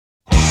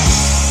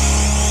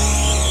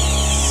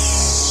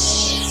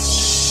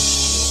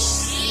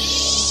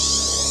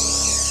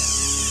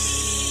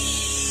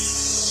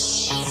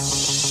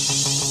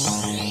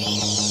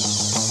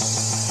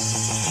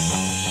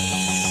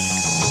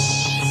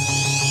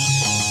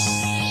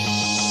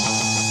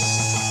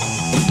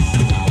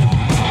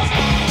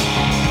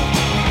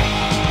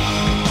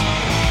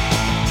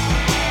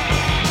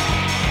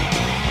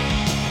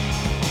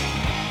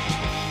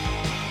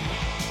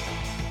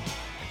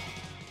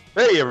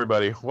Hey,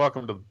 everybody.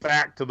 Welcome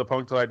back to the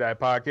Punk Till I Die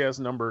podcast,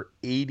 number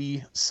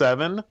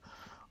 87.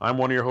 I'm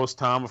one of your hosts,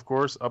 Tom, of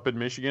course, up in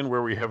Michigan,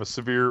 where we have a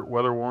severe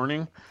weather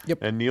warning. Yep.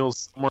 And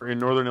Neil's somewhere in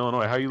northern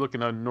Illinois. How are you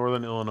looking at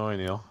northern Illinois,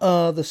 Neil?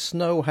 The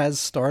snow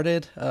has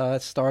started.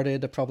 It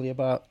started probably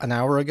about an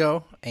hour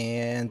ago.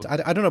 And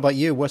I don't know about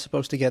you. We're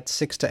supposed to get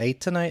 6 to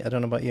 8 tonight. I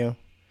don't know about you.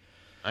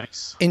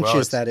 Nice.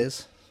 Inches, that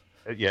is.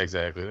 Yeah,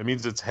 exactly. That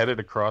means it's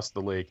headed across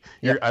the lake.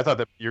 Yep. I thought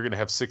that you're going to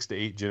have 6 to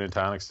 8 gin and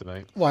tonics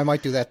tonight. Well, I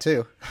might do that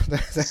too.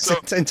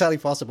 That's entirely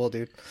possible,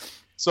 dude.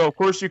 So, of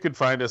course, you can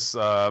find us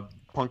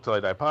Punk Till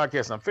I Die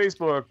podcast on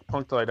Facebook,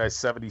 Punk Till I Die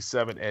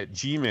 77 at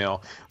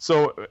Gmail.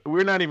 So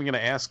we're not even going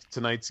to ask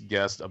tonight's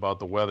guest about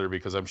the weather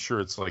because I'm sure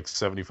it's like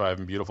 75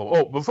 and beautiful.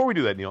 Oh, before we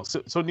do that, Neil.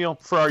 So Neil,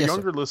 for our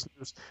younger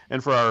listeners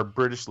and for our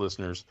British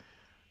listeners,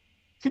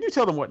 can you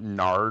tell them what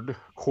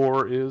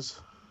Nardcore is?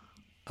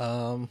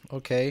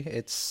 Okay,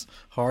 it's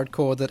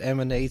hardcore that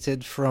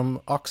emanated from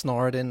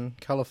Oxnard in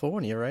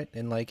California, right?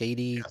 In like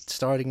 80,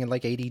 starting in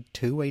like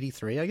 82,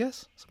 83, I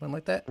guess, something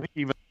like that. I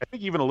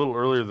think even a little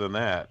earlier than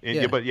that.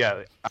 But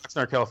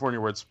Oxnard,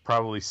 California, where it's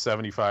probably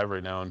 75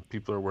 right now, and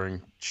people are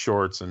wearing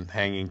shorts and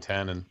hanging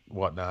 10 and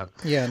whatnot.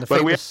 Yeah, and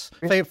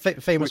the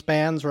famous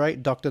bands,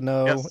 right? Dr.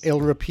 No, Ill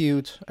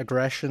Repute,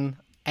 Aggression,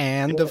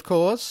 and of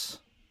course.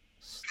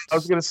 I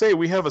was going to say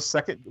we kind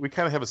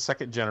of have a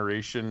second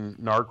generation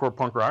Nardcore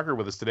punk rocker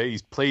with us today.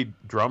 He's played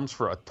drums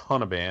for a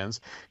ton of bands.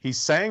 He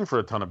sang for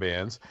a ton of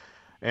bands.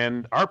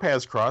 And our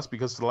paths crossed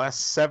because for the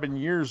last 7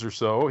 years or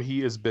so, he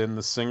has been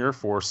the singer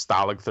for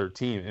Stalag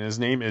 13. And his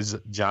name is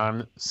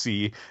John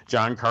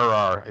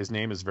Carrar. His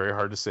name is very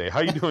hard to say.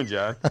 How you doing,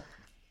 John?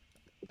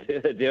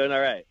 Doing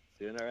all right,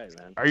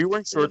 man. Are you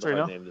wearing shorts right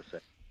now?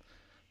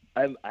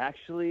 I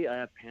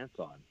have pants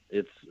on.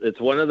 It's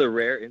one of the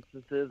rare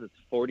instances. It's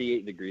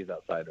 48 degrees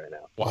outside right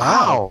now.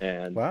 Wow.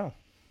 And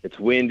it's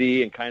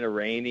windy and kind of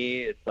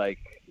rainy. It's like,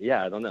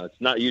 I don't know. It's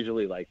not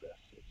usually like this.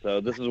 So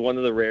this is one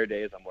of the rare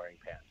days I'm wearing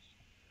pants.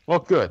 Well,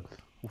 good.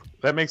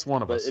 That makes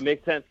one of us. But it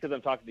makes sense because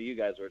I'm talking to you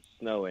guys where it's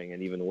snowing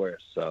and even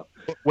worse. So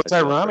what's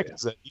ironic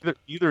is that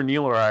either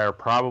Neil or I are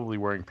probably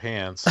wearing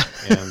pants.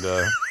 And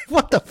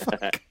what the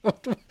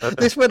fuck?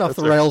 This went off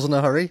the rails in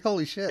a hurry.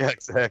 Holy shit! Yeah,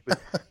 exactly.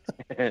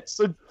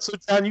 So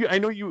John, I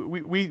know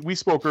we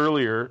spoke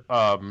earlier.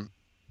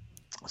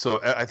 So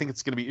I think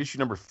it's going to be issue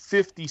number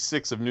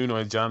 56 of New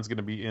Noise. John's going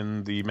to be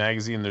in the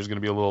magazine. There's going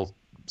to be a little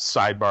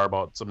sidebar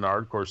about some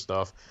Nardcore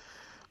stuff.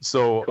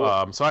 So,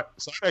 cool. So I've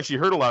actually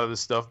heard a lot of this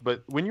stuff,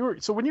 but when you're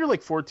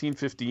like 14,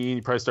 15,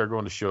 you probably started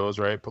going to shows,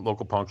 right?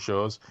 Local punk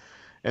shows,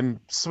 and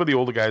some of the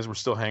older guys were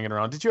still hanging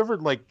around. Did you ever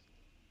like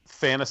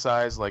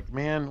fantasize like,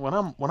 man, when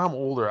I'm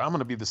older, I'm going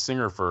to be the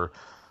singer for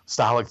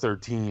Stalag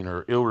 13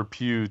 or Ill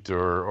Repute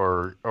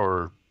or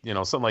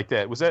something like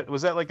that? Was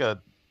that like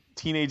a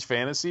teenage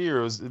fantasy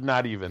or was it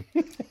not even?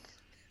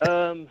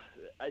 I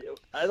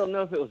don't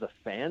know if it was a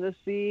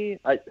fantasy.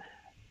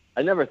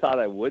 I never thought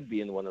I would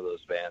be in one of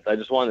those bands. I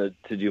just wanted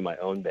to do my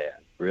own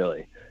band,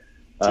 really.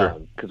 Sure.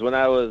 Because when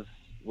I was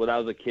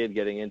a kid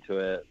getting into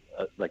it,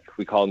 like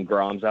we call them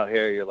groms out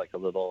here, you're like a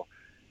little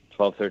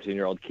 12,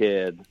 13-year-old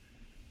kid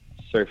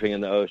surfing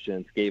in the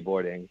ocean,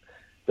 skateboarding.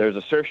 There's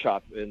a surf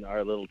shop in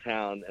our little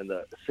town, and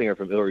the singer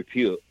from Ill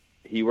Repute,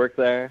 he worked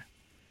there,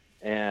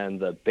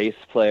 and the bass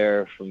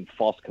player from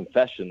False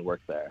Confession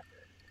worked there.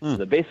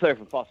 The bass player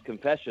from False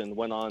Confession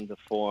went on to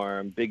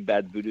form Big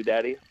Bad Voodoo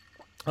Daddy.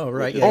 Oh,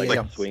 right.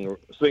 Yeah. Swing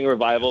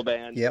revival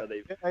band. Yeah.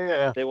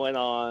 They went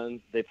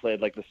on. They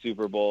played like the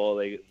Super Bowl.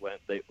 They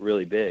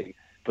really big.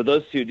 But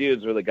those two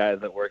dudes were the guys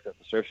that worked at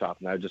the surf shop,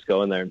 and I would just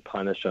go in there and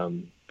punish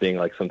them, being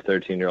like some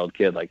 13-year-old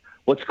kid, like,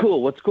 what's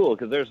cool?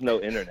 Because there's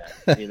no internet.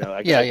 I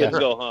couldn't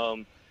go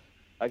home.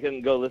 I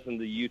couldn't go listen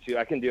to YouTube.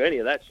 I couldn't do any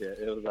of that shit.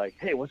 It was like,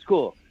 hey, what's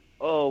cool?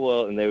 Oh,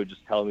 well, and they would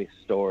just tell me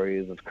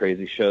stories of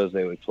crazy shows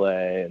they would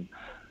play and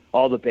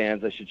all the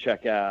bands I should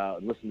check out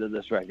and listen to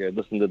this record,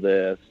 listen to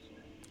this.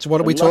 So what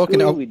are we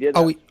talking?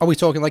 Are we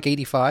talking like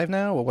 85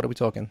 now, or what are we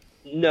talking?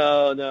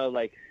 No,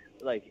 like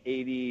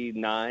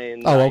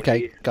 89. Oh, 90.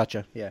 okay,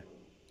 gotcha. Yeah.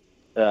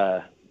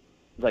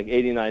 Like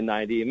 89,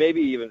 90,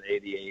 maybe even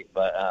 88,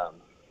 but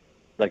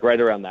like right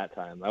around that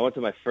time. I went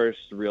to my first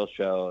real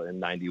show in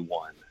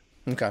 91.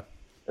 Okay.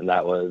 And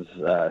that was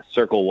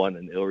Circle One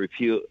in Ill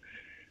Repute,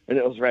 and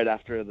it was right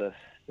after the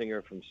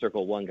singer from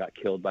Circle One got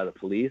killed by the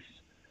police.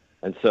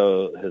 And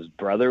so his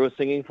brother was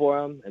singing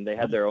for him, and they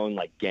had their own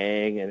like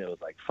gang, and it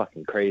was like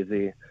fucking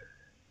crazy.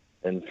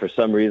 And for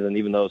some reason,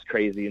 even though it was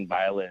crazy and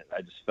violent,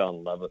 I just fell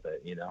in love with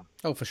it,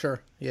 Oh, for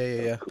sure.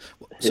 Yeah.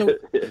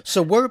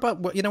 So where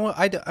about,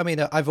 I mean,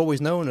 I've always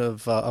known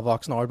of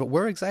Oxnard, but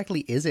where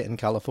exactly is it in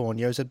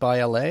California? Is it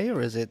by LA or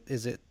is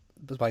it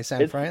by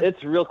San Fran?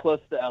 It's real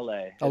close to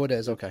LA. Oh, it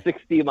is. Okay.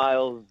 60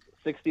 miles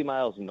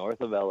north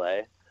of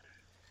LA,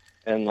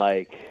 and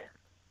like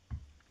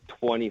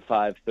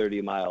 25,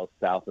 30 miles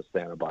south of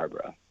Santa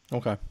Barbara.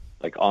 Okay.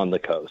 Like on the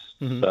coast.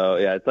 Mm-hmm. So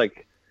yeah, it's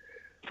like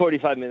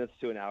 45 minutes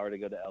to an hour to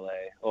go to LA.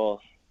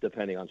 Well,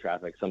 depending on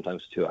traffic,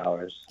 sometimes 2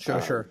 hours.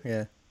 Sure.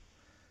 Yeah.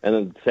 And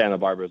then Santa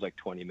Barbara is like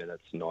 20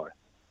 minutes north.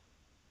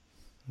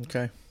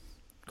 Okay.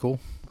 Cool.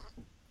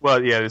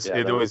 Well, yeah, Yeah, it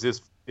that always was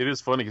is. It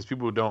is funny because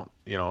people who don't,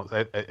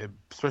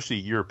 especially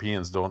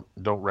Europeans don't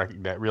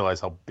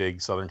realize how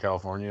big Southern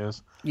California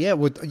is. Yeah,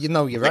 well,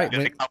 you're right.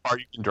 Like how far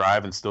you can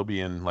drive and still be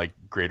in like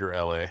Greater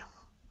LA,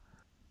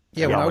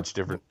 Yeah, and how much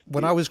different.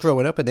 when I was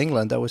growing up in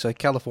England, I was like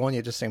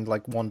California just seemed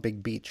like one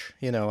big beach.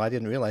 I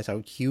didn't realize how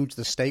huge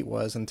the state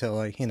was until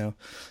I,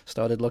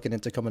 started looking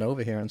into coming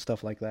over here and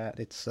stuff like that.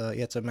 It's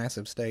it's a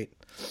massive state.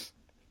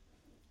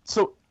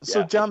 So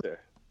yeah, John, for sure.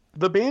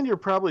 the band you're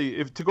probably,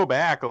 if to go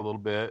back a little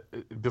bit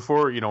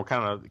before,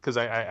 kind of, because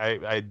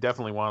I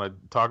definitely want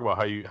to talk about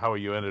how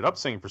you ended up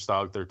singing for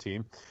Stalag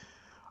 13.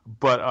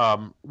 But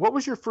what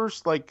was your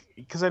first, like,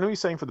 because I know you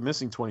sang for the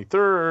Missing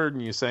 23rd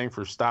and you sang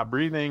for Stop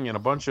Breathing and a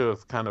bunch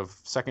of kind of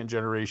second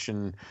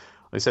generation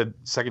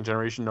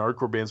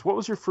hardcore bands. What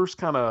was your first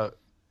kind of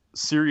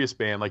serious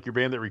band, like your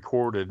band that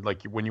recorded,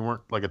 like when you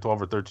weren't like a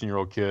 12 or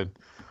 13-year-old kid?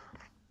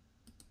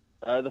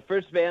 The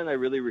first band I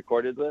really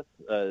recorded with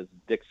is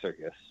Dick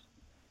Circus.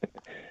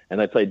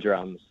 And I played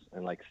drums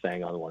and like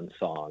sang on one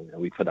song, and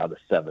we put out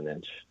a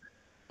 7-inch.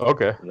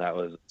 Okay. And that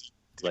was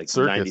like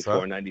Circus,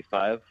 94,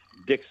 95.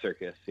 Dick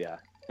Circus, yeah.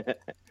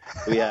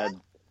 we had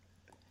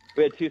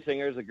two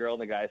singers, a girl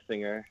and a guy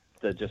singer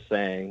that just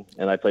sang,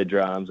 and I played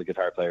drums, a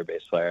guitar player,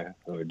 bass player.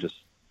 And we were just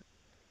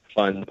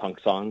fun punk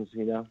songs,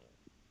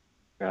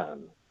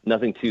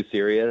 nothing too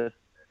serious.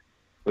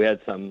 We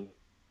had some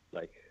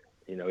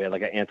we had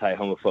like an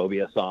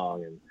anti-homophobia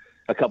song and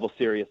a couple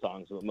serious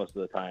songs, but most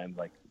of the time,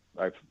 like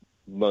our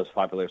most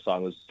popular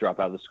song was Drop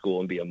Out of School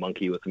and Be a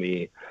Monkey with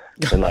Me,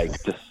 and like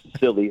just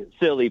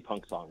silly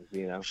punk songs,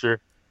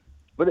 Sure.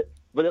 But it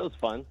was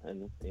fun,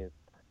 and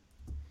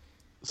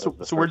So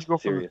where'd you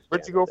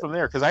go from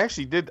there? Because I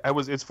actually did.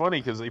 It's funny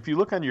because if you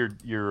look on your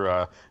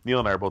Neil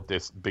and I are both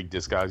big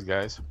Discogs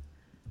guys.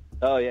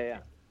 Oh yeah.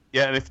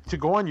 Yeah, and to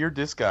go on your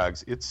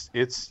Discogs,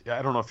 it's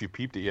I don't know if you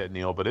peeped it yet,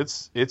 Neil, but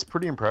it's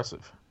pretty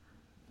impressive.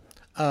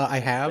 I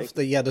have.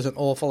 There's an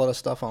awful lot of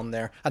stuff on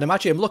there. And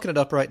I'm looking it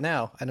up right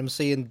now, and I'm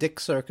seeing Dick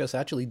Circus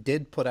actually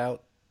did put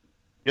out...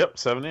 Yep,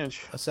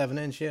 7-inch. A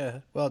 7-inch, yeah.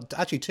 Well,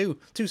 actually two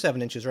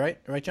 7-inches, right?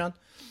 Right, John?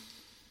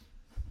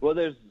 Well,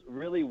 there's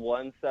really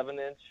one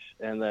 7-inch,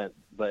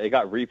 but it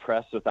got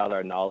repressed without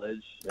our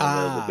knowledge, and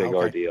it was a big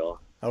ordeal.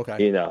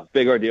 Okay.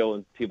 Big ordeal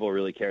when people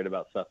really cared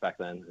about stuff back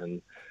then.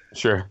 And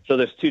sure. So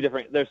there's two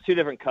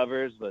different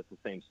covers, but it's the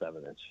same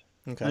 7-inch.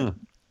 Okay.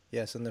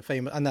 Yes, and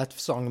that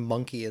song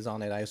 "Monkey" is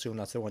on it. I assume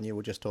that's the one you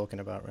were just talking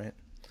about, right?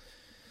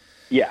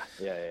 Yeah.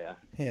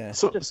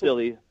 So just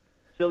silly,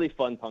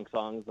 fun punk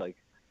songs, like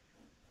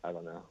I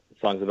don't know,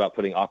 songs about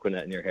putting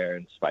Aquanet in your hair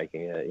and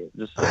spiking it,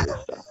 just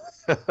silly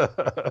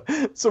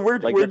stuff. So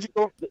where'd you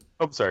go?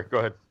 Oh, sorry. Go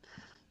ahead.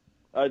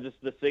 Just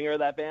the singer of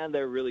that band,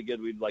 they're really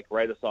good. We'd like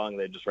write a song,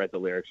 they'd just write the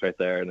lyrics right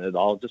there, and it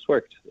all just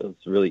worked. It was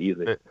really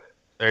easy.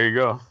 There you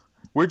go.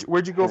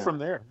 Where'd you go from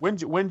there?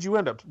 When'd you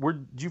end up?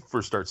 Where'd you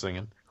first start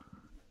singing?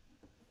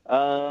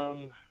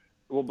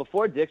 Well,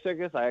 before Dick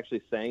Circus, I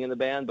actually sang in the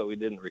band, but we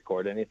didn't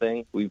record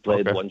anything. We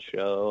played one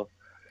show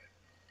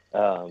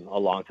a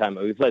long time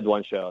ago. We played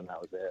one show, and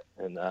that was it.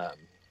 And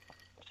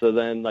so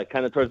then, like,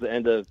 kind of towards the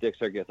end of Dick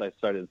Circus, I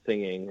started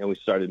singing, and we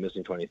started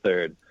Missing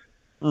 23rd.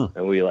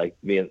 And we, like,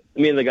 me and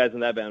the guys in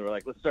that band were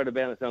like, let's start a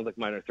band that sounds like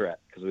Minor Threat,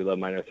 because we love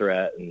Minor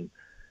Threat. And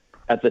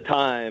at the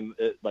time,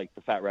 the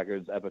Fat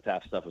Records,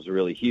 Epitaph stuff was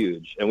really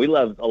huge. And we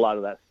loved a lot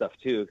of that stuff,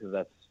 too, because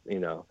that's,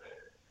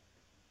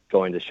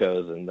 going to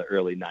shows in the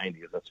early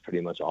 90s, that's pretty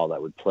much all that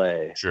would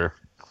play. Sure.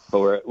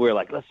 But we're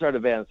like, let's start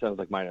a band that sounds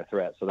like Minor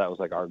Threat. So that was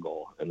like our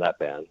goal in that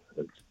band.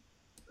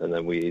 And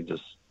then we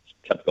just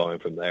kept going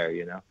from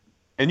there,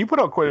 And you put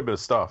out quite a bit of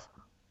stuff.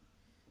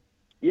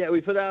 Yeah, we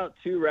put out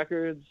 2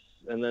 records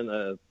and then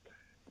a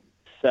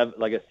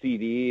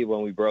CD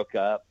when we broke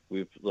up.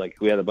 We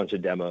had a bunch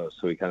of demos,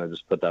 so we kind of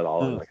just put that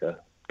all in like a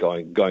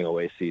going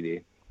away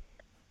CD.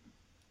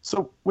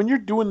 So when you're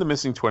doing the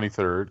Missing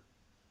 23rd,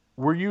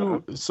 were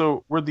you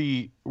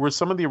were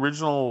some of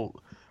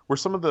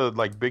the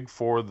like big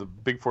four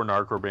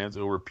hardcore bands,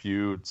 Ill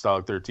Repute,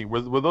 Stalag 13,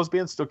 were those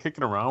bands still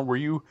kicking around? Were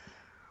you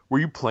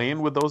playing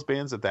with those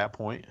bands at that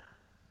point?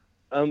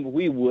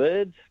 We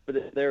would, but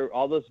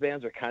all those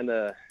bands are kind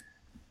of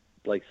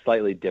like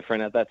slightly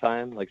different at that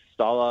time. Like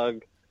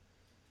Stalag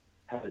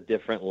had a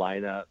different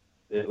lineup.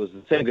 It was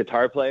the same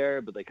guitar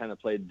player, but they kind of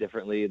played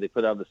differently. They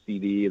put out the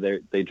CD.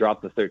 They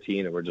dropped the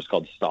 13 and were just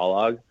called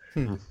Stalag.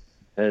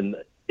 And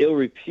Ill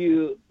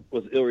Repute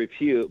was Ill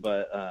Repute,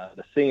 but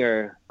the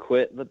singer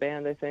quit the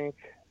band, I think,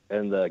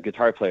 and the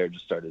guitar player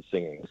just started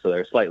singing. So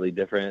they're slightly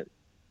different,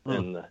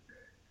 and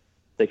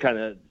they kind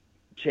of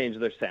changed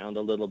their sound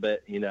a little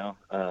bit,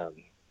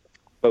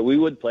 But we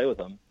would play with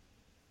them,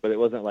 but it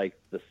wasn't like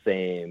the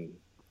same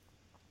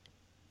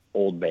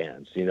old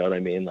bands. You know what I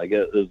mean? Like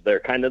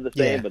they're kind of the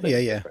same, but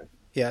they're different.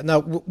 Yeah. Now,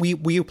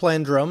 were you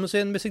playing drums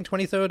in Missing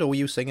 23rd, or were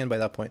you singing by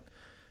that point?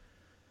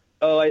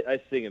 Oh, I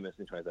sing in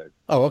Missing 23rd.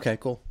 Oh, okay,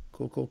 cool.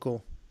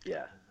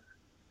 Yeah.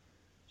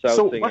 So I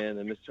was singing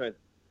and Missing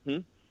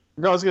 23rd.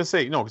 No, I was gonna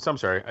say no. Cause I'm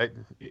sorry.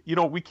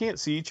 We can't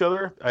see each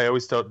other. I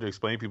always tell to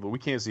explain to people we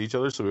can't see each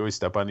other, so we always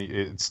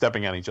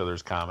stepping on each other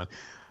is common.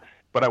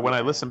 But when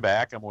I listen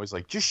back, I'm always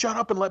like, just shut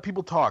up and let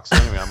people talk. So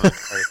anyway, I'm like,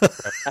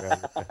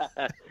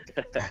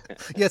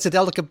 Yeah, it's a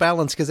delicate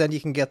balance because then you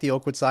can get the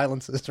awkward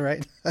silences,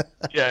 right?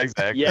 yeah,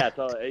 exactly. Yeah,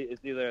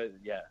 it's either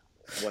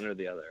one or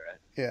the other, right?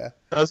 Yeah.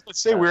 I was going to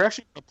say we're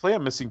actually going to play a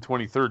Missing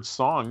 23rd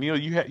song. Neil,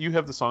 you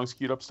have the songs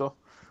queued up still?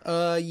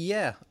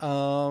 Yeah.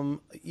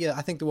 Yeah,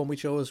 I think the one we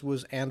chose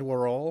was "And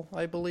We're All,"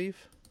 I believe.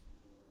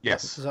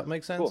 Yes. Does that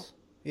make sense? Cool.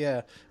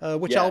 Yeah.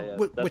 Which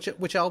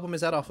album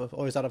is that off of,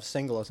 or is that a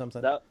single or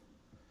something?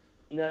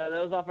 No,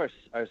 that was off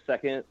our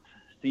second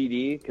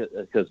CD,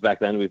 because back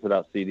then we put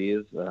out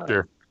CDs.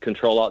 Sure.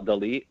 Control Alt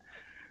Delete,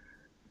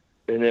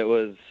 and it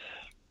was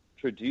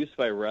produced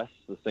by Russ,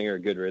 the singer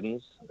of Good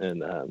Riddance,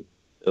 and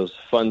it was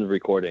fun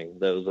recording.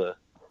 It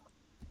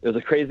was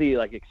a crazy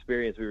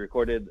experience. We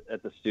recorded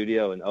at the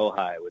studio in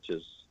Ojai, which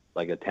is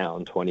like a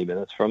town 20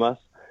 minutes from us.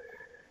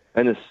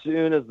 And as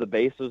soon as the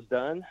bass was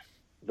done,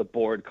 the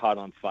board caught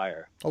on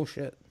fire. Oh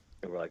shit!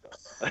 And we're like,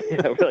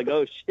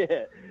 oh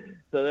shit!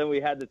 So then we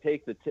had to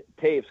take the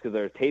tapes, because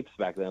there were tapes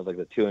back then. It was like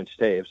the 2-inch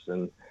tapes,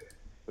 and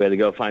we had to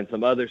go find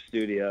some other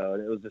studio,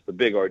 and it was just a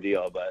big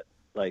ordeal. But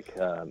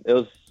it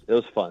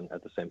was fun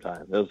at the same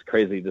time. It was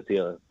crazy to see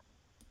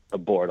a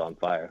board on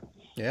fire.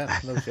 Yeah,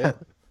 no shit.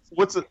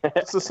 What's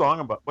the song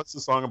about? What's the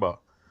song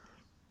about?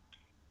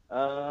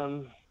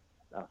 Oh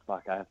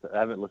fuck! I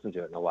haven't listened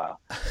to it in a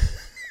while.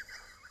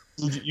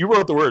 You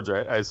wrote the words,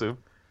 right? I assume.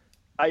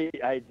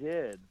 I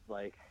did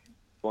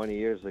 20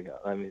 years ago.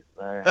 I mean,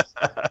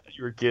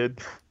 you were a kid.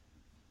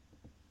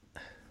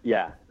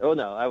 Yeah. Oh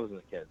no, I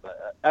wasn't a kid,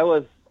 but I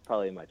was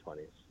probably in my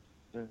 20s.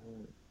 All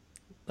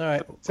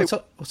right.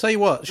 So I'll tell you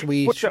what. Should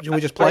we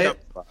just play it?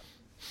 All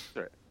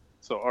right.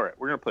 So all right,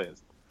 we're gonna play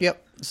it.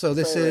 Yep. So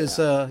this is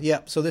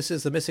So this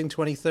is the Missing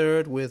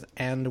 23rd with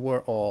 "And We're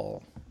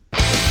All."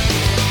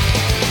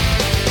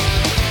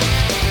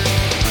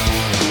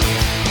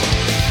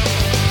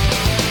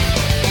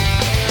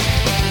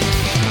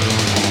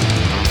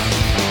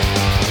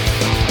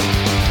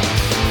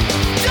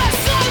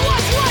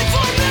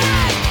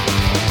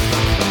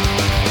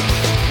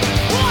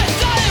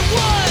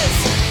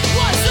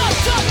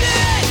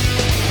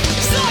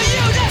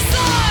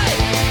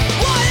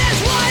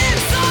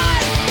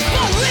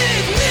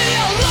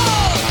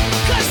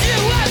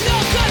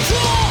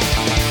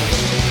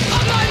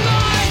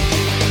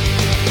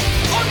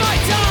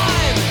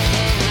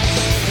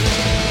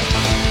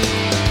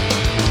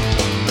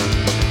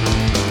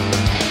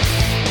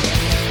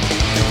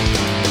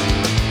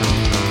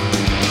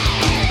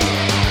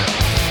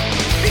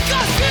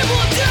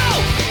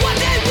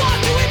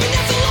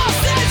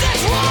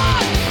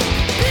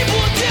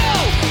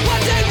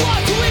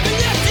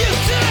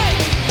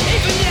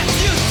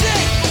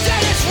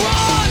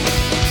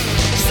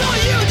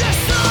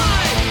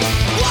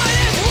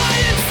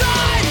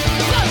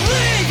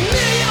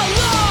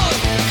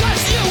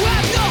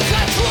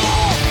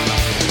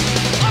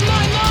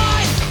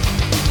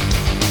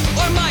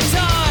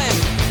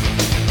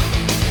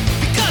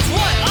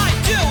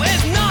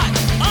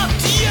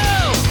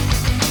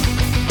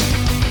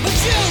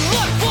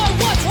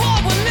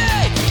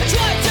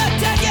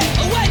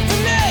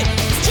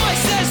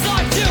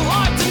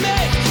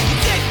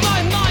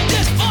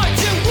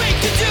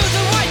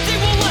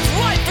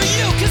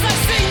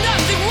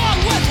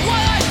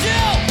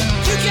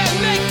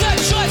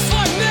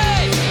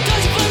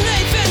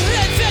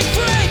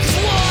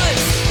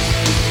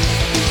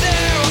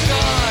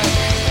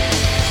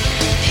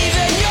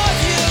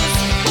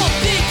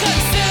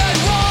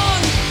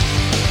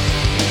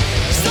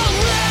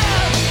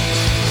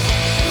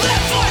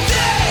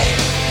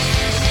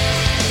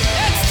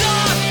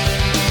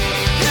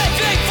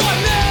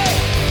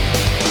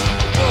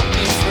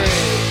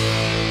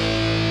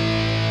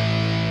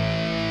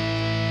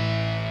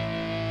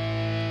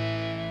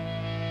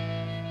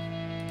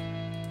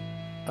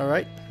 All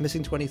right,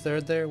 Missing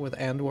 23rd there with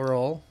 "And We're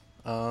All."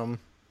 Tom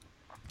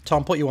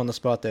put you on the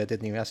spot there,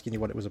 didn't he? Asking you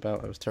what it was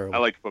about. It was terrible. I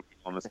like to put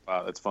people on the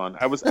spot. That's fun.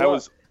 I was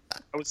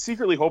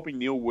secretly hoping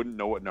Neil wouldn't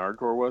know what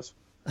Nardcore was.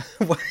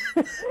 Put him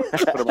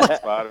on the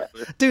spot.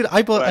 Dude,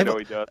 I bought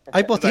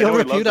the Ill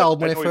Repute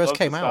album when it first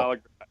came out.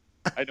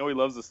 I know he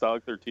loves the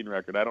Stalag 13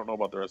 record. I don't know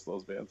about the rest of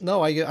those bands.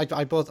 No,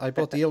 I bought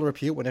the Ill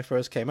Repute when it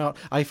first came out.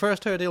 I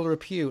first heard Ill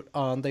Repute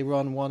they were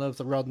on one of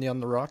the Rodney on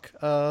the Rock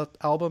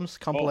albums,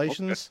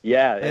 compilations. Oh,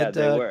 okay. Yeah,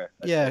 they were.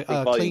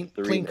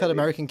 Clean Cut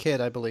American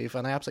Kid, I believe,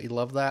 and I absolutely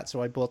love that.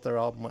 So I bought their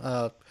album.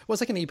 It was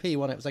like an EP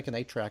one. It was like an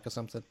 8-track or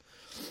something.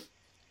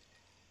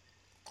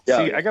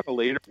 Yeah. See, I got the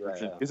later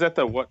version. Yeah. Is that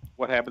the What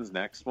Happens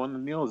Next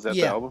one, Neil? Is that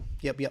the album?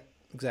 Yep,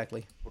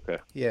 exactly. Okay.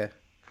 Yeah.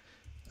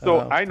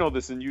 So I know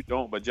this and you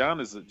don't, but John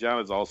is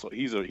also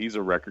he's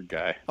a record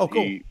guy. Oh,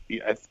 cool.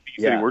 He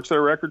works at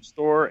a record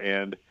store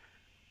and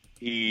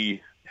he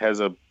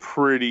has a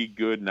pretty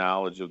good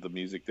knowledge of the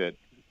music that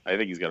I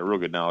think he's got a real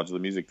good knowledge of the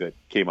music that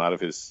came out of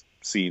his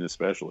scene,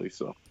 especially.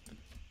 So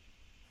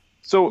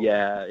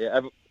yeah.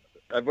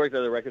 I've worked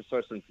at a record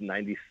store since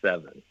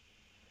 '97.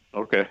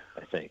 Okay,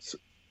 I think. So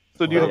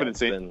do you have an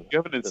insane? Do you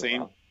have an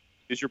insane?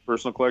 Is your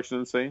personal collection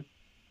insane?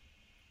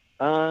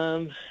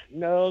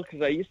 No,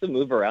 because I used to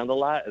move around a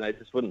lot, and I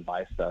just wouldn't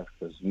buy stuff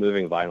because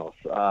moving vinyl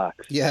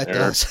sucks. Yeah, it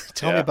does.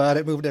 Tell me about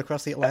it. Moving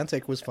across the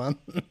Atlantic was fun.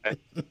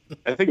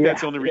 I think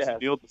that's the only reason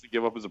Neil doesn't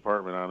give up his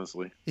apartment,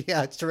 honestly.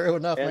 Yeah, it's true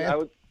enough, and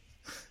man.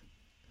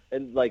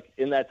 And like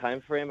in that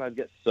time frame, I'd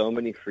get so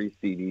many free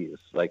CDs.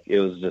 Like it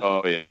was just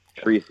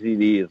free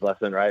CDs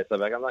left and right. So I'm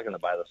like, I'm not going to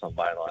buy this on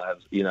vinyl.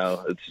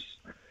 It's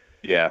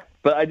just,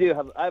 But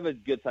I have a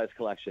good sized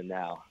collection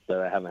now that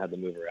I haven't had to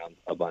move around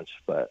a bunch.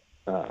 But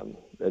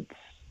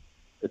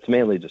it's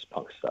mainly just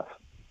punk stuff.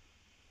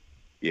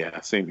 Yeah,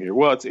 same here.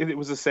 Well, it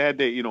was a sad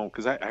day,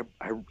 because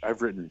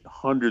I've written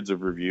hundreds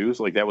of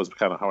reviews. Like that was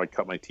kind of how I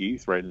cut my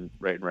teeth, writing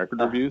record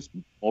reviews,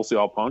 mostly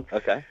all punk.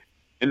 Okay.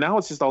 And now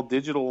it's just all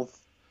digital.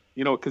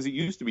 Because it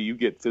used to be you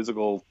get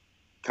physical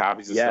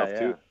copies of stuff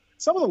too.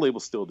 Some of the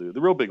labels still do, the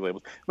real big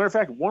labels. Matter of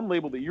fact, one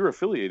label that you're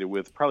affiliated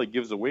with probably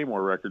gives away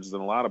more records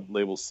than a lot of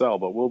labels sell,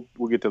 but we'll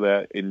get to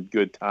that in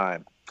good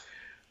time.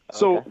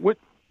 So okay.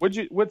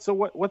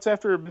 What's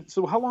after?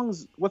 So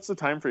what's the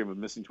time frame of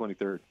Missing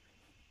 23rd?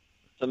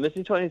 So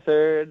Missing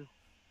 23rd,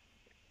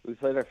 we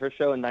played our first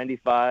show in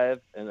 '95,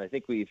 and I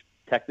think we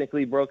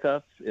technically broke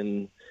up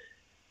in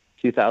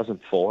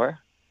 2004.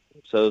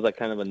 So it was like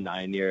kind of a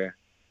 9-year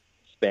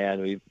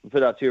span. We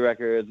put out 2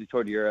 records. We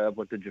toured Europe,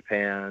 went to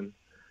Japan,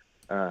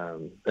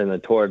 and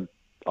then toured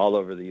all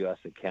over the U.S.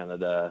 and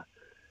Canada.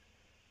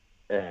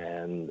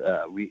 And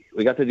we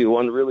got to do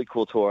one really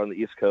cool tour on the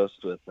East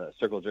Coast with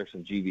Circle Jerks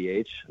and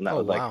GBH, and that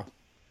was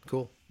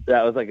cool.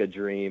 That was like a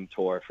dream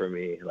tour for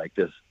me. Like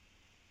just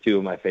 2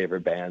 of my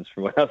favorite bands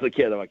from when I was a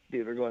kid. I'm like,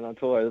 dude, we're going on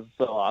tour. This is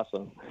so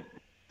awesome.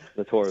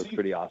 The tour was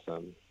pretty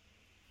awesome.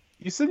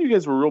 You said you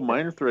guys were real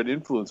Minor Threat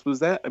influence. Was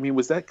that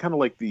kind of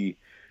like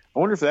I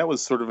wonder if that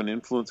was sort of an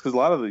influence, because a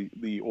lot of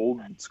the old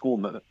school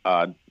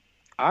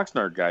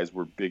Oxnard guys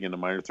were big into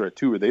Minor Threat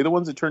too. Were they the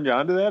ones that turned you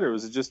on to that, or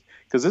was it just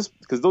because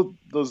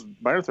those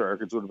Minor Threat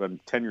records would have been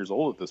 10 years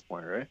old at this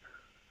point, right?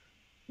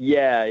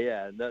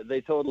 Yeah. They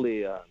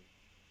totally,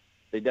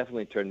 they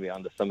definitely turned me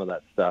on to some of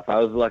that stuff. I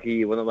was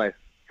lucky. One of my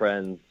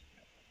friends,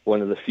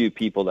 one of the few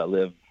people that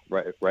lived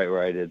right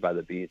where I did by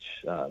the beach,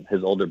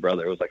 his older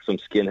brother was like some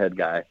skinhead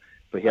guy,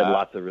 but he had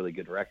lots of really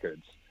good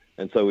records.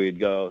 And so we'd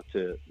go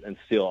and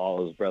steal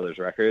all his brother's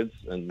records,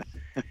 and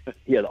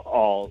he had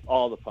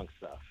all the punk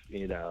stuff, he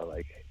had all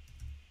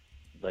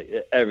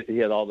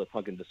the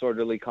Punk and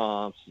Disorderly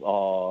comps,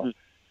 all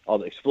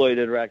the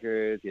Exploited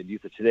records. He had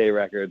Youth of Today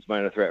records,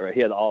 Minor Threat. He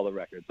had all the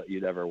records that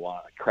you'd ever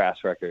want, like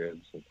Crass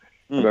records. And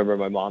I remember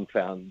my mom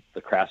found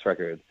the Crass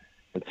record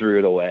and threw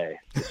it away.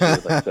 She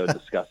was like so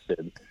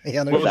disgusted.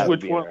 Yeah,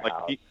 which one?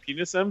 Like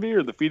Penis Envy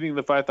or the Feeding of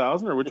the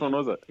 5,000, or which one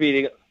was it?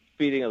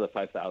 Feeding of the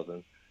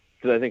 5,000.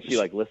 Because I think she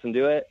listened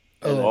to it,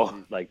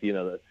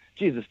 and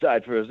Jesus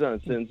died for his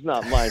own sins,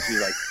 not mine. She's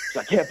like,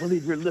 I can't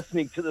believe you're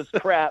listening to this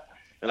crap,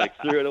 and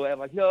threw it away. I'm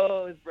like,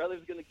 no, his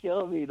brother's gonna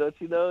kill me. Don't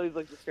you know? He's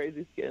like this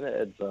crazy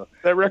skinhead. So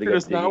that record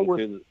is now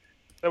worth.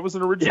 That was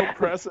an original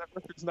press. That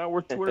record's now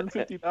worth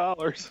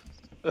 $250.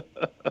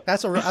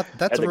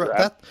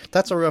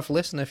 That's a rough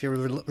listen if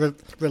you're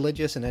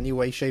religious in any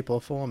way, shape,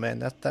 or form, man.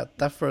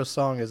 That first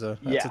song is a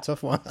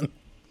tough one.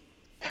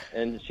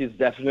 And she's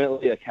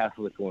definitely a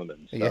Catholic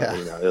woman. So,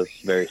 it was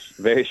very,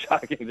 very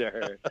shocking to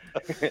her.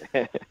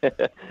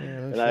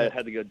 And I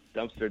had to go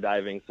dumpster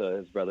diving so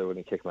his brother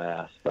wouldn't kick my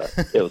ass. But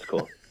it was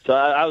cool. So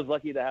I was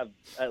lucky to have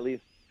at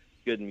least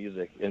good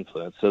music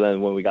influence. So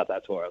then when we got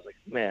that tour, I was like,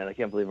 man, I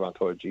can't believe we're on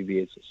tour with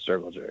GBH and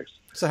Circle Jerks.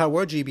 So how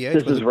were GBH?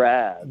 This is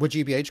rad. Were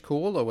GBH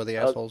cool, or were they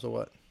assholes, or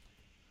what?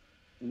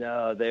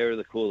 No, they were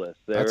the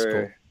coolest. That's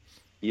cool.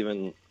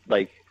 Even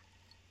they'd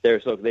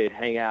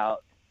hang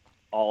out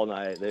all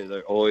night.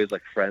 They're always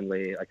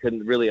friendly. I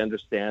couldn't really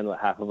understand what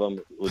half of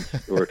them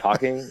were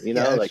talking,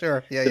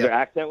 sure. Yeah, their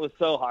accent was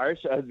so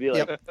harsh. I'd be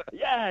like,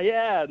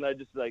 yeah. And I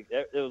just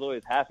it was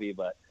always happy,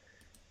 but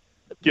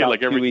every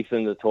 2 weeks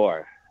into the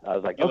tour, I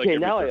was like, okay,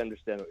 now I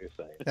understand what you're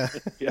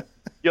saying.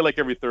 Yeah, like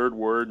every third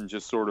word and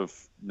just sort of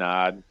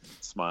nod,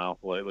 smile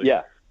politely.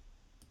 Yeah,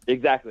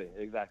 exactly.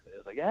 It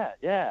was like,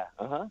 yeah,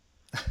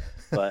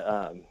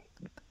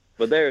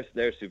 But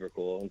they're super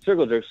cool, and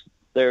Circle Jerks,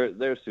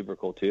 they're super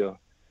cool too.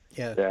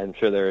 Yeah, I'm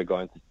sure they were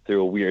going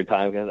through a weird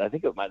time, because I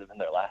think it might have been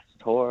their last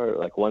tour,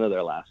 like one of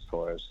their last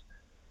tours.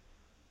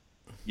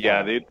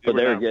 Yeah, they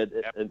were good.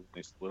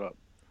 They split up.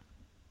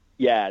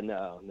 Yeah,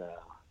 no.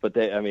 But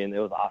it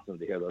was awesome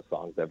to hear those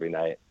songs every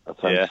night.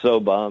 So I'm so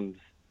bummed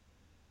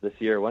this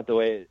year went the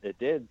way it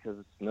did, because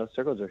it's no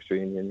Circle Jerks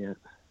reunion yet.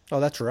 Oh,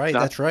 that's right.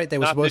 They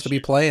were supposed to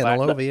be playing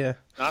all over, yeah.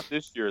 Not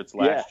this year. It's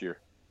last year.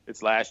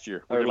 It's last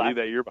year. We're gonna leave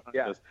that year behind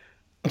us.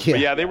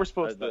 Yeah. But they were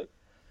supposed to.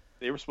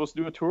 They were supposed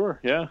to do a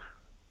tour. Yeah.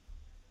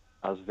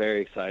 I was very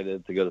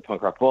excited to go to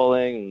Punk Rock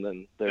Bowling, and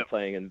then they're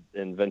playing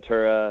in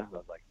Ventura. I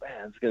was like,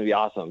 man, it's going to be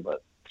awesome.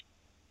 But,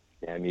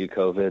 damn you,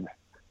 COVID.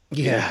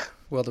 Yeah.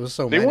 Well, there was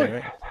so many,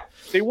 right?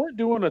 They weren't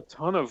doing a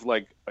ton of,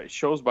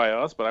 shows by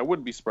us, but I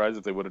wouldn't be surprised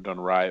if they would have done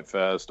Riot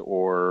Fest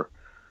or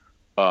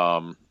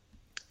I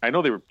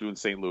know they were doing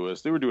St. Louis.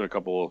 They were doing a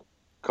couple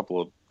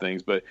of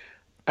things, but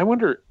I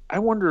wonder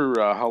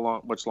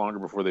much longer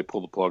before they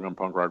pull the plug on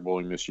punk rock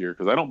bowling this year,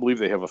 because I don't believe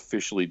they have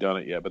officially done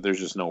it yet. But there's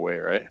just no way,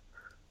 right?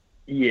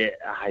 Yeah,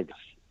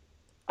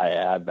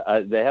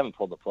 they haven't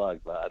pulled the plug,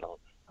 but I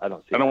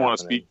don't see. I don't want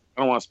to speak.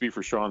 I don't want to speak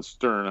for Sean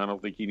Stern. I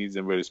don't think he needs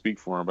anybody to speak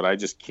for him. But I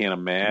just can't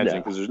imagine,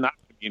 because there's not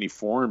going to be any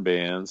foreign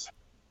bands,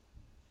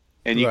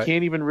 and you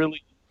can't even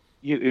really.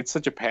 It's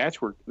such a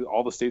patchwork.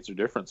 All the states are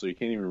different, so you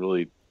can't even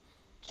really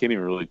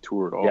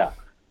tour at all. Yeah.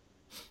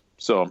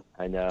 So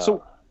I know.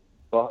 So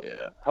well,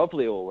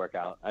 hopefully it will work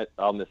out.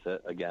 I'll miss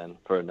it again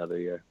for another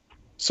year.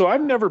 So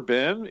I've never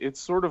been. It's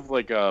sort of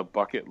like a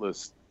bucket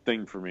list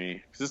thing for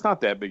me, because it's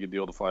not that big a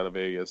deal to fly to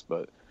Vegas.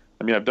 But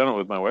I mean, I've done it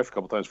with my wife a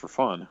couple times for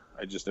fun.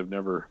 I just have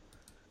never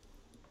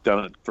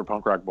done it for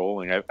punk rock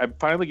bowling. I'm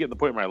finally getting to the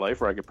point in my life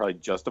where I could probably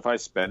justify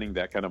spending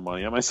that kind of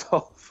money on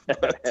myself.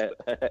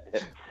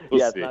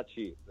 It's not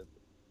cheap.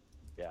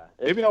 Yeah,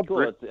 maybe I'll.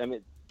 Cool.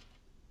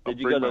 Did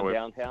you go to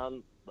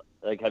downtown?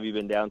 Like, have you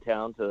been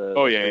downtown to?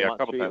 Oh yeah, a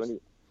couple times.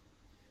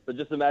 But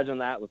just imagine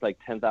that with like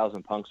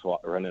 10,000 punks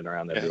running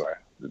around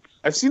everywhere.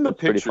 I've seen the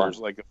pictures,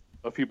 like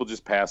of people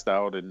just passed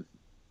out in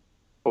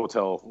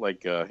hotel,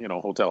 like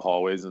hotel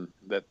hallways and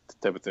that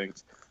type of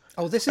things.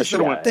 Oh, this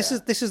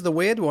is the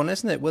weird one,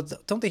 isn't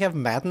it? Don't they have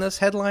Madness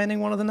headlining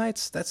one of the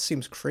nights? That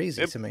seems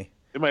crazy to me.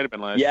 It might have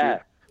been last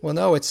year. Well,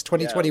 no, it's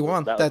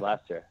 2021. That was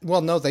last year.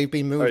 Well, no, they've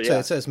been moved to,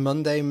 it says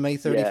Monday, May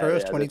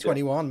 31st,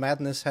 2021,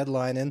 Madness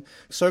headlining.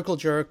 Circle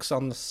Jerks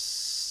on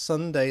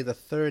Sunday the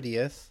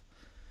 30th.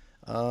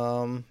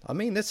 I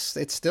mean, it's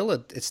still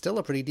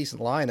a pretty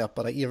decent lineup,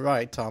 but you're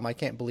right, Tom. I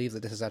can't believe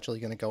that this is actually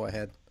going to go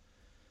ahead.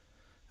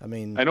 I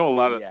mean, I know a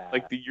lot of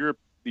like the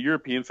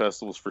European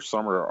festivals for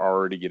summer are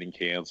already getting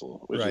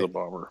canceled, which is a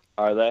bummer.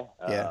 Are they?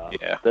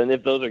 Yeah. Then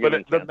if those are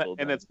getting canceled,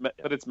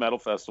 it's metal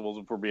festivals,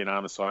 if we're being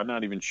honest. So I'm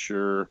not even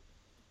sure.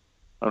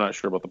 I'm not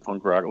sure about the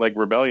punk rock. Like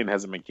Rebellion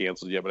hasn't been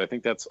canceled yet, but I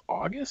think that's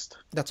August.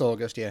 That's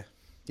August, yeah.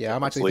 Yeah,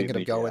 I'm actually thinking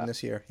of going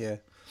this year. Yeah.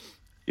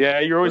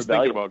 Yeah, you're always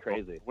Rebellion's thinking about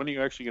crazy. When are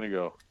you actually going to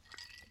go?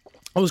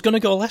 I was going to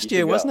go last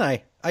year, wasn't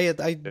I?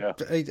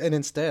 And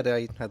instead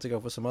I had to go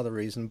for some other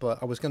reason.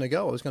 But I was going to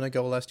go. I was going to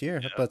go last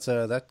year, but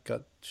that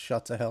got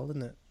shot to hell,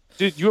 didn't it?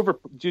 Did you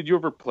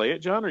ever play it,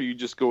 John, or you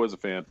just go as a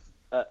fan?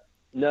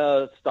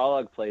 No,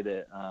 Stalag played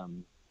it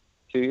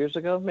 2 years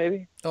ago,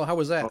 maybe. Oh, how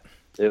was that?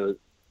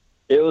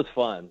 It was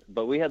fun,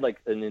 but we had like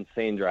an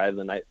insane drive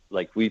the night.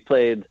 Like we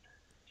played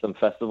some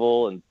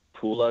festival in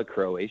Pula,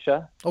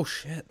 Croatia. Oh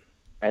shit!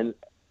 And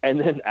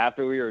then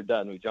after we were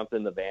done, we jumped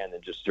in the van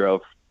and just drove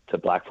to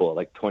Blackpool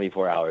like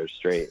 24 hours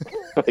straight,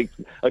 like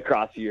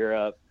across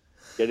Europe,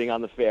 getting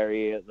on the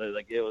ferry.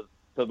 Like it was.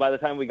 So by the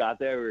time we got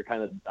there,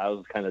 I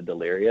was kind of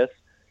delirious,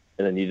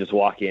 and then you just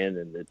walk in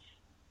and it's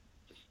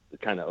just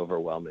kind of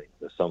overwhelming.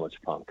 There's so much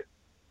punk.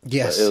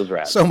 Yes, it was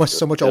rad. So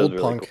much old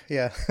really punk. Cool.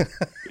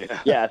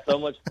 Yeah, so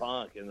much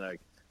punk, and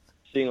like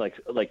seeing like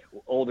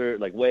older,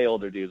 like way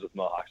older dudes with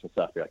mohawks and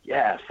stuff. You're like,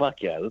 yeah,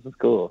 fuck yeah, this is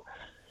cool.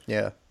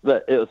 Yeah,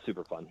 but it was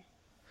super fun.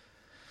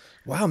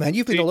 Wow, man,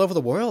 you've been all over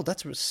the world.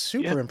 That's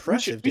super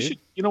impressive, dude.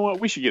 You know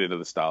what? We should get into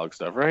the Stalag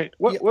stuff, right?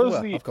 What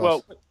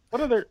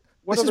other?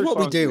 This is what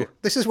we do.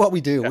 This is what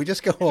we do. We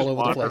just go all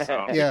over the place.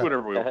 Yeah,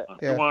 whatever we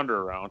want. We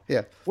wander around.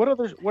 Yeah. What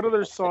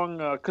other song?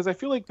 Because I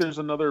feel like there's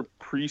another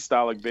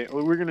pre-Stalag band.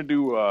 We're gonna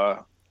do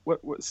we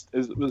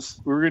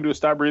were gonna do a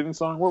Stop Breathing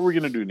song. What were we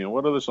gonna do, Neil?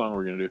 What other song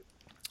were we gonna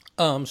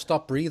do?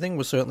 Stop Breathing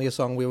was certainly a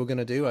song we were going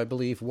to do. I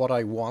believe What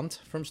I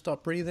Want from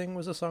Stop Breathing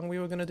was a song we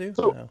were going to do.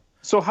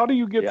 So how do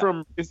you get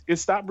from...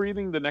 Is Stop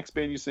Breathing the next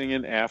band you sing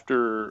in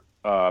after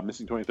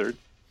Missing 23rd?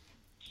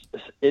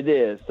 It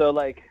is. So,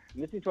 like,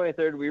 Missing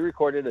 23rd, we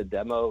recorded a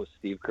demo with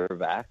Steve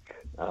Kravac,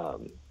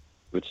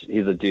 which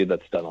he's a dude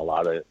that's done a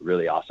lot of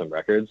really awesome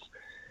records.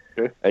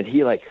 Okay. And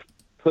he, like,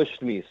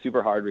 pushed me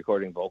super hard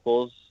recording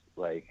vocals,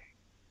 like,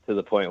 to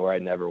the point where I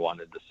never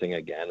wanted to sing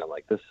again. I'm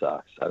like, this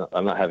sucks.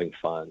 I'm not having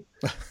fun.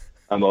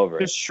 I'm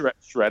over it.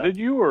 Shredded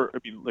you, or I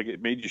mean, like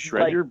it made you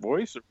shred your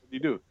voice, or what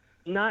did you do?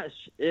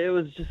 It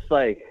was just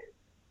like,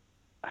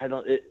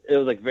 it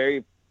was like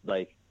very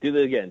like, do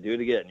it again.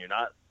 You're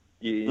not,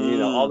 you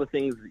know, all the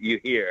things you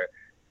hear.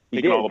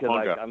 You did, because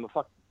like,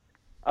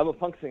 I'm a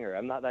punk singer.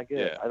 I'm not that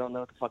good. Yeah. I don't know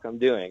what the fuck I'm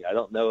doing. I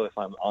don't know if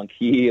I'm on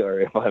key or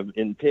if I'm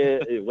in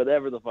pit,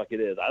 whatever the fuck it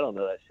is. I don't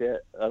know that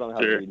shit. I don't know how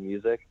to read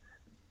music.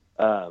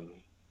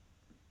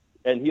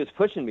 And he was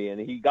pushing me, and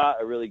he got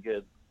a really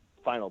good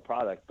final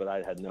product, but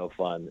I had no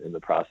fun in the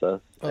process.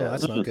 Oh,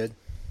 that's not good.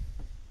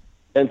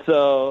 And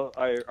so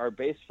our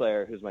bass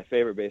player, who's my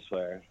favorite bass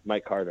player,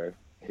 Mike Carter,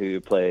 who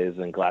plays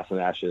in Glass and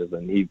Ashes,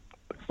 and he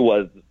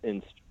was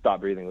in Stop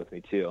Breathing with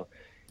me too.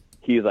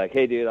 He's like,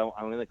 hey, dude, I'm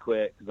going to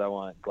quit because I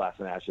want Glass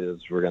and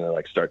Ashes. We're going to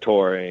like start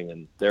touring,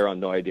 and they're on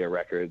No Idea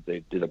Records.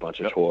 They did a bunch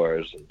of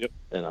tours.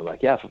 And I'm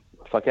like, yeah,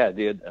 fuck yeah,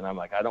 dude. And I'm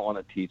like, I don't want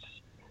to teach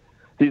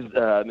these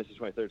Mrs.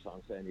 23rd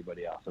songs to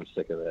anybody else. I'm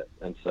sick of it.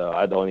 And so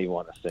I don't even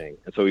want to sing.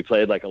 And so we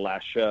played like a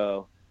last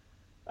show.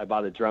 I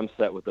bought a drum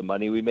set with the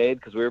money we made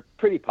because we were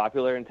pretty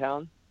popular in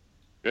town.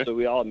 Good. So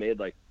we all made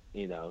like,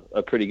 you know,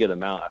 a pretty good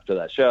amount after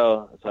that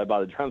show. So I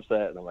bought a drum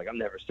set, and I'm like, I'm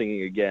never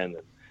singing again.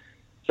 And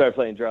started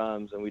playing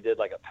drums, and we did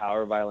like a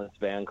power violence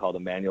band called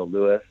Emmanuel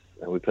Lewis,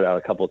 and we put out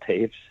a couple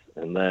tapes,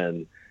 and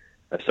then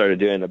I started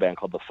doing a band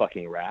called The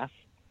Fucking Wrath,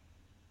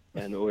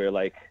 and we're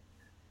like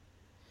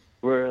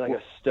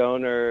a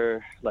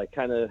stoner, like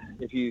kind of,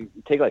 if you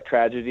take like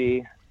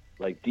Tragedy,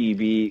 like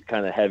DB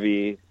kind of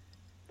heavy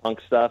punk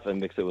stuff, and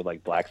mix it with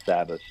like Black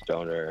Sabbath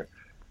stoner,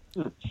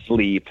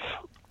 Sleep,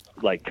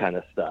 like kind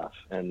of stuff.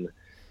 And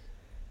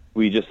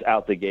we just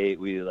out the gate,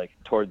 we like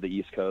toured the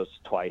East Coast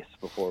twice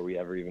before we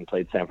ever even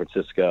played San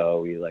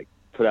Francisco. We like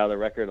put out a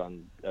record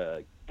on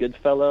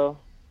Goodfellow,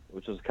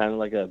 which was kind of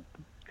like a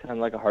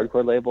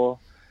hardcore label,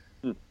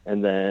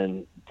 and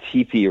then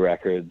TP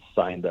Records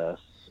signed us,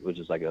 which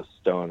is like a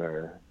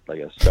stoner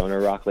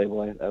rock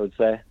label, I would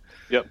say.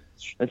 Yep.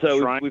 And so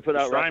Shrine, we put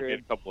out Shrine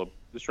records.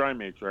 The Shrine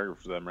makes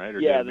records for them, right? Or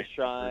Yeah, the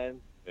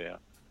Shrine. Yeah.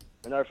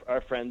 And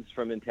our friends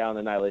from in town,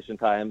 Annihilation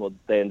Time, well,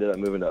 they ended up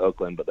moving to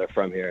Oakland, but they're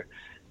from here.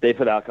 They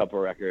put out a couple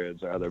of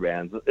records or other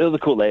bands. It was a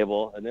cool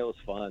label, and it was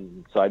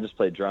fun. So I just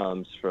played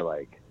drums for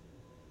like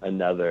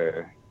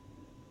another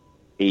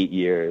 8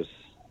 years.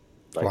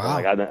 Like, wow.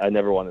 I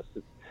never want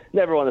to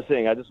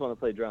sing. I just want to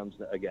play drums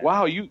again.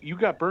 Wow, you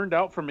got burned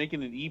out from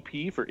making an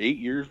EP for 8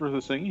 years worth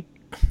of singing,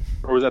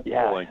 or was that the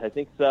whole thing? I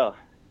think so.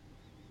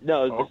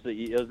 No, it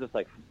was just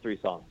like 3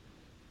 songs,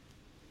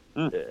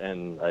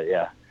 and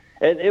yeah,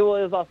 and it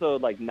was also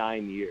like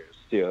 9 years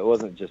too. It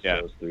wasn't just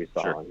those 3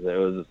 songs. Sure. It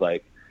was just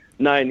like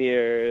 9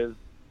 years.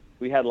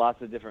 We had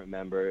lots of different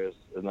members,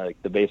 and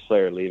like the bass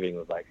player leaving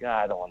was like,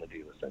 I don't want to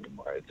do this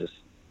anymore.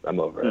 I'm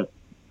over it.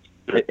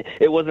 Sure.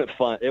 It wasn't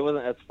fun. It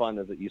wasn't as fun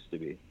as it used to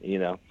be, you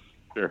know.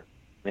 Sure.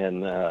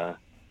 And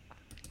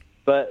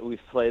but we've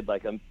played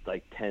like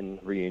 10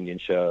 reunion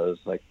shows.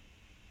 Like,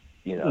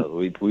 you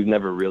know, we've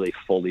never really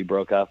fully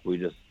broke up. We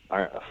just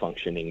aren't a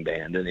functioning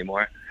band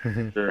anymore.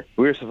 Sure.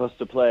 We were supposed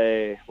to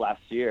play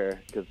last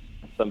year because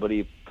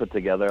somebody put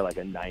together like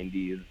a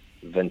 90s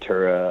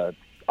Ventura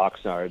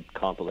Oxnard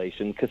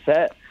compilation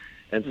cassette.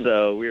 And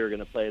so we were going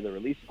to play the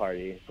release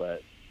party,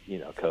 but, you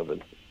know,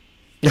 COVID.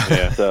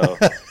 Yeah. So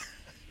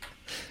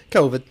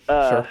COVID.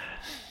 Sure.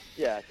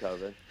 Yeah,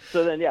 COVID.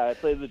 So then, I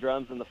played the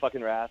drums in The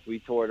Fucking Wrath. We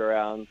toured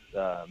around.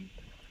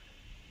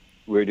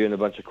 We were doing a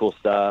bunch of cool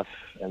stuff.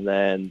 And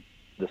then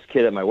this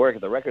kid at my work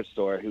at the record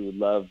store who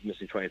loved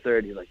Missing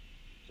 23rd, he's like,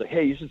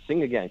 hey, you should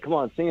sing again. Come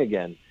on, sing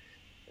again.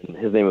 And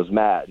his name was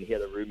Matt, and he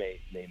had a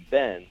roommate named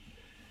Ben.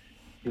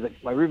 He's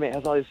like, my roommate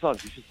has all these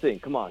songs. You should sing.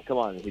 Come on.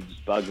 And he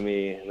just bugged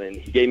me. And then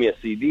he gave me a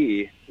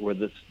CD where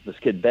this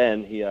kid,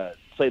 Ben, he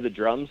played the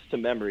drums to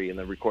memory and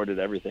then recorded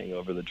everything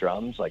over the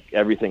drums, like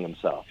everything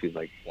himself. He's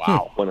like,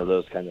 wow, one of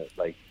those kind of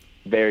like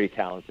very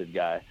talented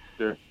guy.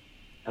 Sure.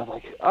 I was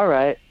like, all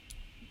right.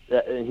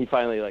 And he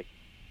finally like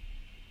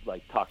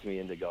talked me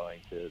into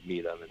going to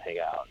meet him and hang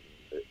out.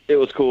 It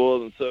was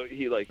cool. And so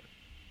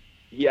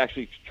he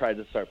actually tried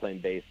to start playing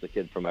bass, the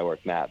kid from my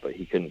work, Matt, but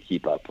he couldn't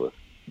keep up with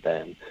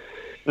Ben.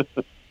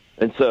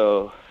 And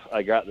so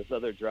I got this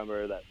other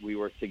drummer that we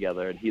worked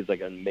together, and he's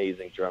like an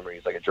amazing drummer.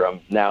 He's like he's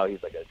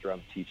like a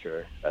drum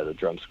teacher at a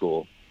drum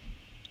school.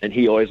 And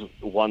he always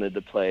wanted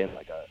to play in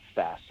like a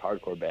fast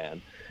hardcore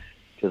band,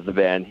 because the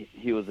band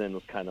he was in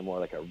was kind of more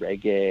like a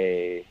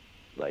reggae,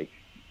 like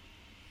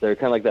they're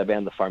kind of like that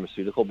band, the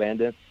Pharmaceutical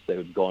Bandits. They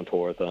would go on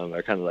tour with them.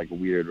 They're kind of like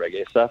weird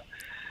reggae stuff.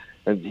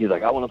 And he's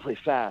like, I want to play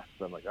fast.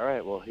 So I'm like, all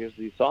right, well, here's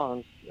these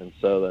songs. And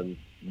so then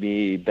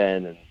me,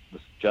 Ben, and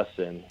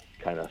Justin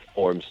kind of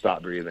formed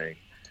Stop Breathing.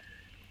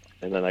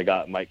 And then I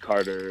got Mike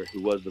Carter,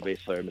 who was the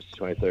bass player of Mr.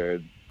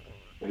 23rd,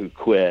 who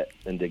quit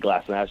and did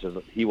Glass and Ashes.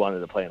 He wanted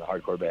to play in a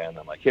hardcore band.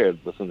 I'm like, here,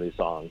 listen to these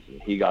songs.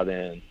 And he got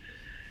in.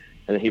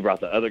 And then he brought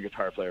the other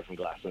guitar player from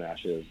Glass and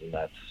Ashes, and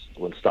that's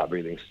when Stop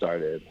Breathing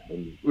started.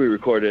 And we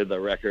recorded the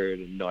record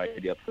and no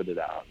idea put it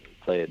out.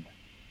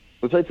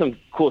 We played some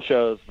cool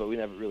shows, but we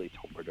never really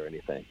toured or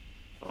anything.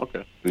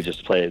 Okay. We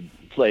just played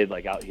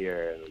like out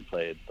here, and we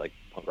played like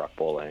punk rock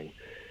bowling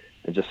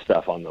and just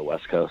stuff on the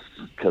West Coast,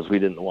 because we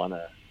didn't want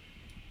to.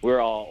 We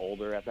were all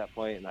older at that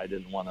point, and I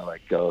didn't want to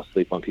like go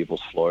sleep on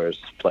people's floors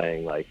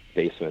playing like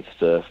basements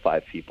to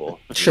 5 people.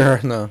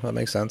 Sure, no, that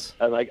makes sense.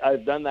 And like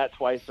I've done that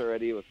twice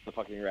already with The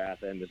Fucking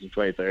Wrath and Missing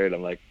 23rd.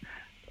 I'm like,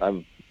 I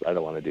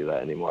don't want to do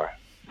that anymore.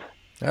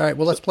 All right,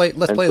 well let's play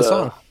the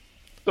song.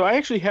 So I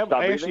actually have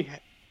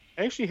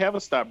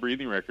a Stop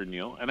Breathing record,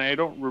 Neil, and I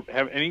don't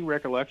have any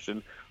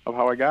recollection of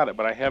how I got it,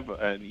 but I have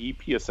an EP,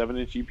 a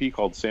 7-inch EP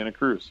called Santa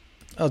Cruz.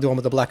 Oh, the one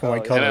with the black and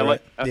white color,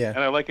 and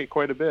I like it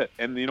quite a bit.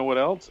 And you know what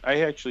else?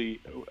 I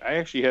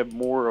actually have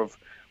more of,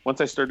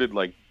 once I started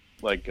like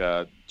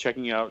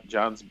checking out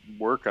John's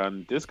work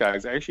on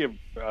Discogs, I actually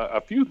have a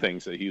few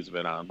things that he's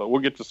been on, but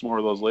we'll get to some more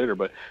of those later.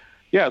 But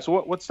yeah,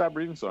 so what Stop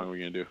Breathing song are we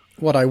gonna do?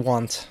 What I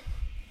Want.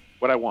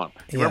 What I Want.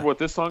 You remember what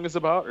this song is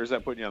about, or is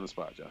that putting you on the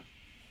spot, John?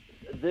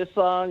 This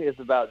song is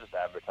about just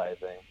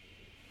advertising.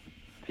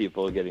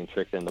 People getting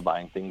tricked into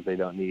buying things they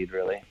don't need,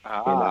 really.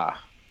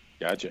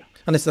 Gotcha.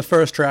 And it's the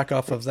first track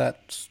off of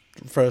that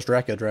first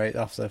record, right?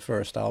 Off the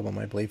first album,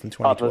 I believe, in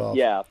 2012.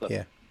 Yeah.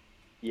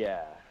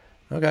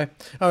 Okay.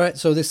 All right,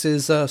 so this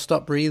is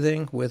Stop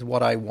Breathing with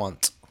What I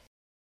Want.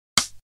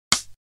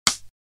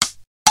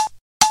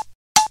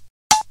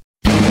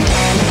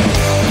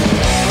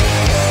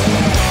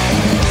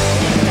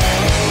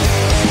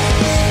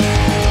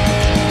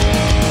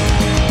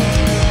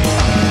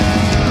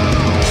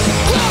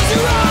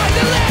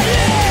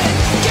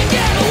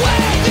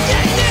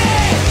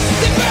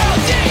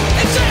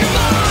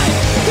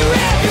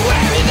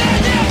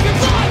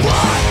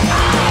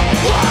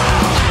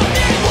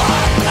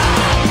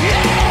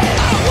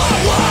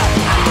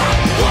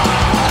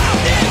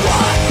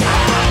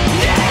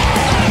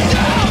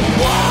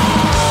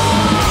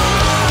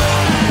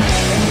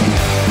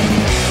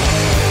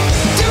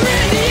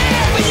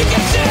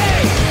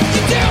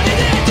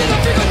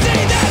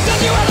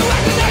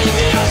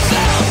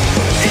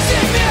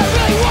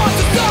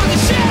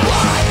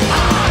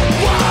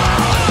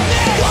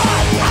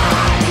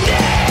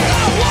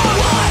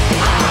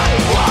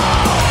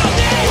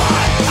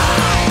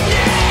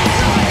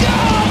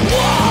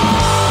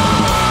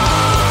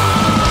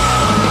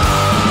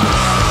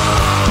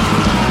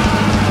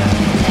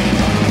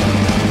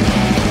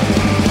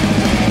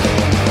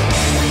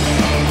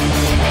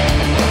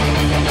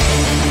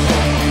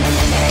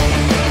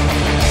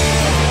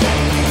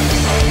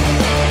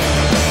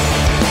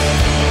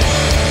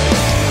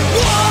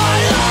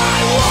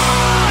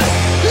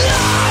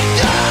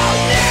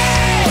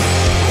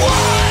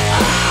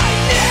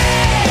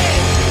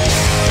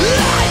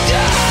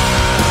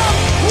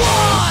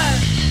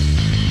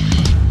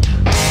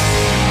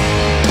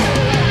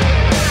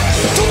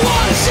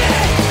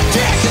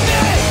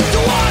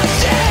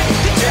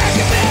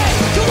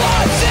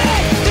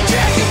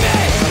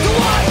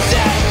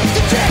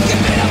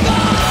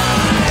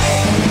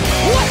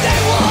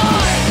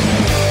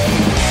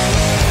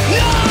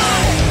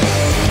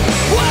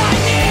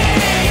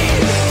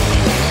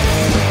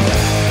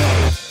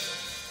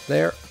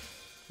 There,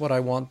 What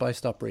I Want by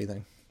Stop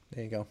Breathing.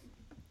 There you go.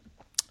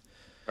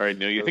 All right,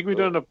 Neil, you think we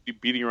don't end up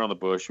beating around the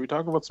bush? Should we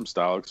talk about some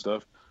Stalag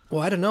stuff?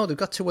 Well, I don't know. They've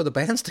got 2 other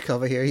bands to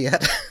cover here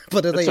yet.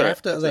 But are they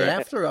after? Are they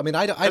after? I mean,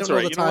 I don't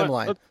know the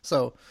timeline.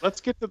 So let's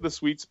get to the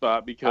sweet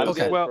spot because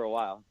for a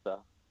while.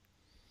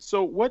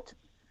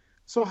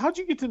 So how'd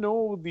you get to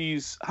know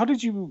these? How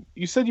did you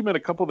said you met a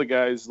couple of the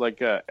guys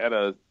like at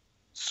a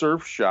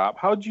surf shop.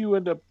 How'd you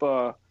end up?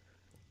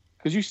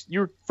 Because you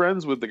were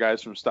friends with the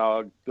guys from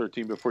Stalag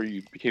 13 before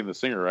you became the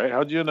singer, right?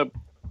 How'd you end up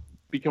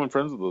becoming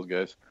friends with those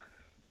guys?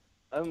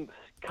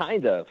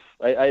 Kind of.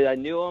 I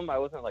knew them. I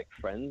wasn't like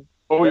friends.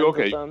 Oh,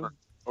 okay.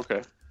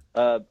 Okay.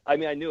 I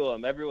mean, I knew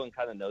them. Everyone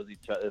kind of knows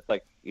each other. It's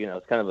like,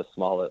 it's kind of a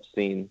small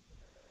scene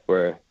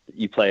where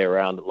you play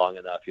around long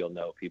enough, you'll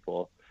know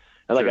people.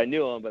 And I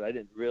knew them, but I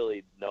didn't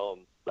really know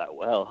them that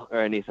well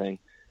or anything.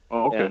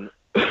 Oh,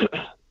 okay.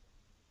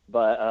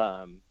 But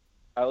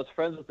I was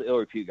friends with the Ill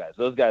Repute guys.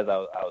 Those guys I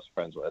was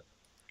friends with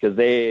because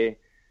they,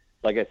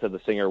 like I said, the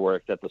singer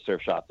worked at the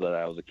surf shop that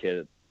I was a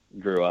kid,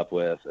 grew up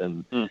with,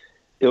 and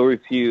Ill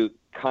Repute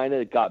kind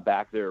of got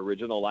back their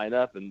original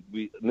lineup, and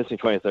Missing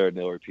 23rd and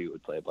Ill Repute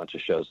would play a bunch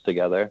of shows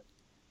together.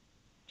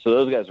 So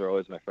those guys were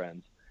always my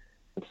friends.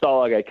 And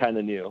Stalag I kind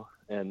of knew,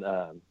 and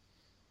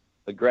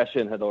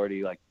Aggression had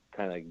already like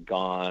kind of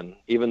gone.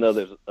 Even though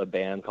there's a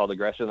band called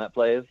Aggression that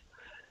plays,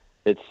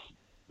 it's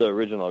the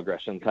original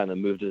Aggression kind of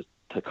moved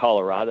to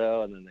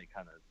Colorado, and then they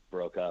kind of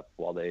broke up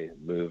while they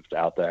moved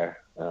out there.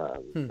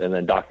 And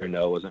then Dr.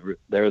 No wasn't.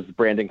 There was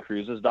Brandon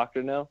Cruz's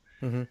Dr. No.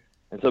 Mm-hmm.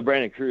 And so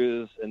Brandon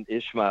Cruz and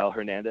Ishmael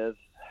Hernandez,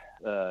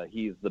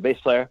 he's the bass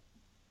player,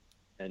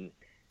 and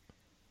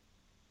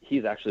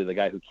he's actually the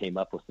guy who came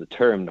up with the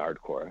term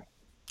Nardcore,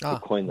 who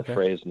coined the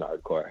phrase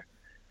Nardcore.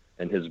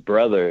 And his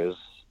brothers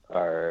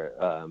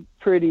are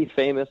pretty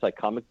famous, like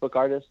comic book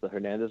artists, the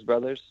Hernandez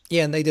brothers.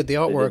 Yeah, and they did the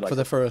artwork for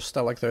the first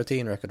Stalag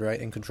 13 record, right?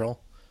 In Control.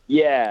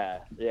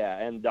 Yeah,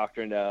 and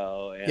Dr.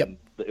 No, and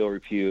the Ill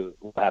Repute,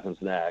 What Happens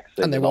Next.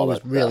 And they were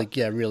always really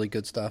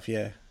good stuff,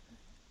 yeah.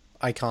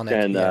 Iconic.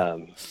 And,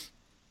 and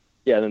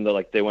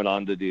then they went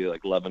on to do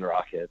like Love and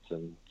Rockets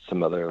and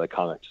some other like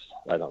comics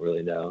I don't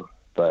really know.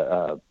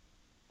 But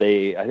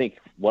I think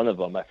one of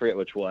them, I forget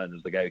which one,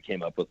 is the guy who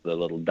came up with the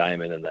little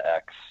diamond and the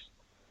X.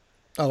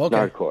 Oh, okay.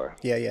 Nardcore.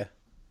 Yeah.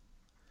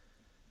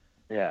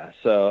 Yeah,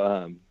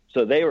 so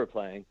they were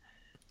playing,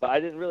 but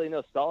I didn't really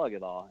know Stalag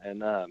at all.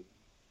 And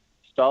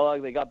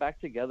Stalag, they got back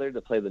together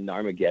to play the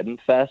Narmageddon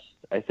Fest,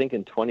 I think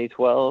in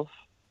 2012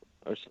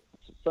 or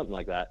something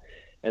like that.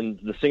 And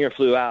the singer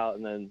flew out,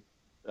 and then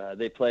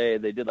they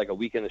did like a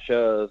weekend of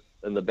shows,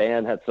 and the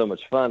band had so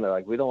much fun. They're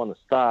like, we don't want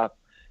to stop.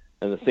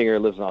 And the singer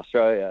lives in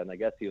Australia, and I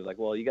guess he was like,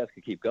 well, you guys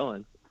could keep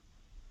going.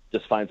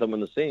 Just find someone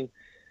to sing.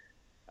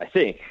 I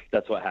think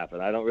that's what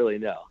happened. I don't really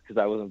know because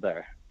I wasn't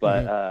there.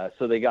 But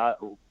so they got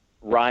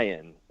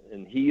Ryan,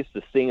 and he used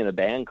to sing in a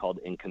band called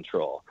In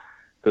Control.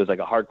 It was like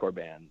a hardcore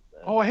band.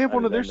 Oh, I have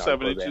one of their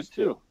 7-inches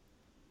too.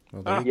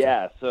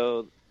 Yeah,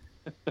 so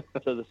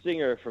the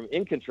singer from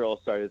In Control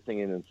started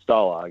singing in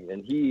Stalag,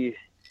 and he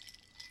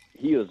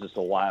was just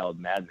a wild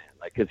madman,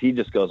 like, because he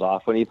just goes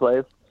off when he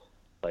plays,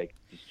 like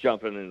just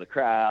jumping in the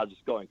crowd,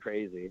 just going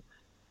crazy.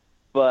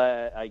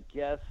 But I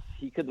guess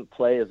he couldn't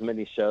play as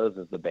many shows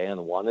as the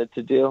band wanted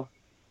to do.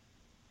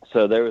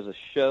 So there was a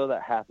show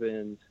that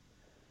happened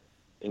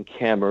in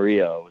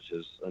Camarillo, which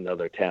is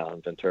another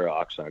town, Ventura,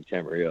 Oxnard,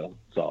 Camarillo.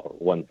 It's all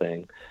one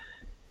thing.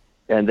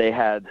 And they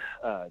had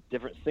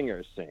different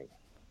singers sing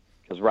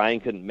because Ryan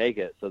couldn't make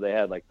it. So they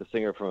had like the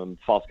singer from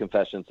False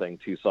Confession sang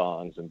 2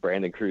 songs, and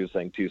Brandon Cruz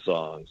sang 2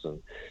 songs,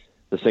 and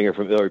the singer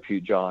from Ill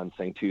Repute, John,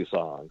 sang 2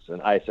 songs,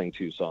 and I sang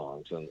 2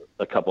 songs, and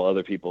a couple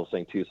other people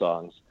sang 2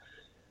 songs.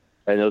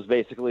 And it was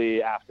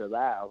basically after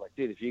that, I was like,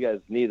 dude, if you guys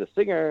need a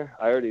singer,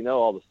 I already know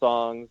all the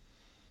songs.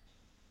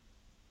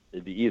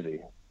 It'd be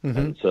easy. Mm-hmm.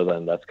 And so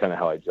then that's kind of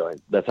how I joined.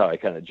 That's how I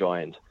kind of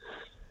joined.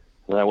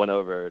 And I went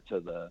over to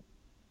the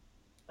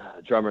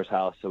drummer's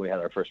house, and we had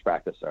our first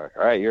practice. All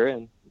right, you're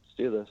in. Let's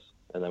do this.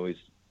 And then we've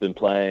been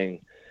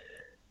playing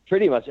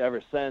pretty much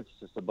ever since,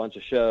 just a bunch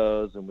of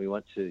shows. And we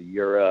went to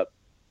Europe,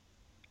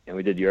 and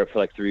we did Europe for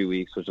like 3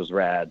 weeks, which was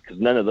rad because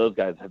none of those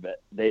guys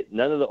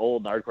none of the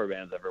old Nardcore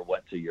bands ever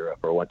went to Europe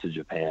or went to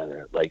Japan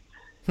or like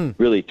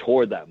really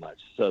toured that much.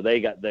 So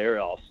they're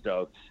all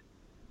stoked.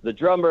 The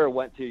drummer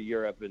went to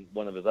Europe in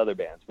one of his other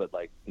bands, but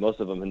like most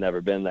of them had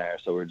never been there.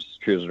 So we're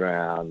just cruising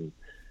around.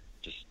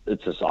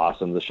 It's just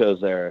awesome. The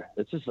shows there,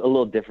 it's just a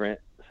little different.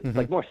 It's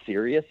like more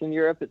serious in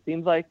Europe. It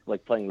seems like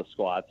playing the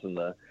squats and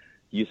the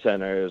youth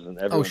centers, and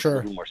everyone's a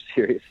little more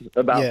serious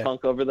about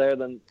punk over there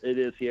than it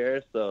is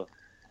here. So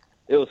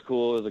it was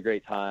cool. It was a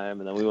great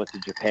time. And then we went to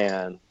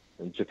Japan,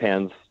 and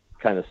Japan's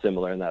kind of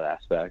similar in that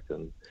aspect.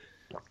 And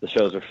the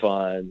shows are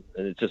fun.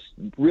 And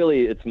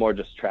it's more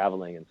just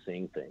traveling and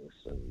seeing things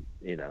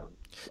and,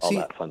 all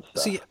that fun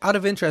stuff. See, out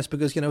of interest,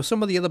 because,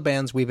 some of the other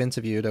bands we've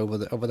interviewed over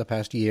the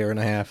past year and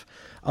a half,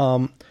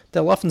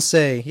 they'll often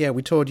say, yeah,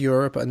 we toured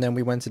Europe and then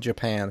we went to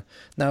Japan.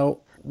 Now,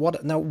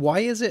 why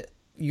is it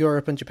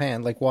Europe and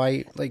Japan? Like,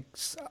 why, like,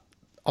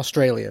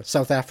 Australia,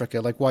 South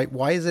Africa? Like,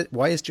 why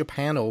is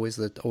Japan always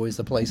the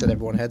place that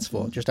everyone heads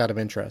for? Just out of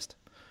interest.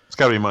 It's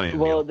got to be money.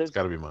 Well, it's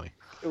got to be money.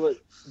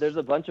 There's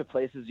a bunch of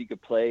places you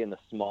could play in a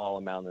small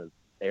amount of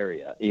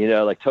area. You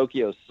know, like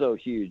Tokyo's so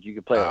huge, you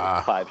could play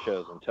like 5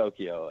 shows in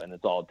Tokyo, and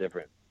it's all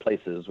different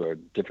places where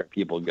different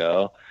people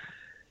go.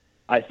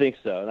 I think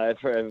so, and I've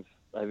heard.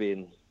 I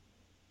mean,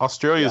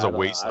 Australia is a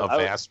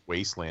vast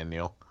wasteland,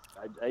 Neil.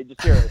 I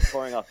just hear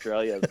touring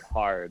Australia is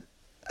hard.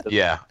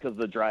 Yeah, because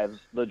the drives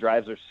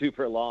are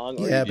super long.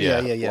 Yeah.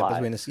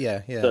 Between us,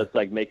 yeah. So it's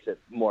like makes it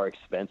more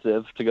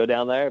expensive to go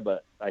down there.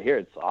 But I hear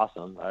it's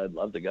awesome. I'd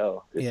love to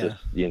go. It's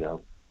just, you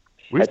know,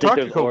 we've talked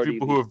to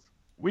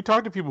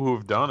people who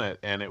have done it,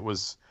 and it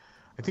was,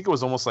 I think it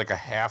was almost like a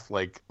half,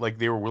 like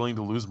they were willing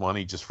to lose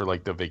money just for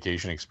like the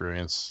vacation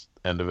experience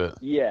end of it.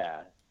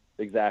 Yeah,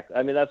 exactly.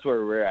 I mean, that's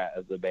where we're at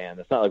as a band.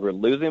 It's not like we're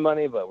losing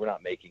money, but we're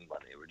not making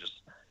money. We're just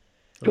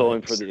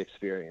going for the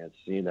experience,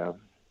 you know.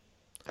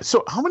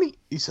 So how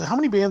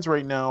many bands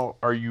right now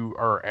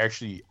are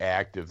actually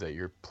active that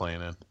you're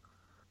playing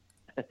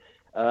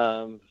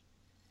in?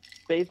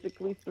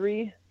 Basically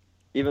 3,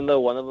 even though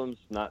one of them's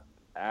not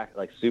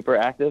super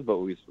active, but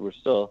we're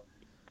still,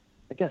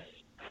 I guess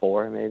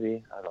 4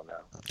 maybe. I don't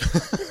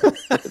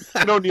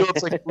know. Neil,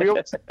 it's like real.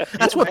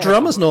 That's what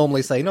drummers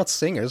normally say, not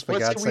singers. For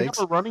God's sakes, we have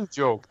a running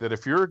joke that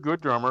if you're a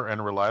good drummer and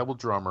a reliable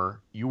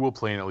drummer, you will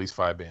play in at least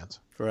 5 bands.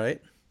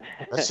 Right.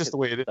 That's just the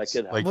way it is.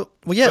 Like, well,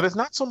 yeah. But it's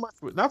not so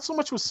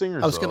much with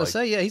singers. I was going to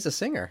say, yeah, he's a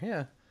singer.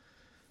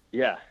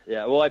 Yeah.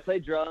 Well, I play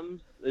drums.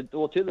 2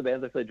 of the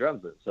bands I play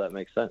drums with, so that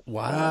makes sense.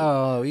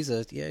 Wow, he's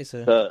a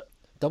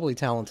doubly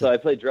talented. So I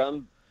play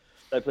drums.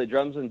 I play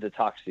drums in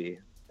Detoxy,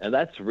 and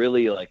that's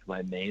really like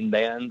my main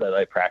band that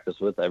I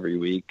practice with every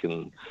week,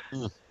 and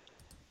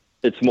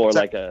it's more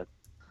like that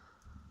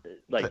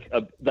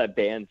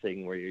band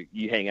thing where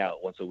you hang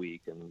out once a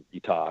week and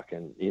you talk,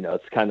 and you know,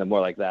 it's kind of more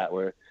like that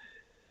where.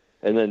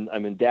 And then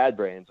I'm in Dad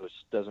Brains, which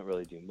doesn't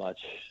really do much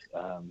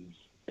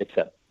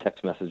except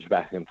text message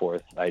back and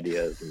forth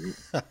ideas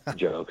and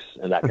jokes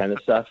and that kind of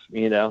stuff,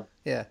 you know?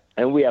 Yeah.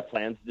 And we have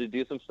plans to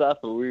do some stuff,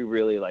 but we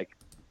really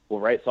we'll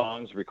write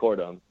songs, record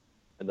them,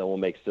 and then we'll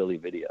make silly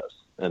videos.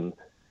 And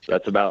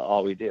that's about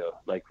all we do.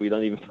 Like, we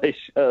don't even play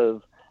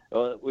shows.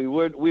 Well, we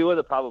would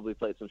have probably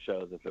played some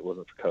shows if it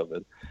wasn't for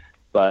COVID.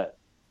 But,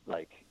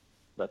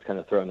 that's kind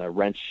of throwing a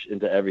wrench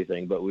into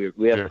everything. But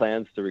we have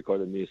plans to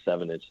record a new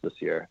 7-inch this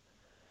year.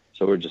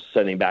 So we're just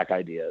sending back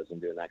ideas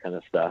and doing that kind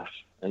of stuff.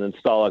 And then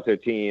Stalag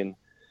 13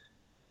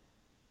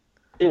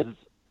 is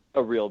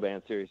a real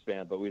band, serious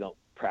band, but we don't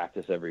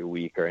practice every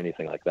week or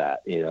anything like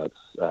that. You know,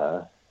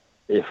 it's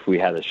if we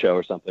had a show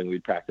or something,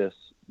 we'd practice,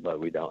 but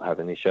we don't have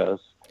any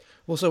shows.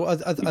 Well, so I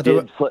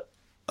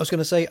was going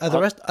to say, are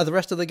the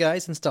rest of the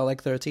guys in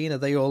Stalag 13, are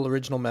they all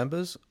original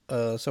members?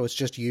 So it's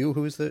just you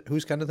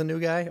who's kind of the new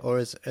guy,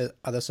 or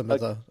are there some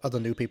other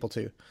new people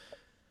too?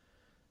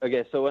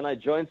 Okay, so when I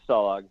joined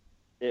Stalag,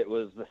 it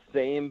was the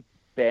same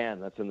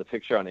band that's in the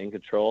picture on In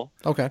Control.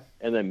 Okay.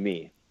 And then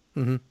me.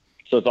 Mm-hmm.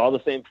 So it's all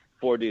the same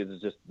 4 dudes.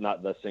 It's just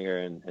not the singer,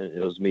 and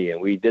it was me.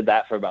 And we did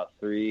that for about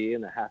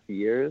 3.5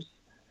 years,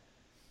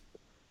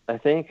 I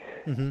think,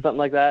 something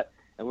like that.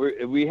 And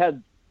we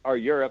had our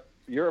Europe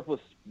was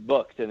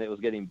booked, and it was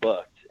getting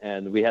booked.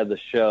 And we had the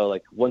show,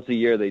 like, once a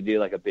year they do,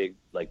 like, a big,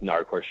 like,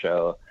 Nardcore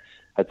show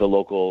at the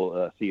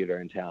local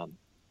theater in town.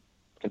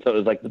 And so it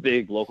was, like, the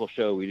big local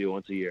show we do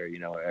once a year, you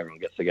know, where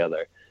everyone gets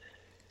together.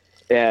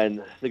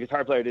 And the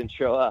guitar player didn't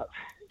show up.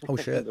 Oh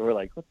shit! We're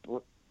like,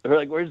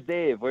 where's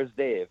Dave? Where's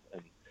Dave?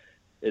 And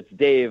it's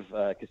Dave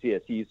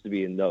Casillas. He used to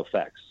be in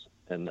NoFX,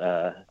 and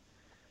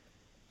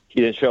he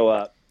didn't show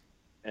up.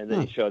 And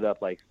then he showed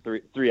up like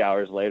 3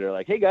 hours later,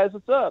 like, "Hey guys,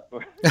 what's up?"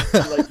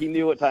 Like he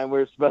knew what time we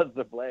were supposed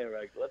to play. We're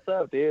like, "What's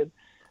up, dude?"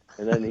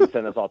 And then he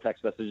sent us all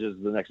text messages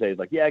the next day. He's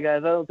like, "Yeah,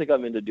 guys, I don't think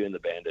I'm into doing the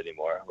band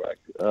anymore." We're like,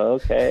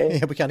 "Okay."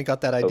 Yeah, we kind of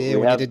got that idea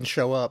when you didn't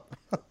show up.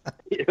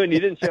 When you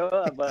didn't show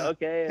up, but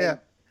okay. Yeah.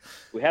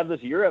 We have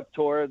this Europe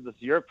tour. This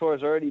Europe tour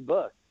is already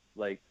booked.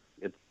 Like,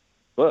 it's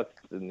booked.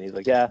 And he's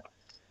like, yeah.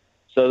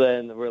 So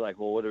then we're like,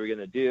 well, what are we going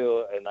to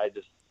do? And I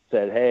just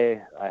said,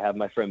 hey, I have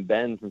my friend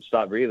Ben from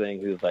Stop Breathing,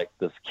 who's like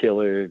this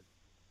killer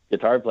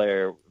guitar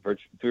player,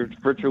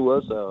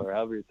 virtuoso, or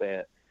however you say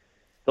it.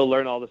 He'll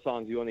learn all the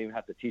songs. You won't even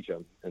have to teach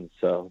him. And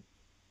so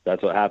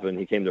that's what happened.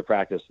 He came to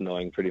practice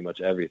knowing pretty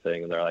much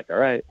everything. And they're like, all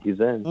right, he's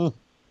in.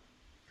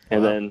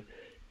 And then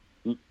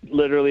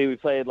literally we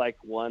played like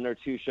 1 or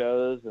 2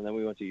 shows, and then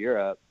we went to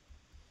Europe,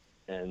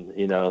 and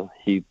you know,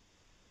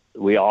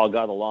 we all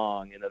got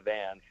along in a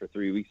van for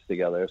 3 weeks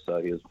together,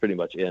 so he was pretty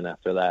much in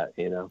after that,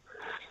 you know.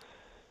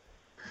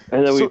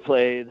 And then we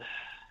played,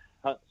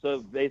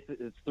 so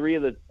basically it's 3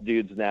 of the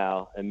dudes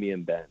now and me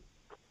and Ben.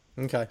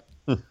 Okay.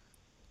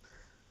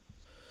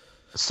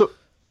 So,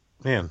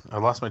 man, I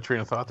lost my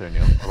train of thought there,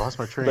 Neil. I lost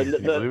my train.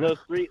 But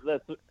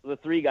the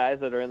 3 guys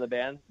that are in the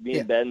band, me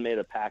and Ben made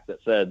a pact that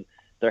said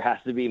there has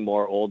to be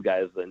more old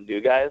guys than new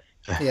guys.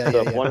 So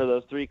if one of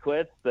those 3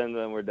 quits, then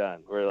we're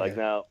done. We're like,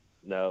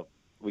 no,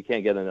 We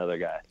can't get another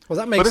guy. Well,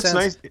 that makes sense.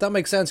 Nice. That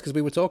makes sense because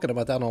we were talking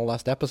about that on our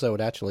last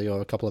episode, actually,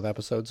 or a couple of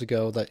episodes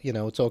ago. That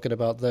talking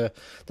about the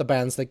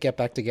bands that get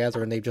back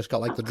together and they've just got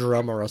like the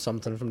drummer or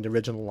something from the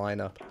original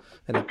lineup,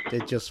 and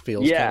it just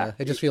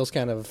feels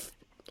kind of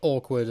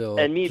awkward or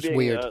and me just being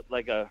weird.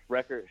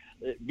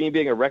 Me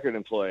being a record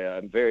employee,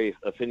 I'm very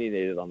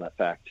opinionated on that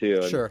fact too.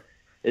 And sure.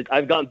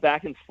 I've gone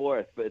back and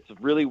forth, but it's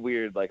really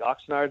weird. Like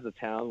Oxnard's a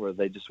town where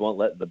they just won't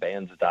let the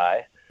bands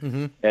die.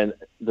 Mm-hmm. And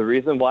the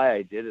reason why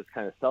I did is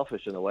kind of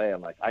selfish in a way.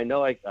 I'm like, I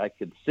know I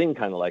could sing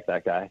kind of like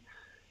that guy,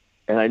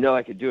 and I know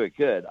I could do it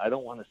good. I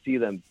don't want to see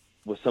them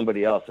with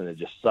somebody else, and it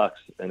just sucks,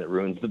 and it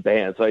ruins the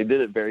band. So I did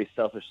it very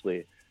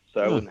selfishly,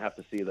 so I wouldn't have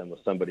to see them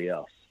with somebody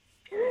else.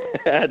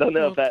 I don't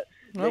know if that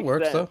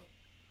works, sense, though.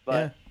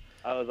 But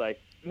I was like,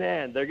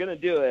 man, they're going to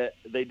do it.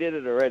 They did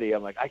it already.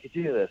 I'm like, I could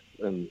do this.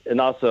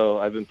 And also,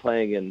 I've been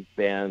playing in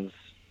bands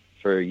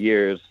for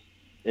years,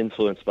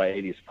 influenced by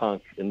 80s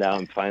punk, and now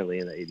I'm finally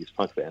in an 80s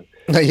punk band.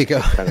 There you go.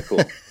 Kind of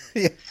cool.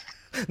 Yeah.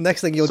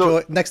 Next thing you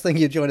join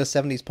a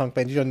 70s punk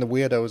band, you join the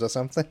Weirdos or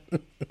something.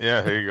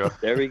 Yeah, there you go.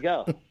 There we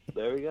go.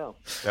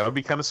 That would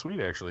be kind of sweet,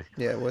 actually.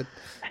 Yeah, it would.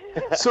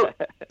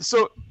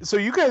 So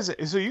you guys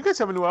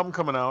have a new album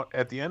coming out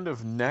at the end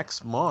of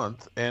next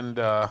month, and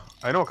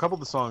I know a couple of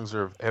the songs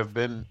are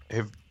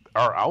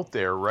out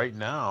there right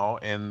now,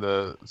 and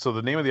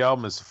the name of the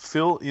album is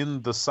Fill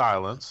in the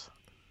Silence.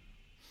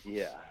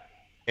 Yeah.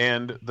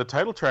 And the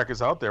title track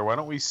is out there. Why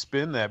don't we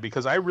spin that?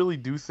 Because I really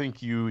do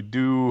think you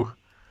do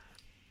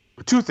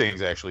two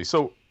things, actually.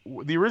 So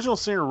the original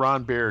singer,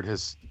 Ron Baird,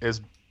 has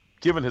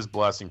given his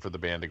blessing for the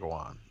band to go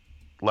on,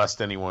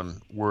 lest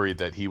anyone worried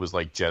that he was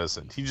like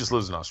jettisoned. He just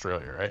lives in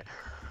Australia, right?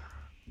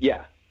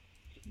 Yeah.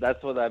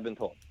 That's what I've been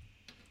told.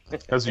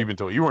 That's what you've been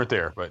told. You weren't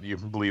there, but you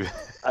believe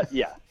it.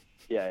 Yeah.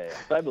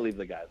 So I believe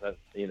the guys,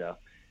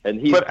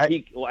 And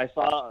I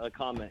saw a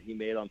comment he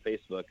made on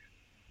Facebook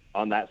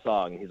on that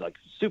song. He's like,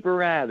 super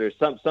rad, or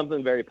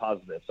something very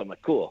positive. So I'm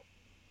like, cool.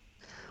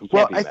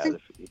 Well,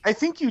 I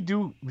think you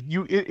do.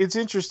 It's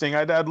interesting.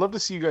 I'd love to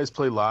see you guys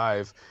play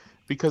live,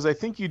 because I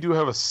think you do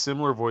have a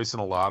similar voice in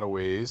a lot of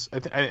ways. I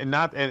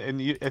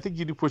think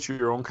you do put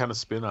your own kind of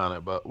spin on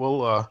it. But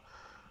we'll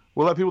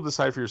let people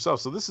decide for yourself.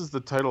 So this is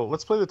the title.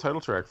 Let's play the title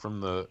track from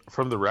the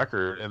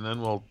record, and then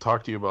we'll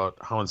talk to you about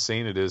how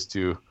insane it is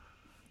to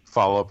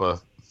follow up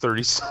a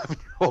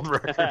 37-year-old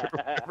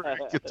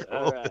record.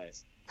 All right.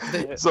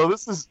 So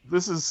this is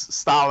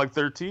Stalag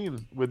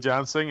 13 with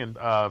John singing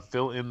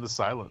Fill in the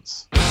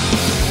Silence.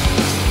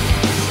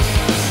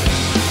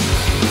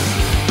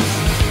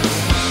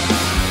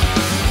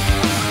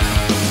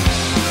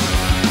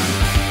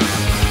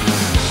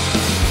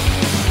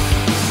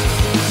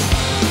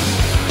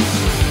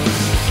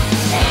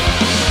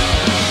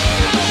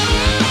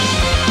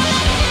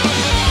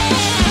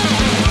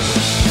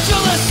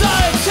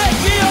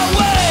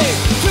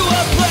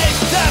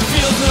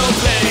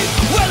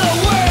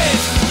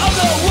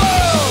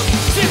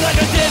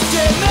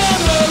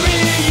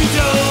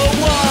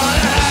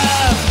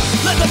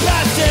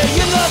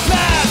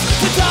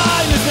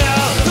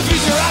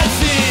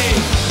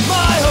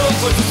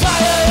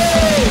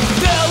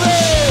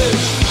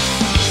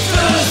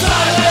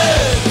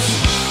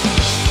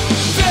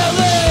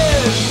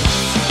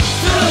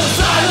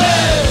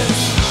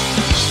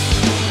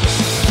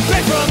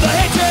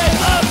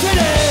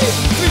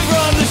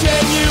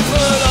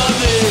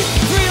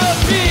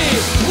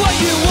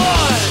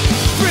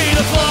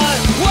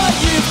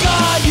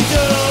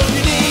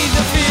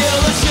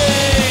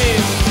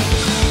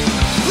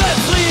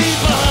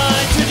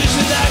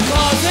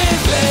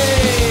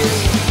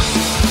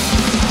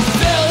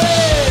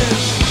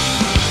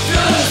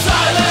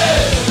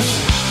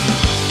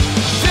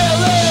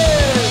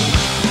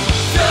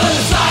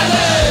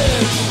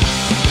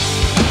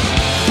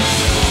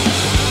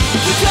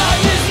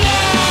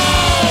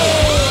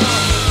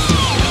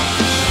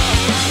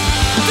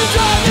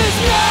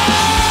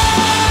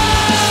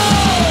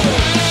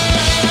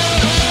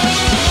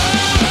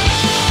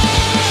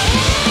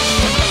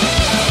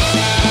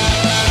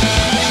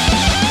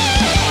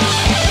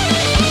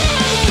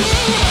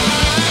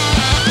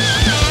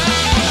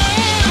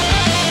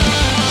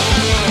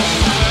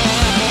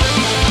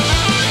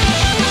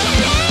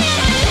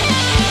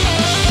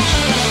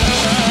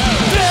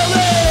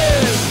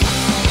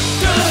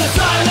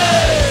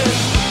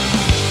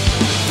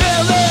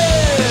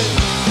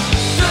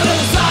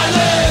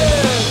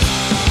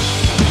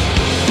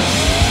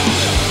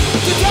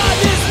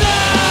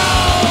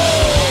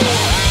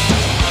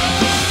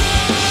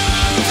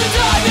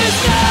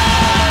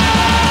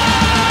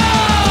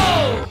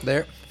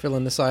 Fill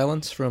in the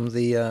Silence from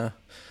the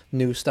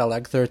new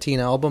Stalag 13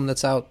 album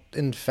that's out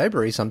in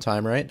February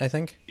sometime, right? I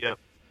think. Yeah.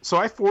 So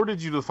I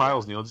forwarded you the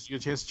files, Neil. Did you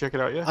get a chance to check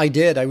it out yet? I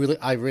did. I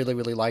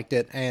really liked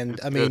it, and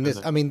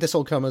this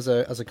will come as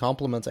a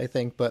compliment, I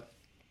think. But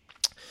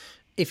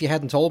if you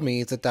hadn't told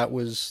me that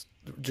was,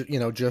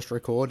 just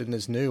recorded and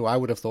is new, I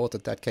would have thought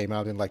that came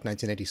out in like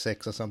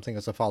 1986 or something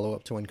as a follow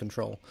up to In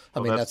Control.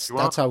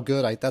 That's how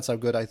good I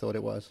thought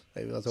it was.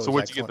 So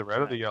what'd you get, the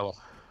red or the yellow?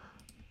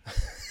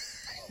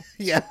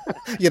 Yeah,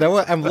 you know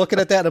what? I'm looking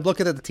at that. I'm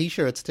looking at the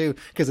T-shirts too,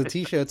 because the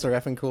T-shirts are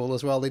effing cool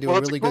as well. They do a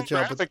really good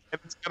job.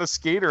 It's got a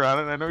skater on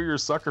it. And I know you're a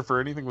sucker for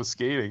anything with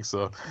skating,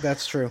 so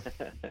that's true.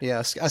 Yeah,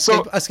 a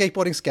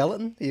skateboarding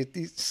skeleton. You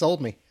sold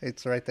me.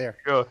 It's right there.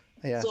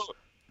 Yeah.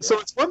 So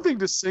it's one thing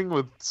to sing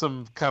with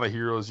some kind of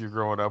heroes you're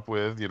growing up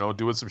with, you know,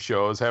 doing some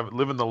shows,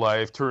 living the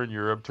life, touring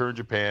Europe, touring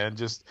Japan,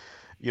 just,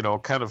 you know,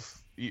 kind of.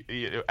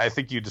 I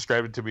think you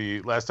described it to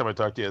me last time I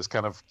talked to you as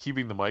kind of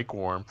keeping the mic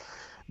warm,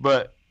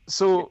 but.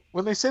 So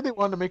when they said they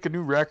wanted to make a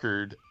new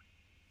record,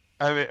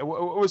 I mean,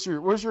 what was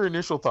your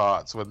initial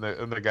thoughts when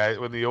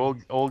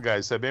the old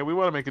guy said, "Man, we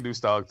want to make a new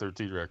Stalag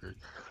 13 record"?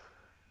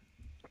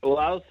 Well,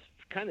 I was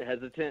kind of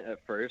hesitant at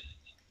first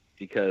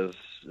because,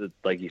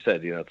 like you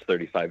said, you know, it's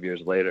 35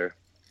 years later,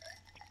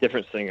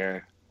 different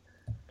singer.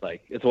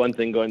 Like, it's one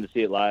thing going to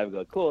see it live,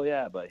 go, cool,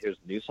 yeah, but here's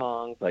new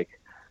songs. Like,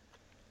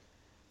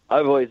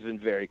 I've always been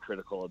very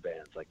critical of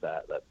bands like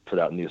that put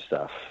out new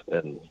stuff,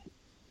 and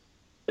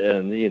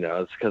you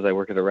know, it's because I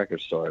work at a record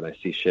store and I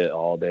see shit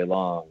all day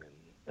long.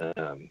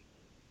 And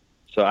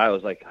so I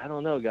was like, I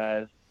don't know,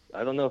 guys.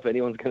 I don't know if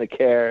anyone's gonna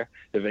care,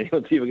 if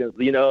anyone's even gonna,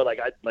 you know,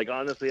 like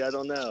honestly, I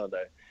don't know.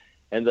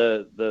 And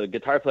the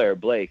guitar player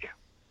Blake,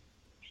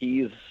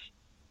 he's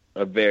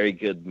a very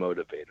good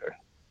motivator.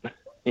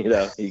 You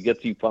know, he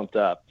gets you pumped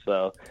up.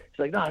 So he's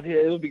like, no, dude,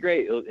 it would be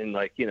great. And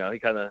like, you know, he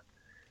kind of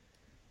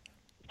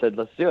said,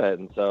 let's do it.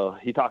 And so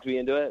he talked me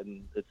into it,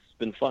 and it's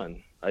been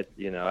fun. I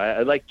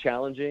like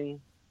challenging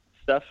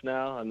stuff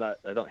now.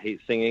 I don't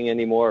hate singing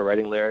anymore or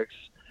writing lyrics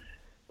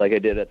like I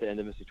did at the end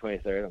of Mr.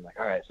 23rd. I'm like,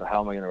 all right, so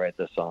how am I going to write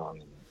this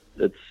song?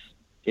 It's,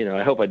 you know,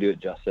 I hope I do it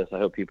justice. I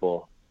hope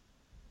people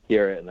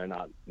hear it and they're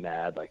not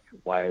mad. Like,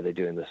 why are they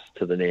doing this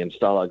to the name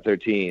Stalag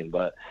 13?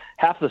 But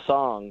half the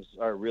songs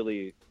are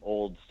really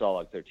old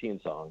Stalag 13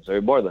 songs,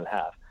 or more than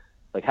half.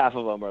 Like half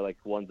of them are like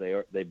ones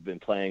they've been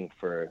playing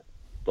for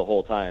the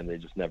whole time. They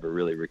just never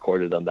really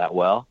recorded them that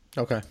well.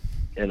 Okay.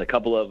 And a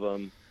couple of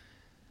them,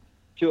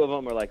 2 of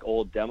them are like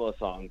old demo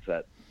songs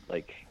that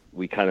like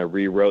we kind of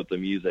rewrote the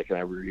music, and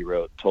I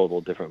rewrote total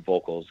different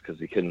vocals because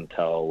we couldn't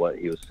tell what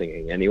he was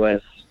singing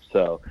anyways.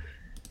 So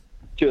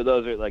 2 of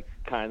those are like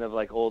kind of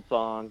like old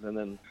songs, and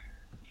then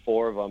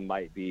 4 of them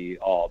might be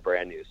all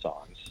brand new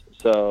songs.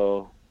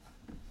 So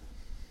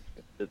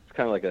it's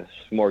kind of like a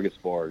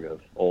smorgasbord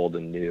of old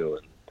and new,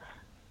 and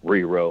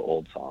rewrote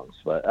old songs.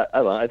 But I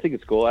don't know, I think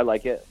it's cool. I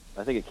like it.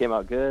 I think it came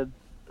out good.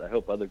 I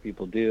hope other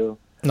people do.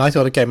 No, I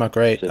thought it came out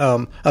great.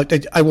 Are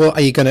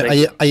you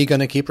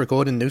gonna keep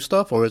recording new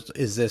stuff, or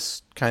is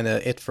this kind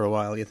of it for a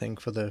while? You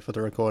think for the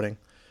recording?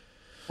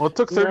 Well, it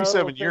took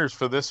 37 years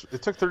for this.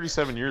 It took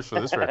 37 years for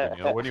this record.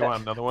 You know, what do you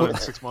want? Another one in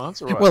 6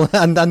 months, or what? Well,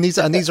 and these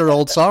are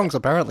old songs.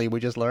 Apparently, we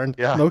just learned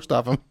most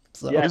of them.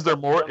 So. Yeah, is there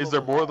more? Is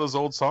there more of those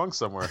old songs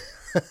somewhere?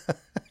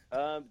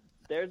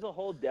 There's a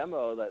whole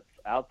demo that's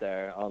out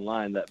there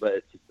online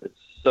but it's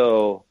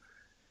so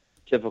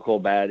typical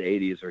bad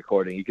 80s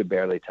recording. You could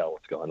barely tell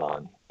what's going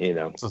on, you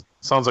know. So,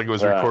 sounds like it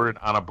was recorded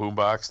on a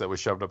boombox that was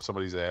shoved up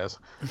somebody's ass.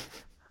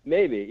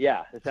 Maybe,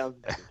 yeah. It sounds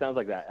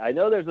like that. I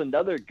know there's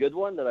another good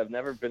one that I've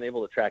never been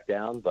able to track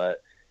down,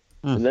 but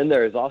and then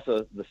there's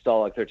also the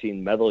Stalag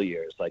 13 metal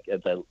years, like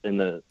in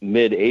the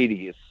mid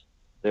 80s.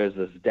 There's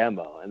this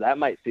demo, and that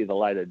might see the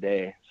light of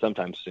day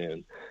sometime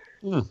soon.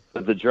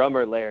 But the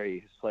drummer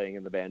Larry, who's playing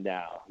in the band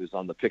now, who's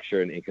on the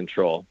picture and In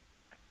Control,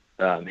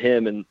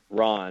 him and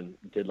Ron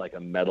did like a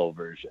metal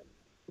version.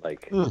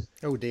 Like,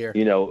 oh dear,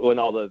 you know, when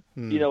all the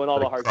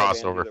hardcore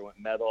bands either went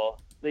metal,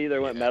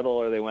 metal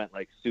or they went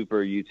like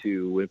super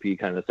U2 wimpy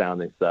kind of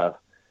sounding stuff.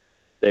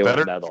 They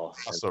went metal.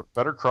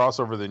 Better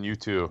crossover than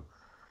U2.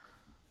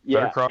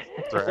 Yeah,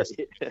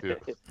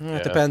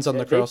 it depends on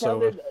the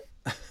crossover.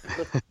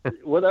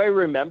 What I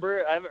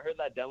remember, I haven't heard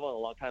that demo in a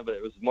long time, but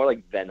it was more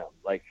like Venom,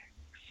 like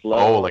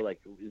slow, like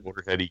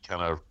waterheady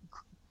kind of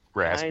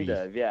raspy. Kind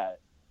of,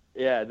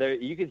 yeah. There,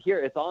 you could hear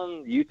it's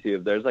on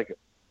YouTube. There's like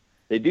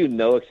they do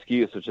No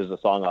Excuse, which is a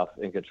song off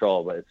In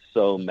Control, but it's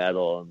so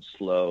metal and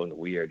slow and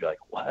weird. You're like,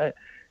 what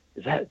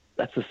is that?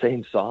 That's the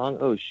same song?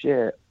 Oh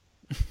shit!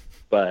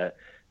 But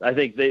I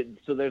think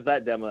there's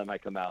that demo that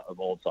might come out of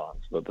old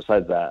songs, but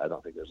besides that, I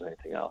don't think there's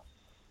anything else.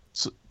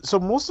 So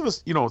most of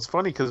us, you know, it's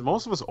funny because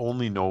most of us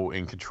only know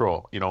In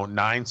Control, you know,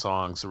 9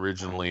 songs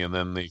originally, and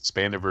then the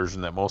expanded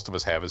version that most of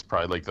us have is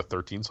probably like the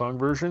 13-song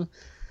version.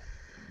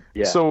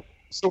 Yeah.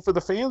 So for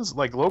the fans,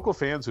 like local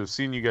fans who have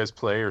seen you guys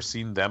play or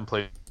seen them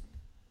play,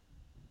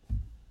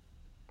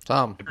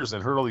 Tom,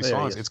 and heard all these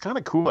songs, it's kind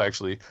of cool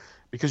actually,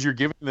 because you're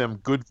giving them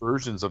good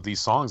versions of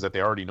these songs that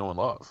they already know and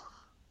love.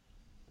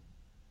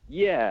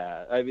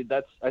 Yeah, I mean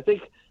I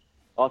think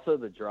also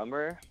the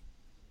drummer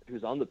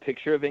who's on the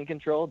picture of In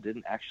Control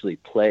didn't actually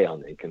play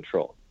on In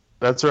Control.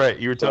 That's right.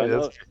 You were telling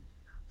me.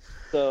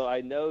 So I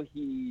know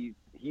he's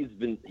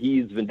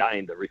been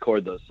dying to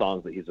record those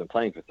songs that he's been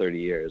playing for 30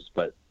 years,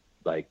 but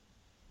like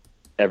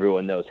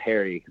everyone knows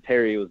Harry, because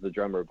Harry was the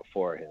drummer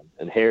before him,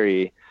 and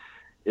Harry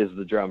is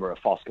the drummer of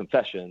False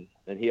Confession,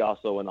 and he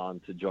also went on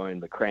to join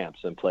the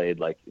Cramps and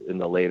played like in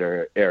the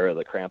later era of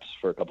the Cramps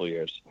for a couple of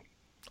years.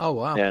 Oh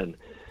wow!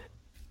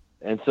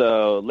 And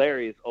so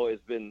Larry's always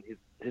been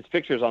his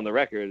picture's on the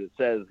record. It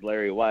says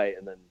Larry White,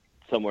 and then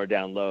somewhere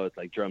down low it's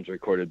like drums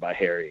recorded by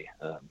Harry.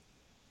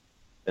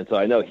 And so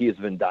I know he's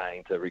been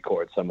dying to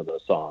record some of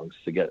those songs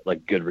to get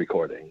like good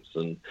recordings.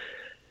 And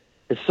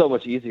it's so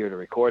much easier to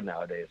record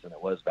nowadays than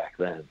it was back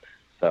then.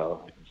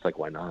 So it's like,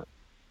 why not?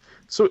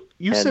 So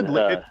you said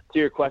to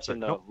your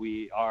question though,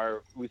 we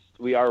are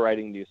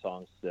writing new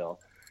songs still.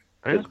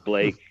 Because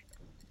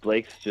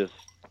Blake's just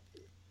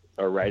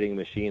a writing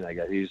machine, I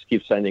guess. He just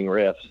keeps sending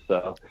riffs.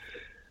 So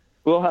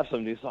we'll have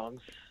some new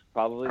songs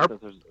probably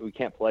since we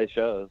can't play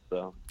shows.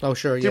 So. Oh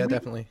sure, yeah,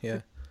 definitely, yeah.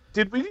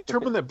 Did we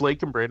determine that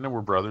Blake and Brandon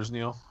were brothers,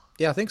 Neil?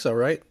 Yeah, I think so,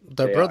 right?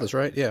 They're brothers,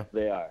 right? Yeah.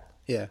 They are.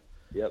 Yeah.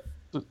 Yep.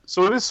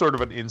 So it is sort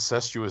of an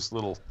incestuous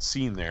little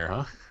scene there,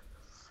 huh?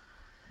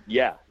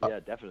 Yeah,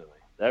 definitely.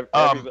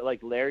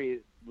 Like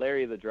Larry,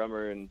 the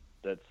drummer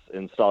that's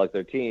in Stalag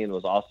 13,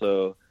 was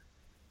also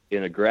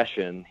in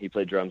Aggression. He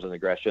played drums in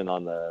Aggression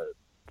on the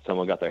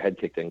Someone Got Their Head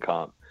Kicked In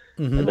comp.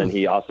 Mm-hmm. And then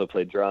he also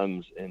played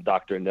drums in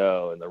Dr.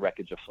 No and the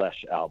Wreckage of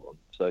Flesh album.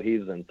 So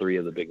he's in 3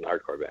 of the big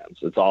hardcore bands.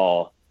 It's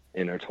all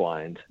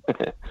intertwined.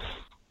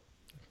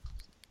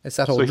 It's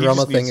that whole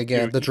drummer thing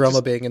again. The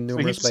drummer being in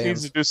numerous bands. He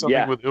needs to do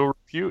something with Ill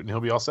Repute, and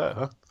he'll be all set,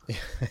 huh?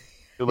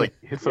 He'll like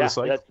hit for the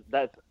cycle.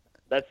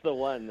 That's the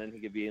one. Then he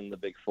could be in the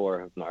big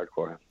 4 of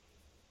hardcore.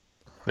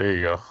 There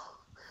you go.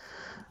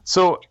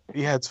 So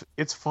yeah,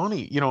 it's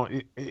funny,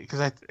 because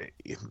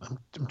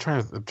I'm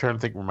trying to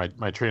think where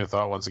my train of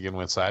thought once again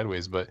went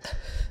sideways. But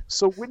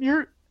so when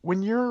you're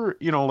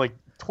like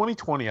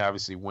 2020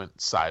 obviously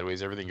went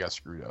sideways, everything got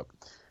screwed up.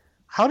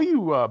 How do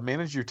you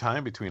manage your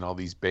time between all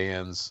these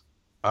bands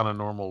on a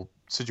normal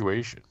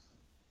situation?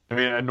 I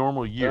mean, a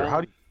normal year.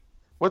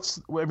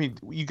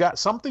 You got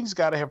something's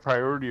got to have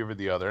priority over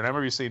the other. And I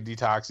remember you saying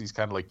Detoxy's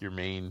kind of like your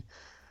main,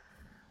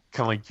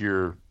 kind of like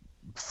your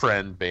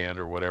friend band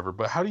or whatever.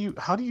 But how do you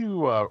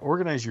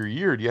organize your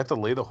year? Do you have to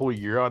lay the whole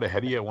year out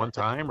ahead of you at one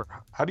time, or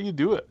how do you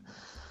do it?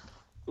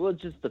 Well, it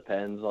just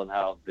depends on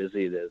how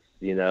busy it is.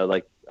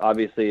 Like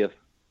obviously if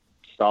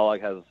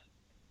Stalag has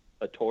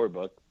a tour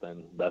book,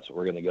 then that's what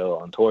we're going to go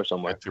on tour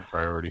somewhere. That's your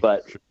priority.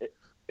 But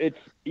it's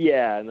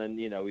and then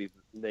we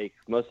make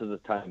most of the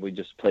time we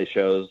just play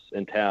shows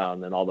in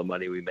town, and all the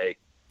money we make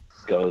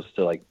goes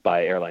to like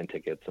buy airline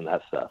tickets and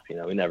that stuff.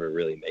 We never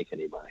really make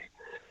any money.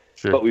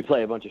 Sure. But we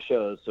play a bunch of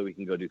shows so we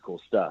can go do cool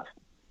stuff.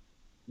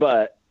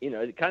 But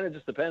it kind of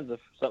just depends if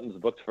something's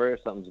booked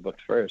first.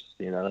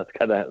 That's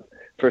kind of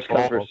first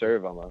come first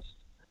serve almost.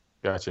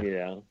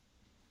 Gotcha.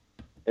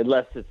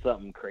 Unless it's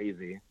something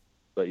crazy,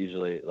 but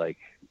usually like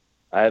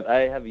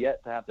I have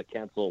yet to have to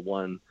cancel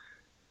one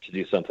to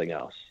do something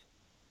else.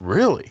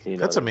 Really?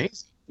 That's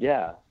amazing.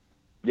 Yeah.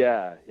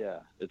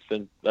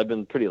 I've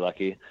been pretty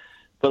lucky,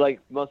 but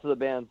like most of the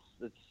bands,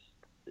 it's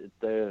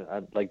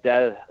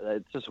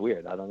just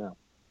weird. I don't know,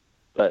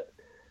 but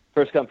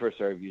first come first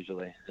serve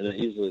usually, and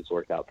it's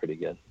worked out pretty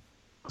good.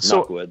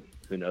 Knock wood.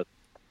 Who knows?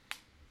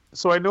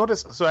 So I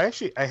noticed. So I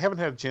haven't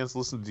had a chance to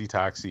listen to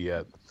Detoxy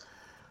yet.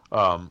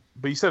 But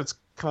you said it's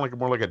kind of like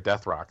more like a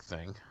death rock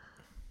thing.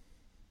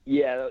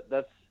 Yeah,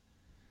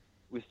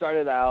 we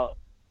started out.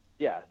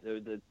 Yeah,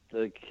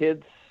 the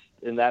kids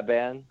in that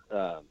band,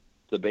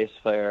 the bass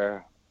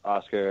player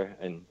Oscar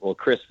and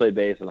Chris played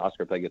bass and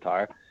Oscar played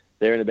guitar.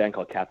 They're in a band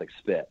called Catholic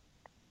Spit,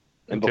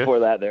 and before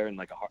that they're in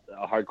like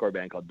a hardcore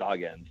band called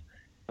Dog Ends.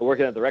 And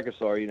working at the record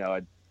store,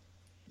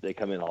 they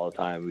come in all the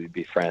time. We'd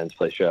be friends,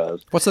 play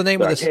shows. What's the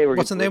name of this?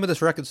 What's the name of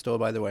this record store,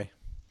 by the way?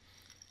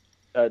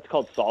 It's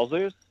called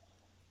Salzers.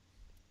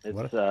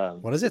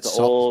 What is it?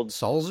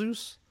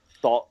 Salzers?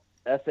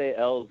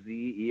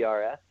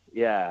 Salzers.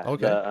 Yeah.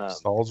 Okay.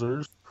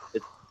 Salzers.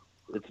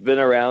 It's been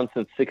around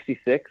since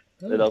 '66.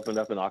 It opened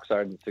up in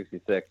Oxnard in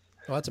 '66.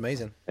 Oh, that's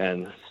amazing.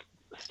 And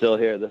still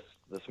here this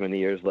many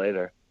years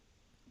later.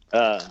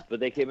 But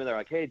they came in there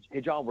like, hey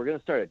John, we're gonna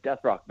start a death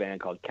rock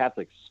band called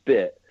Catholic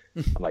Spit.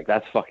 I'm like,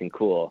 that's fucking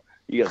cool.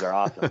 You guys are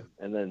awesome.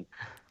 and then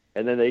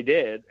they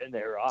did, and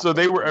they were awesome. So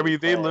they were. I mean,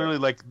 they literally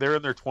like they're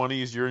in their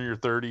 20s, you're in your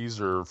 30s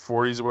or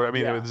 40s or whatever.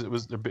 I mean, it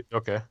was a bit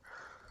okay.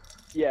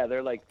 Yeah,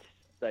 they're like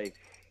I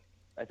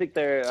think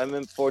I'm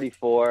in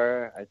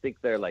 44. I think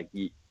they're like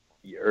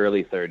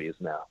early 30s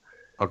now.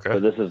 Okay.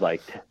 So this is